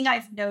the thing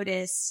I've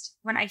noticed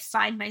when I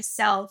find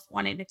myself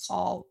wanting to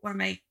call one of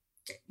my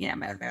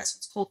best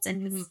friends,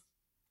 Colton,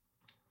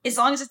 as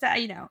long as it's that,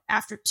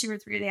 after 2 or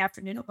 3 in the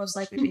afternoon, I'll most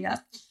likely be up.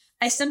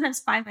 I sometimes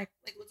find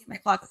looking at my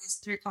clock, it's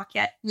 3 o'clock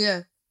yet.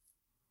 Yeah.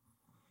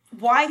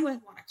 Why do I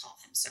want to call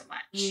him so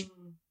much?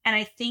 And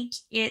I think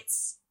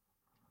it's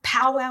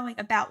powwowing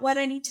about what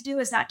I need to do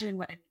is not doing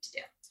what I need to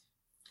do.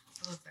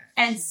 I love that.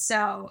 And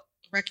so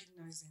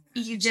recognizing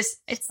that.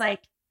 It's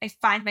like, I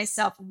find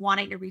myself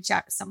wanting to reach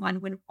out to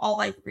someone when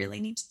all I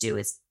really need to do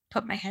is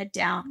put my head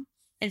down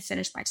and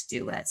finish my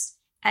to-do list.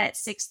 And at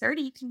 6:30,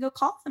 you can go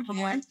call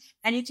someone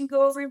and you can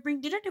go over and bring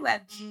dinner to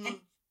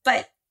him.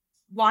 But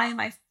why am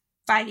I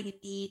finding a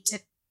need to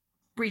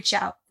reach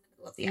out in the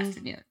middle of the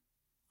afternoon?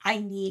 I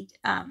need,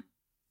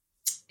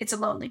 it's a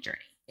lonely journey.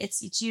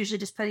 It's usually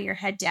just putting your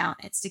head down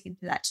and sticking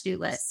to that to-do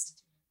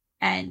list.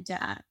 And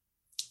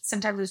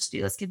sometimes those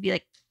to-do lists can be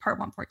like part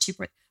 1, part 2,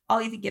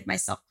 I'll even give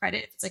myself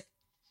credit if it's like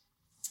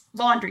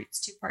laundry, it's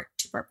two-part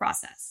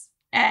process.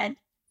 And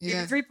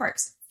 3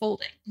 parts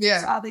folding.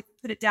 Yeah. So I'll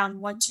put it down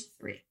 1, 2,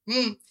 3.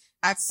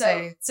 I'd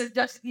say. So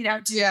just,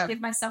 to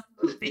give myself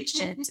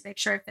motivation to make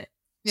sure that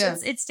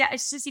it's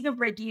just even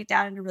breaking it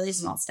down into really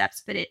small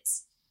steps, but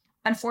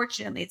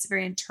unfortunately it's a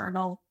very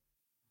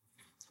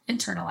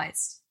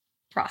internalized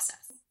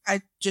process.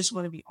 I just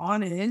want to be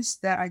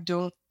honest that I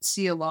don't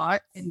see a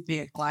lot in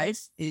van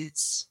life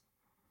is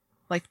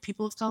like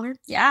people of color.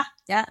 Yeah,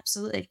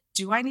 absolutely.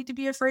 Do I need to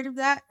be afraid of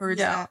that? Or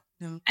no.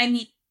 I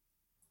mean,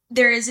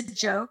 there is a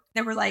joke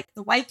that we're like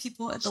the white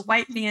people at the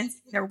white vans,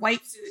 their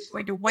white food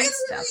going to white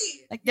stuff.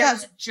 Like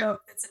there's a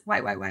joke that said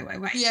white.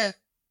 Yeah.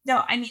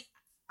 No, I mean,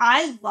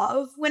 I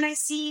love when I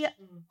see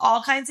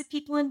all kinds of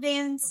people in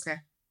vans. Okay.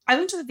 I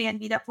went to a van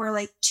meetup where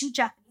like 2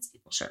 Japanese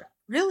people showed up.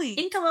 Really?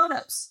 In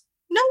kimonos.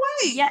 No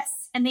way.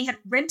 Yes. And they had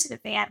rented a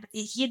van, but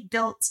he had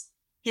built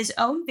his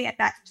own van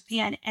back in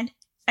Japan. And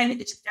I mean,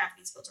 the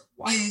Japanese built are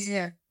wild.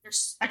 Yeah.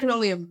 I can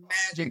only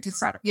imagine. It's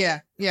incredible.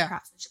 Yeah. The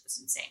craftsmanship was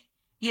insane.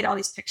 He had all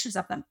these pictures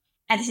of them.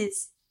 And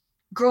his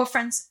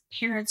girlfriend's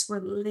parents were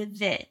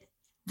livid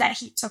that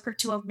he took her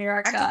to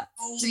America. I can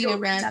only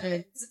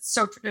imagine. It's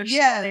so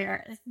traditional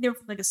there. They were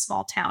from like a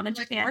small town in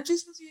Japan. Aren't you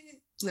supposed to be?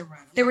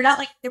 They were not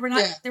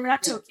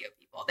Tokyo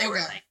people. They were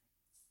like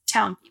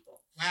town people.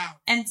 Wow.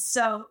 And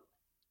so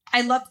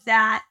I love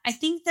that. I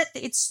think that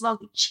it's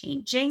slowly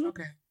changing.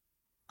 Okay.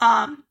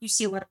 You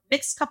see a lot of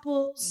mixed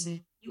couples.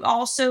 You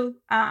also,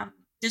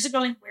 there's a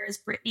girl named Where is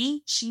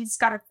Brittany? She's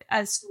got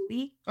a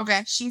schoolie.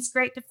 Okay. She's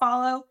great to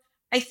follow.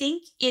 I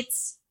think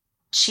it's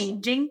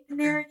changing the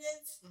narrative.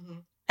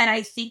 And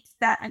I think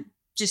that I'm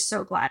just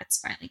so glad it's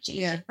finally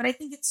changing. Yeah. But I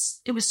think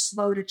it was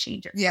slow to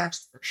change it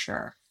first, for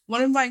sure.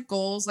 One of my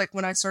goals, like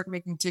when I started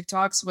making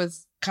TikToks,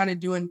 was kind of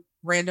doing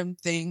random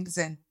things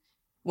and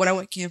when I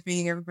went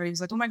camping, everybody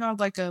was like, "Oh my god,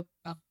 like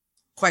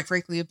quite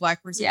frankly, a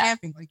Black person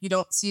camping." Like you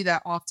don't see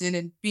that often,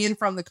 and being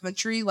from the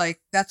country, like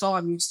that's all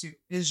I'm used to.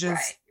 Is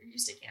just You're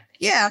used to camping.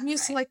 Yeah, I'm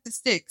used to like the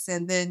sticks,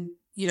 and then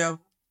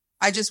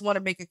I just want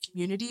to make a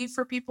community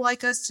for people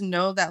like us to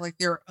know that like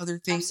there are other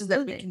things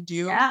that we can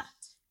do. Yeah.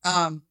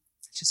 I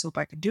just hope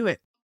I can do it.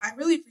 I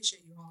really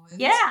appreciate you, Holland.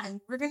 Yeah. And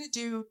we're gonna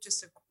do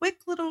just a quick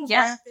little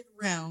rapid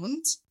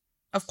round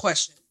of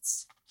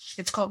questions.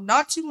 It's called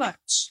Not Too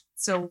Much.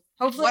 So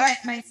hopefully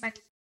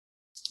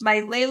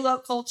my lay low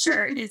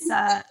culture is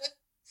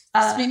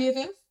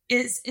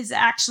is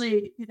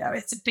actually,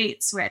 it's a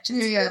bait switch. It's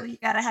really, you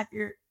gotta have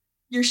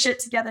your shit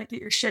together,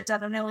 get your shit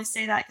done. And I only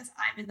say that because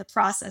I'm in the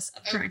process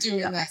of trying to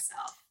do that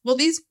myself. Well,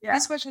 these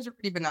questions are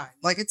pretty benign.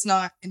 Like it's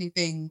not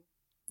anything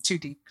too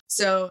deep.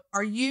 So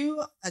are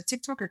you a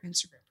TikTok or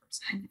Instagram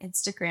person? I'm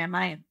Instagram.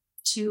 I am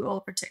too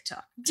old for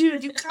TikTok.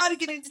 Dude, you gotta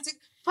get into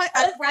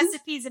TikTok.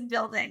 Recipes and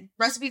building.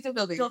 Building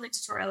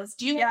tutorials.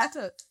 Do you like to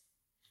cook?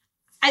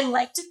 I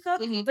like to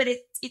cook, but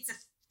it's a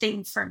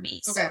thing for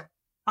me. Okay. So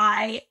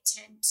I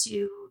tend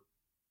to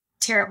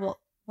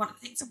one of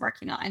the things I'm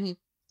working on,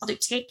 I'll do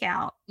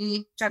takeout,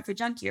 junk food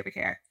junkie over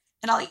here,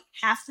 and I'll eat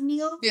half the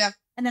meal. Yeah.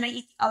 And then I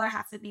eat the other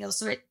half of the meal.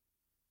 So it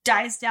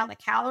dies down the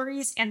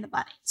calories and the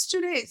money. It's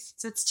 2 days.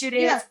 So it's 2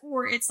 days. Yeah.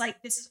 Or it's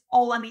like, this is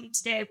all I'm eating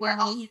today, where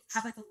I'll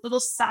have like a little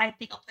side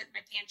thing I'll put in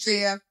my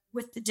pantry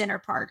with the dinner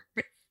part.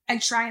 But I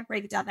try and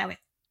break it down that way.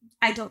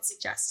 I don't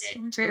suggest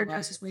it. Trader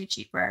Joe's is way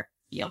cheaper.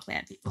 Meal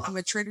plan people. I'm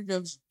a Trader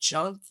Joe's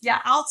junk.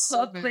 Yeah, I'll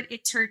cook, but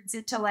it turns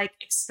into like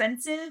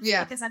expensive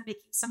because I'm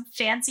making some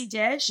fancy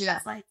dish. Yeah.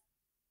 It's like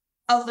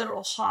a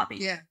literal hobby.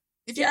 Yeah.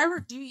 If you ever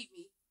do eat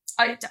meat.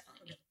 Oh, you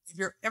definitely. If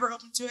you're ever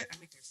open to it, I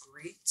make a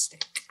great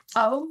steak.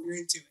 Oh. You're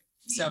into it.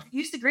 So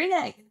use the green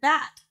egg in the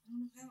back. I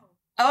don't know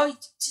how. Oh,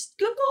 just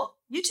Google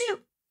YouTube.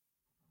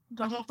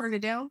 I won't burn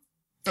it down.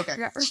 Okay.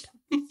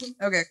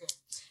 Okay, cool.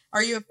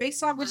 Are you a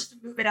FaceTime? We'll just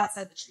move it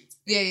outside the streets.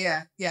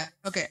 Yeah.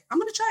 Okay. I'm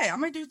gonna try it. I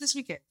might do it this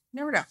weekend.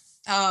 Never know.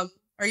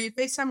 Are you a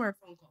FaceTime or a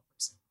phone call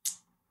person?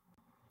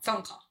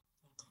 Phone call.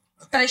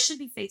 Okay. But I should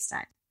be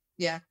FaceTime.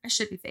 Yeah. I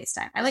should be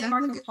FaceTime. I like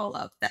Marco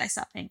Polo, that I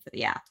stopped paying for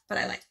the app, but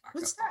I like Marco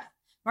Polo. What's that?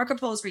 Marco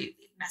Polo is where you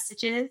leave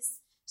messages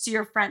so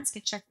your friends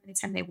can check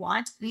anytime they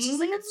want. It's just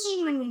like a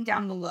string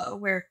down below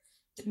where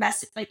the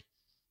message, like,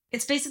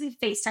 it's basically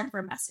FaceTime for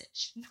a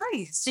message.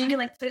 Nice. So you can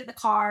like put it in the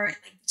car and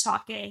like be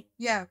talking.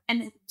 Yeah.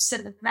 And then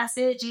send them the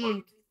message or you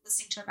can be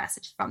listening to a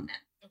message from them.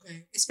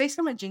 Okay. Is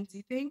FaceTime a Gen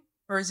Z thing?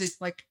 Or is it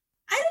like...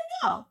 I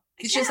don't know.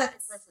 It's just like a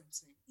preference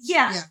thing.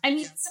 Yeah. I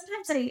mean,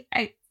 sometimes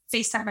I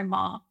FaceTime my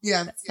mom.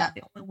 Yeah. That's not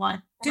the only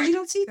one. Because you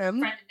don't see them.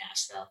 Friend in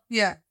Nashville.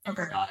 Yeah. And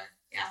her daughter.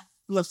 Yeah.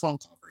 I'm a phone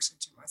call person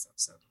to myself.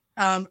 So,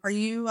 are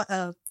you?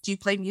 Do you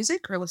play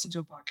music or listen to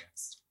a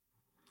podcast?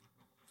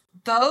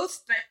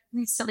 Both, but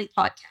recently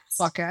podcasts.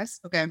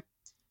 Podcast. Okay.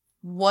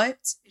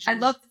 What? I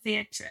love the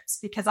van trips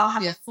because I'll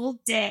have a full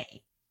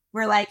day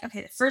where, like,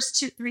 okay, the first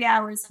 2-3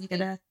 hours I'm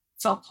gonna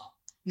phone call,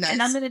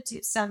 and I'm gonna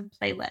do some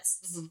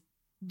playlists.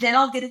 Then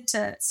I'll get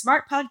into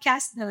smart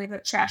podcasts, and then I go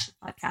to trashy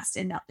podcast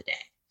and out the day.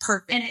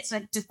 Perfect. And it's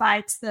like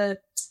divides the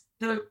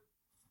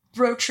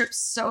road trip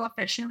so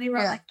efficiently.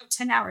 We're like,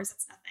 10 hours,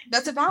 that's nothing.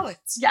 That's a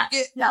balance. Yeah.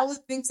 You get all the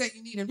things that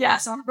you need.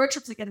 So on road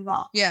trips I get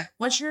involved. Yeah.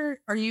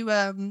 Are you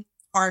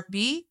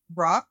R&B,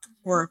 rock,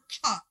 or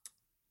pop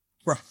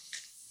rock?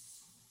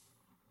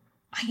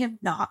 I am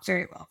not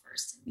very well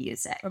versed in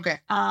music. Okay.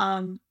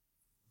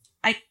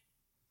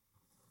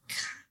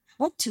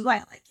 What do I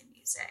like in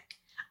music?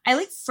 I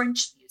like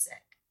French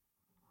music.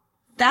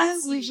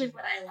 That's usually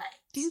what I like.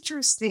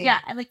 Interesting. Yeah,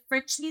 I like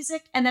French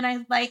music, and then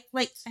I like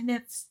kind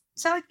of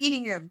sound like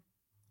EDM.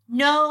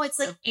 No, it's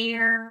like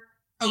air.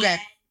 Okay.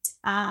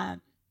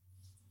 And,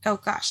 oh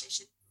gosh, I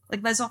should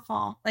like Les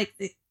Enfants, like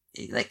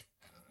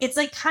it's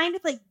like kind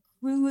of like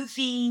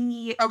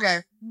groovy. Okay.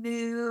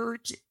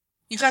 Mood.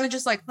 You kind of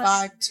just like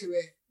vibe to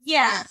it.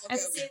 Yeah, I would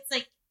say it's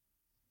like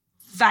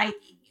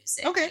vibey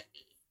music. Okay.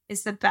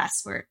 Is the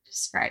best word to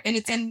describe it. And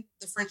it's in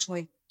the French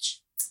language.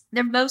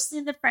 They're mostly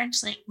in the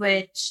French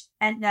language,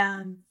 and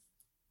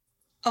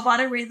a lot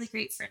of really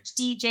great French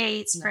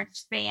DJs,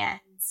 French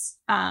bands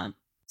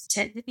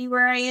tend to be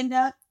where I end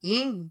up.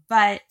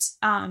 But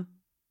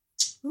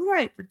who do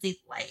I really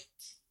like?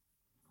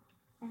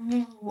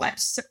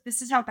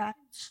 This is how bad.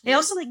 They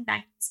also like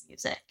 90s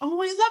music.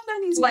 Oh, I love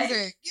 90s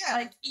music. Yeah.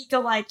 Like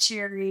Eagle Eye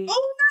Cherry.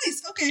 Oh,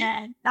 nice. Okay.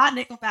 And not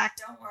Nickelback,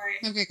 don't worry.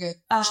 Okay, good.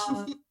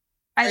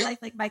 I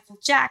like Michael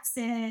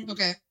Jackson.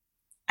 Okay.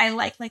 I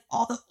like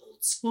all the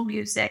old school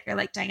music. I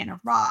like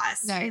Diana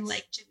Ross. Nice. I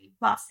like Jimmy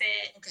Buffett.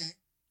 Okay.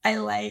 I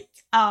like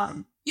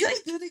you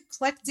like good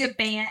eclectic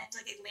band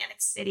like Atlantic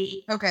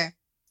City. Okay.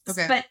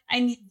 But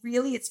I mean,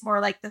 really, it's more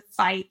like the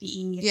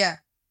vibey. Yeah.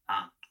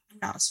 I'm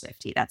not a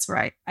Swiftie. That's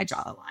where I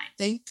draw the line.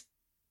 Thank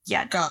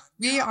God.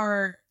 We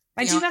are.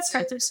 My two best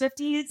friends are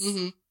Swifties.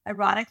 Mm-hmm.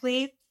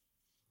 Ironically,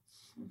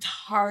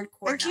 hardcore.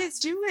 Our kids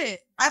do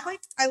it. I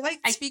like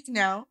Speak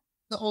Now,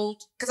 the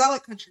old, because I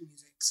like country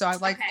music, so I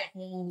like the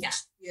old. Yeah.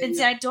 And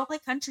I don't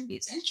like country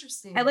music.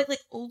 Interesting. I like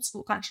old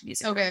school country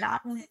music. Okay. I'm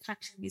not really a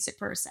country music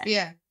person.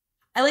 Yeah.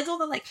 I like all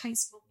the like high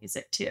school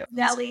music too.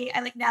 Nelly.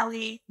 I like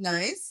Nelly.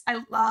 Nice.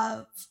 I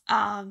love so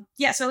I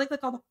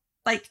like all the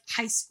like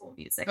high school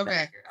music that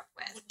I grew up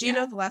with. Do you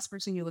know the last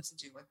person you listened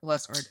to, like the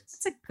last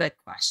artist? That's a good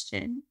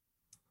question.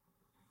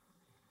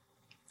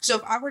 So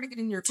if I were to get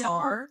in your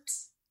car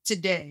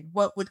today,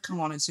 what would come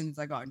on as soon as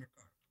I got in your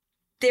car?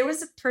 There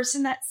was a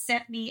person that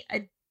sent me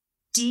a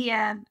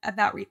DM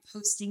about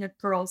reposting a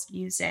girl's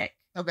music.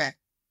 Okay.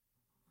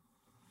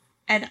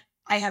 And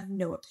I have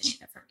no opinion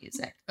of her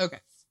music. Okay.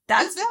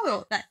 That's the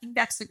girl. I think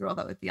that's the girl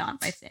that would be on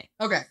my thing.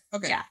 Okay.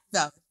 Yeah.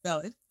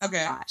 Valid.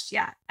 Okay. Oh gosh,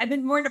 yeah. I've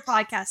been more into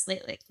podcasts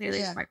lately.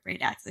 Clearly, my brain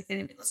acts like I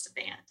didn't even listen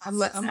to bands.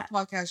 I'm a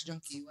podcast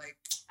junkie. Like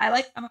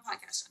I'm a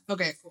podcast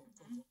junkie. Okay, cool.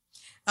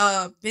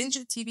 Binge a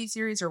TV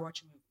series or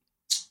watch a movie?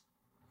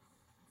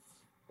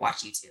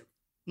 Watch YouTube.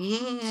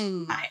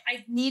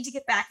 I need to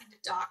get back into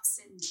docs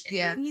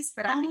and movies,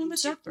 but I'm a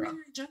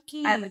documentary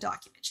junkie. I'm a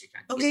documentary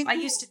junkie. Okay, I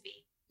used to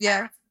be. Yeah. I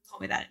don't know if you call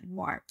me that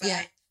anymore,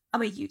 but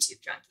I'm a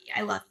YouTube junkie.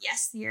 I love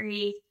Yes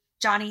Theory,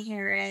 Johnny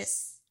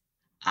Harris.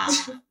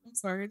 I'm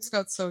sorry, I just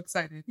got so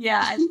excited.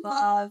 Yeah,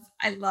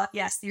 I love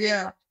Yes Theory.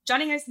 Yeah.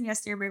 Johnny Harris and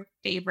Yes Theory are my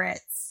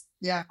favorites.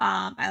 Yeah.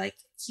 I like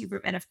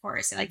Hubert, and of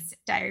course, I like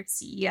Diary of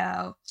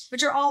CEO,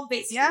 which are all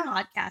basically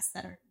podcasts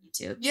that are on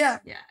YouTube. Yeah.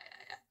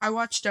 I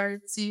watched Diary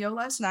of CEO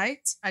last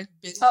night. I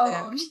binged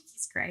him.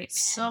 He's great, man.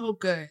 So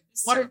good.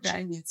 What a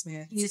genius,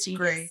 man. He's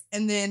great.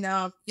 And then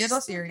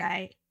Yes Theory.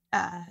 Guy,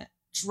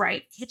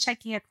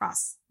 hitchhiking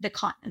across the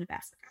continent of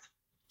Africa.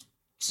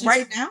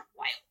 Right now?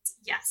 Wild.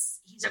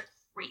 Yes. He's a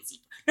crazy.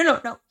 No.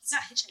 He's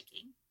not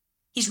hitchhiking.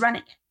 He's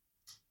running it.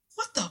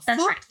 What the fuck?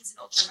 That's right. He's an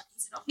ultra.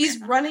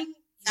 He's running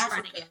Africa.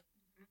 Running it.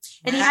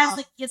 And he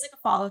has a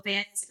follow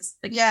band. He's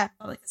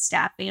like a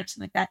staff band or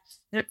something like that.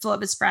 They're full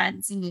of his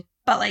friends. Mm-hmm.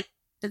 But like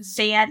the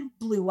van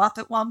blew up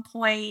at one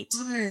point.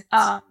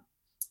 What?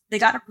 They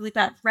got a really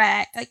bad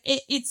wreck. Like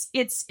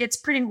it's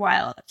pretty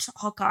wild.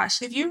 Oh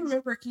gosh. If you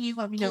remember, can you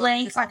let me know?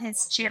 Link on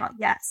his channel.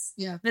 Yes.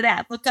 Yeah. For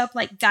that. Look up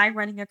like guy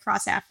running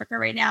across Africa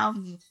right now.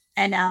 Mm-hmm.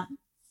 And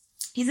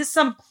he's just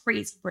some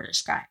crazy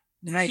British guy.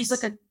 Nice.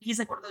 He's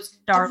like one of those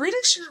dark. The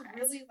British are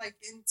really like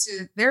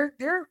into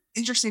they're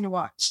interesting to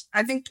watch.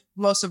 I think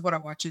most of what I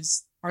watch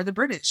are the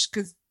British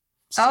because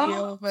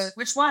but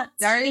which one?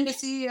 Diary of the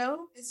CEO.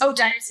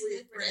 Diary of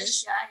the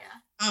British.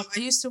 Yeah. I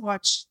used to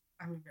watch.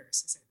 I'm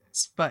embarrassed to say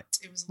this, but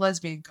it was a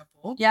lesbian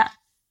couple. Yeah.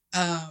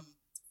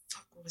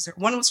 What was there?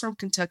 One was from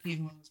Kentucky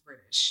and one was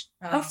British.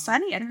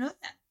 Funny! I don't know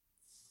that.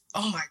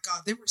 Oh my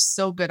god, they were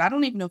so good. I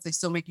don't even know if they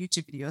still make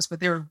YouTube videos,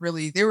 but they were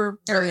very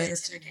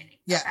entertaining.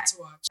 Yeah, to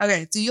watch.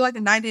 Okay, do you like a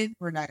night in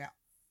or a night out?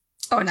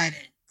 Oh, a night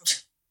in. Okay,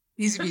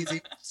 easy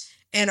peasy.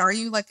 And are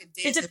you like a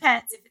day? It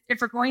depends.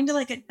 If we're going to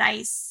like a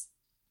nice,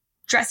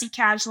 dressy,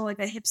 casual, like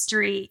a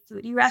hipstery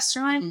foodie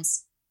restaurant,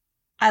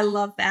 I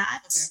love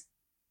that. Okay.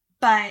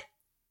 But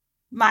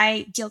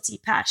my guilty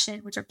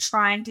passion, which I'm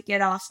trying to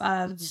get off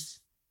of,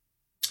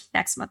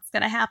 next month's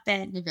gonna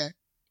happen. Okay,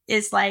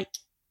 is like.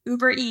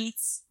 Uber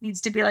Eats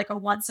needs to be like a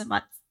once a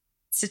month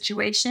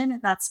situation,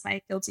 and that's my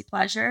guilty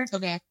pleasure.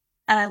 Okay.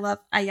 And I love,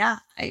 I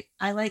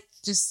like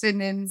just sitting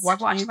in,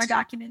 watching my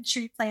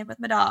documentary, playing with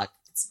my dog.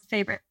 It's my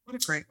favorite.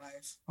 What a great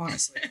life,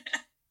 honestly.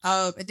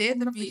 A day at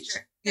the beach.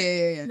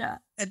 Yeah.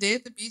 A day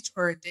at the beach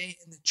or a day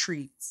in the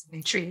trees.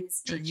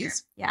 Trees.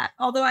 Yeah.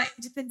 Although it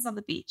depends on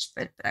the beach,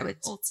 but I would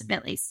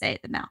ultimately say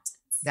the mountains.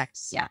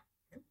 Next. Yeah.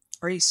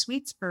 Are you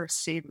sweets or a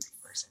savory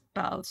person?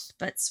 Both,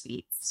 but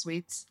sweets.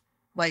 Sweets.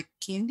 Like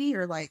candy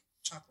or like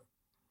chocolate?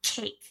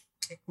 Cake.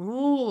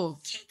 Ooh.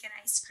 Cake and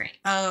ice cream.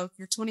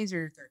 Your 20s or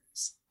your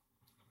 30s?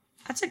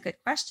 That's a good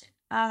question.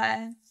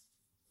 I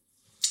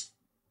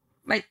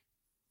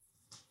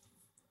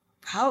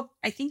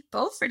think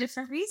both for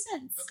different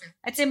reasons. Okay.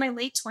 I'd say my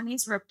late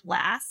 20s were a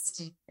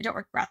blast. Mm-hmm. I don't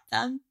regret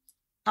them.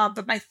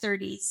 But my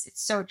 30s,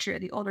 it's so true.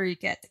 The older you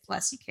get, the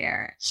less you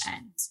care.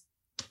 And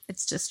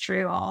it's just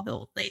true. All the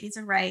old ladies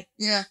are right.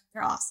 Yeah.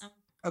 They're awesome.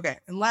 Okay.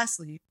 And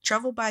lastly,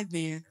 travel by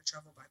van or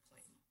travel by plane?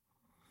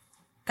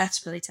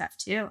 That's really tough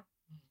too.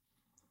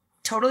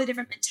 Totally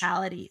different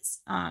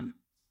mentalities. I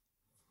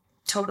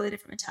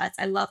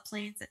love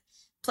planes.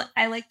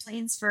 I like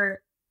planes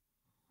for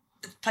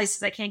the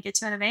places I can't get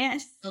to in a van.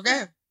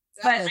 Okay.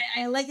 But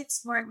I like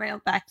exploring my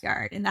own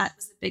backyard. And that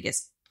was the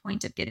biggest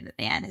point of getting the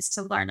van, is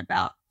to learn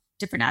about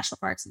different national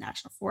parks and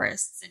national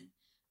forests.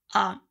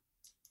 And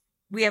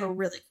we have a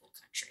really cool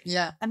country.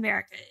 Yeah.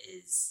 America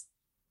is,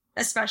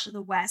 especially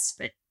the West,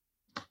 but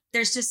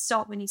there's just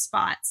so many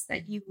spots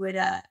that you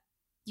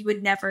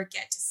would never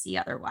get to see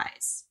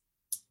otherwise,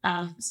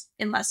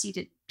 unless you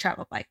did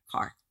travel by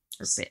car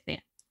or van. Yeah.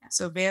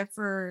 So van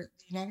for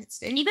the United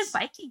States. And even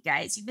biking,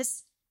 guys.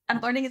 I'm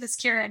learning in this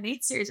Kara and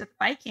Nate series with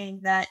biking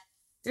that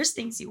there's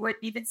things you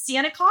wouldn't even see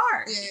in a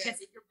car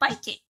because you're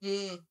biking.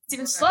 It's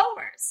even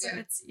slower. So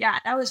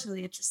that was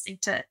really interesting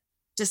to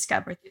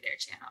discover through their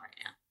channel right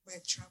now. We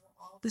travel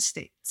all the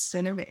states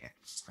in a van.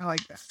 I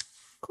like that.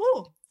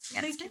 Cool.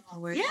 Thank you.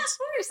 Yeah, of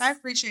course. I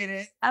appreciate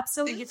it.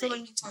 Absolutely. Thank you for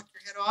letting me talk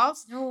your head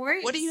off. No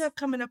worries. What do you have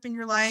coming up in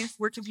your life?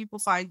 Where can people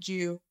find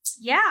you?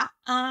 Yeah.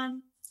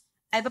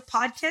 I have a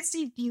podcast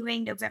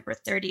debuting November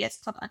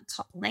 30th called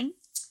Uncoupling.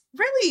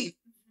 Really?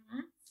 Mm-hmm.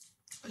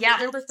 Yeah.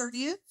 November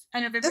 30th?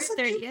 On November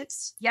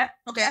 30th. Yep.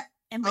 Okay.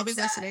 And I'll be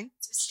listening.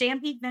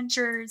 Stampede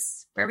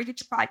Ventures, wherever you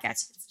get your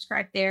podcast, you can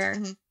subscribe there.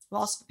 Mm-hmm.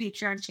 We'll also have a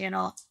Patreon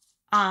channel.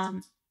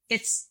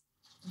 It's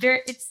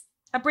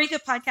a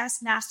breakup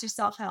podcast, master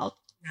self-help.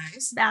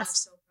 Nice.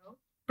 Self-help.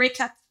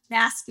 Breakup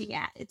nasty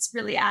at. It's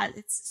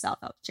a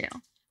self-help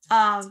channel.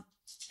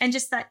 And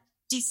just that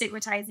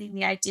destigmatizing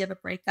the idea of a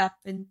breakup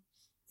and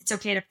it's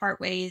okay to part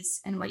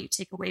ways and what you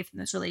take away from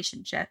those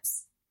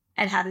relationships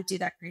and how to do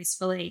that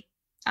gracefully.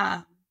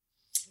 And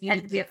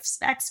we have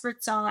some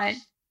experts on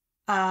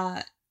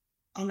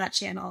that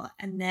channel.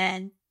 And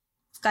then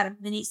we've got a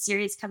mini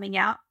series coming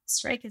out.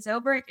 Strike is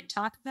over. I can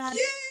talk about it.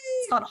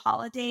 It's called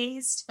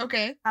Holidays.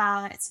 Okay.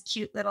 It's a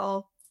cute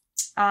little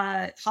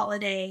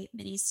holiday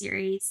mini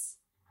series.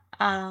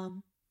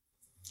 And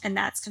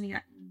that's coming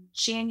out in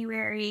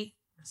January.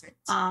 Perfect.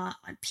 On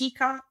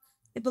Peacock,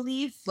 I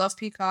believe. Love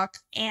Peacock.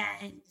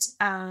 And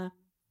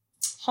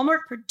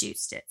Hallmark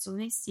produced it. So let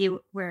me see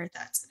where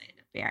that's going to end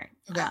up airing.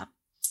 Okay.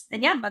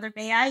 And yeah, Mother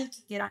May I, you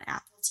can get on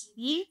Apple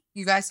TV.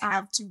 You guys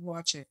have to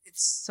watch it.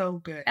 It's so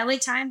good. LA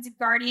Times and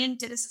Guardian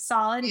did us a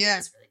solid. Yeah.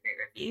 It's really great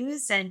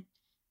reviews. And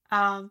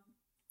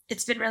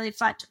it's been really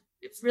fun.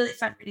 It's really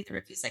fun reading the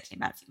reviews that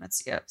came out a few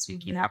months ago. So we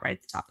came out right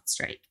at the top of the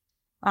strike.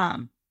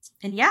 And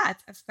yeah,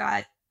 I've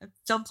got a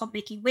film called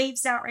Making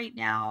Waves out right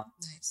now.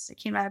 Nice. It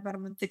came out about a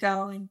month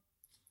ago. And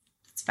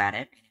that's about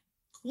it right now.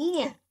 Cool.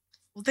 Yeah.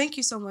 Well, thank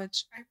you so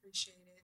much. I appreciate it.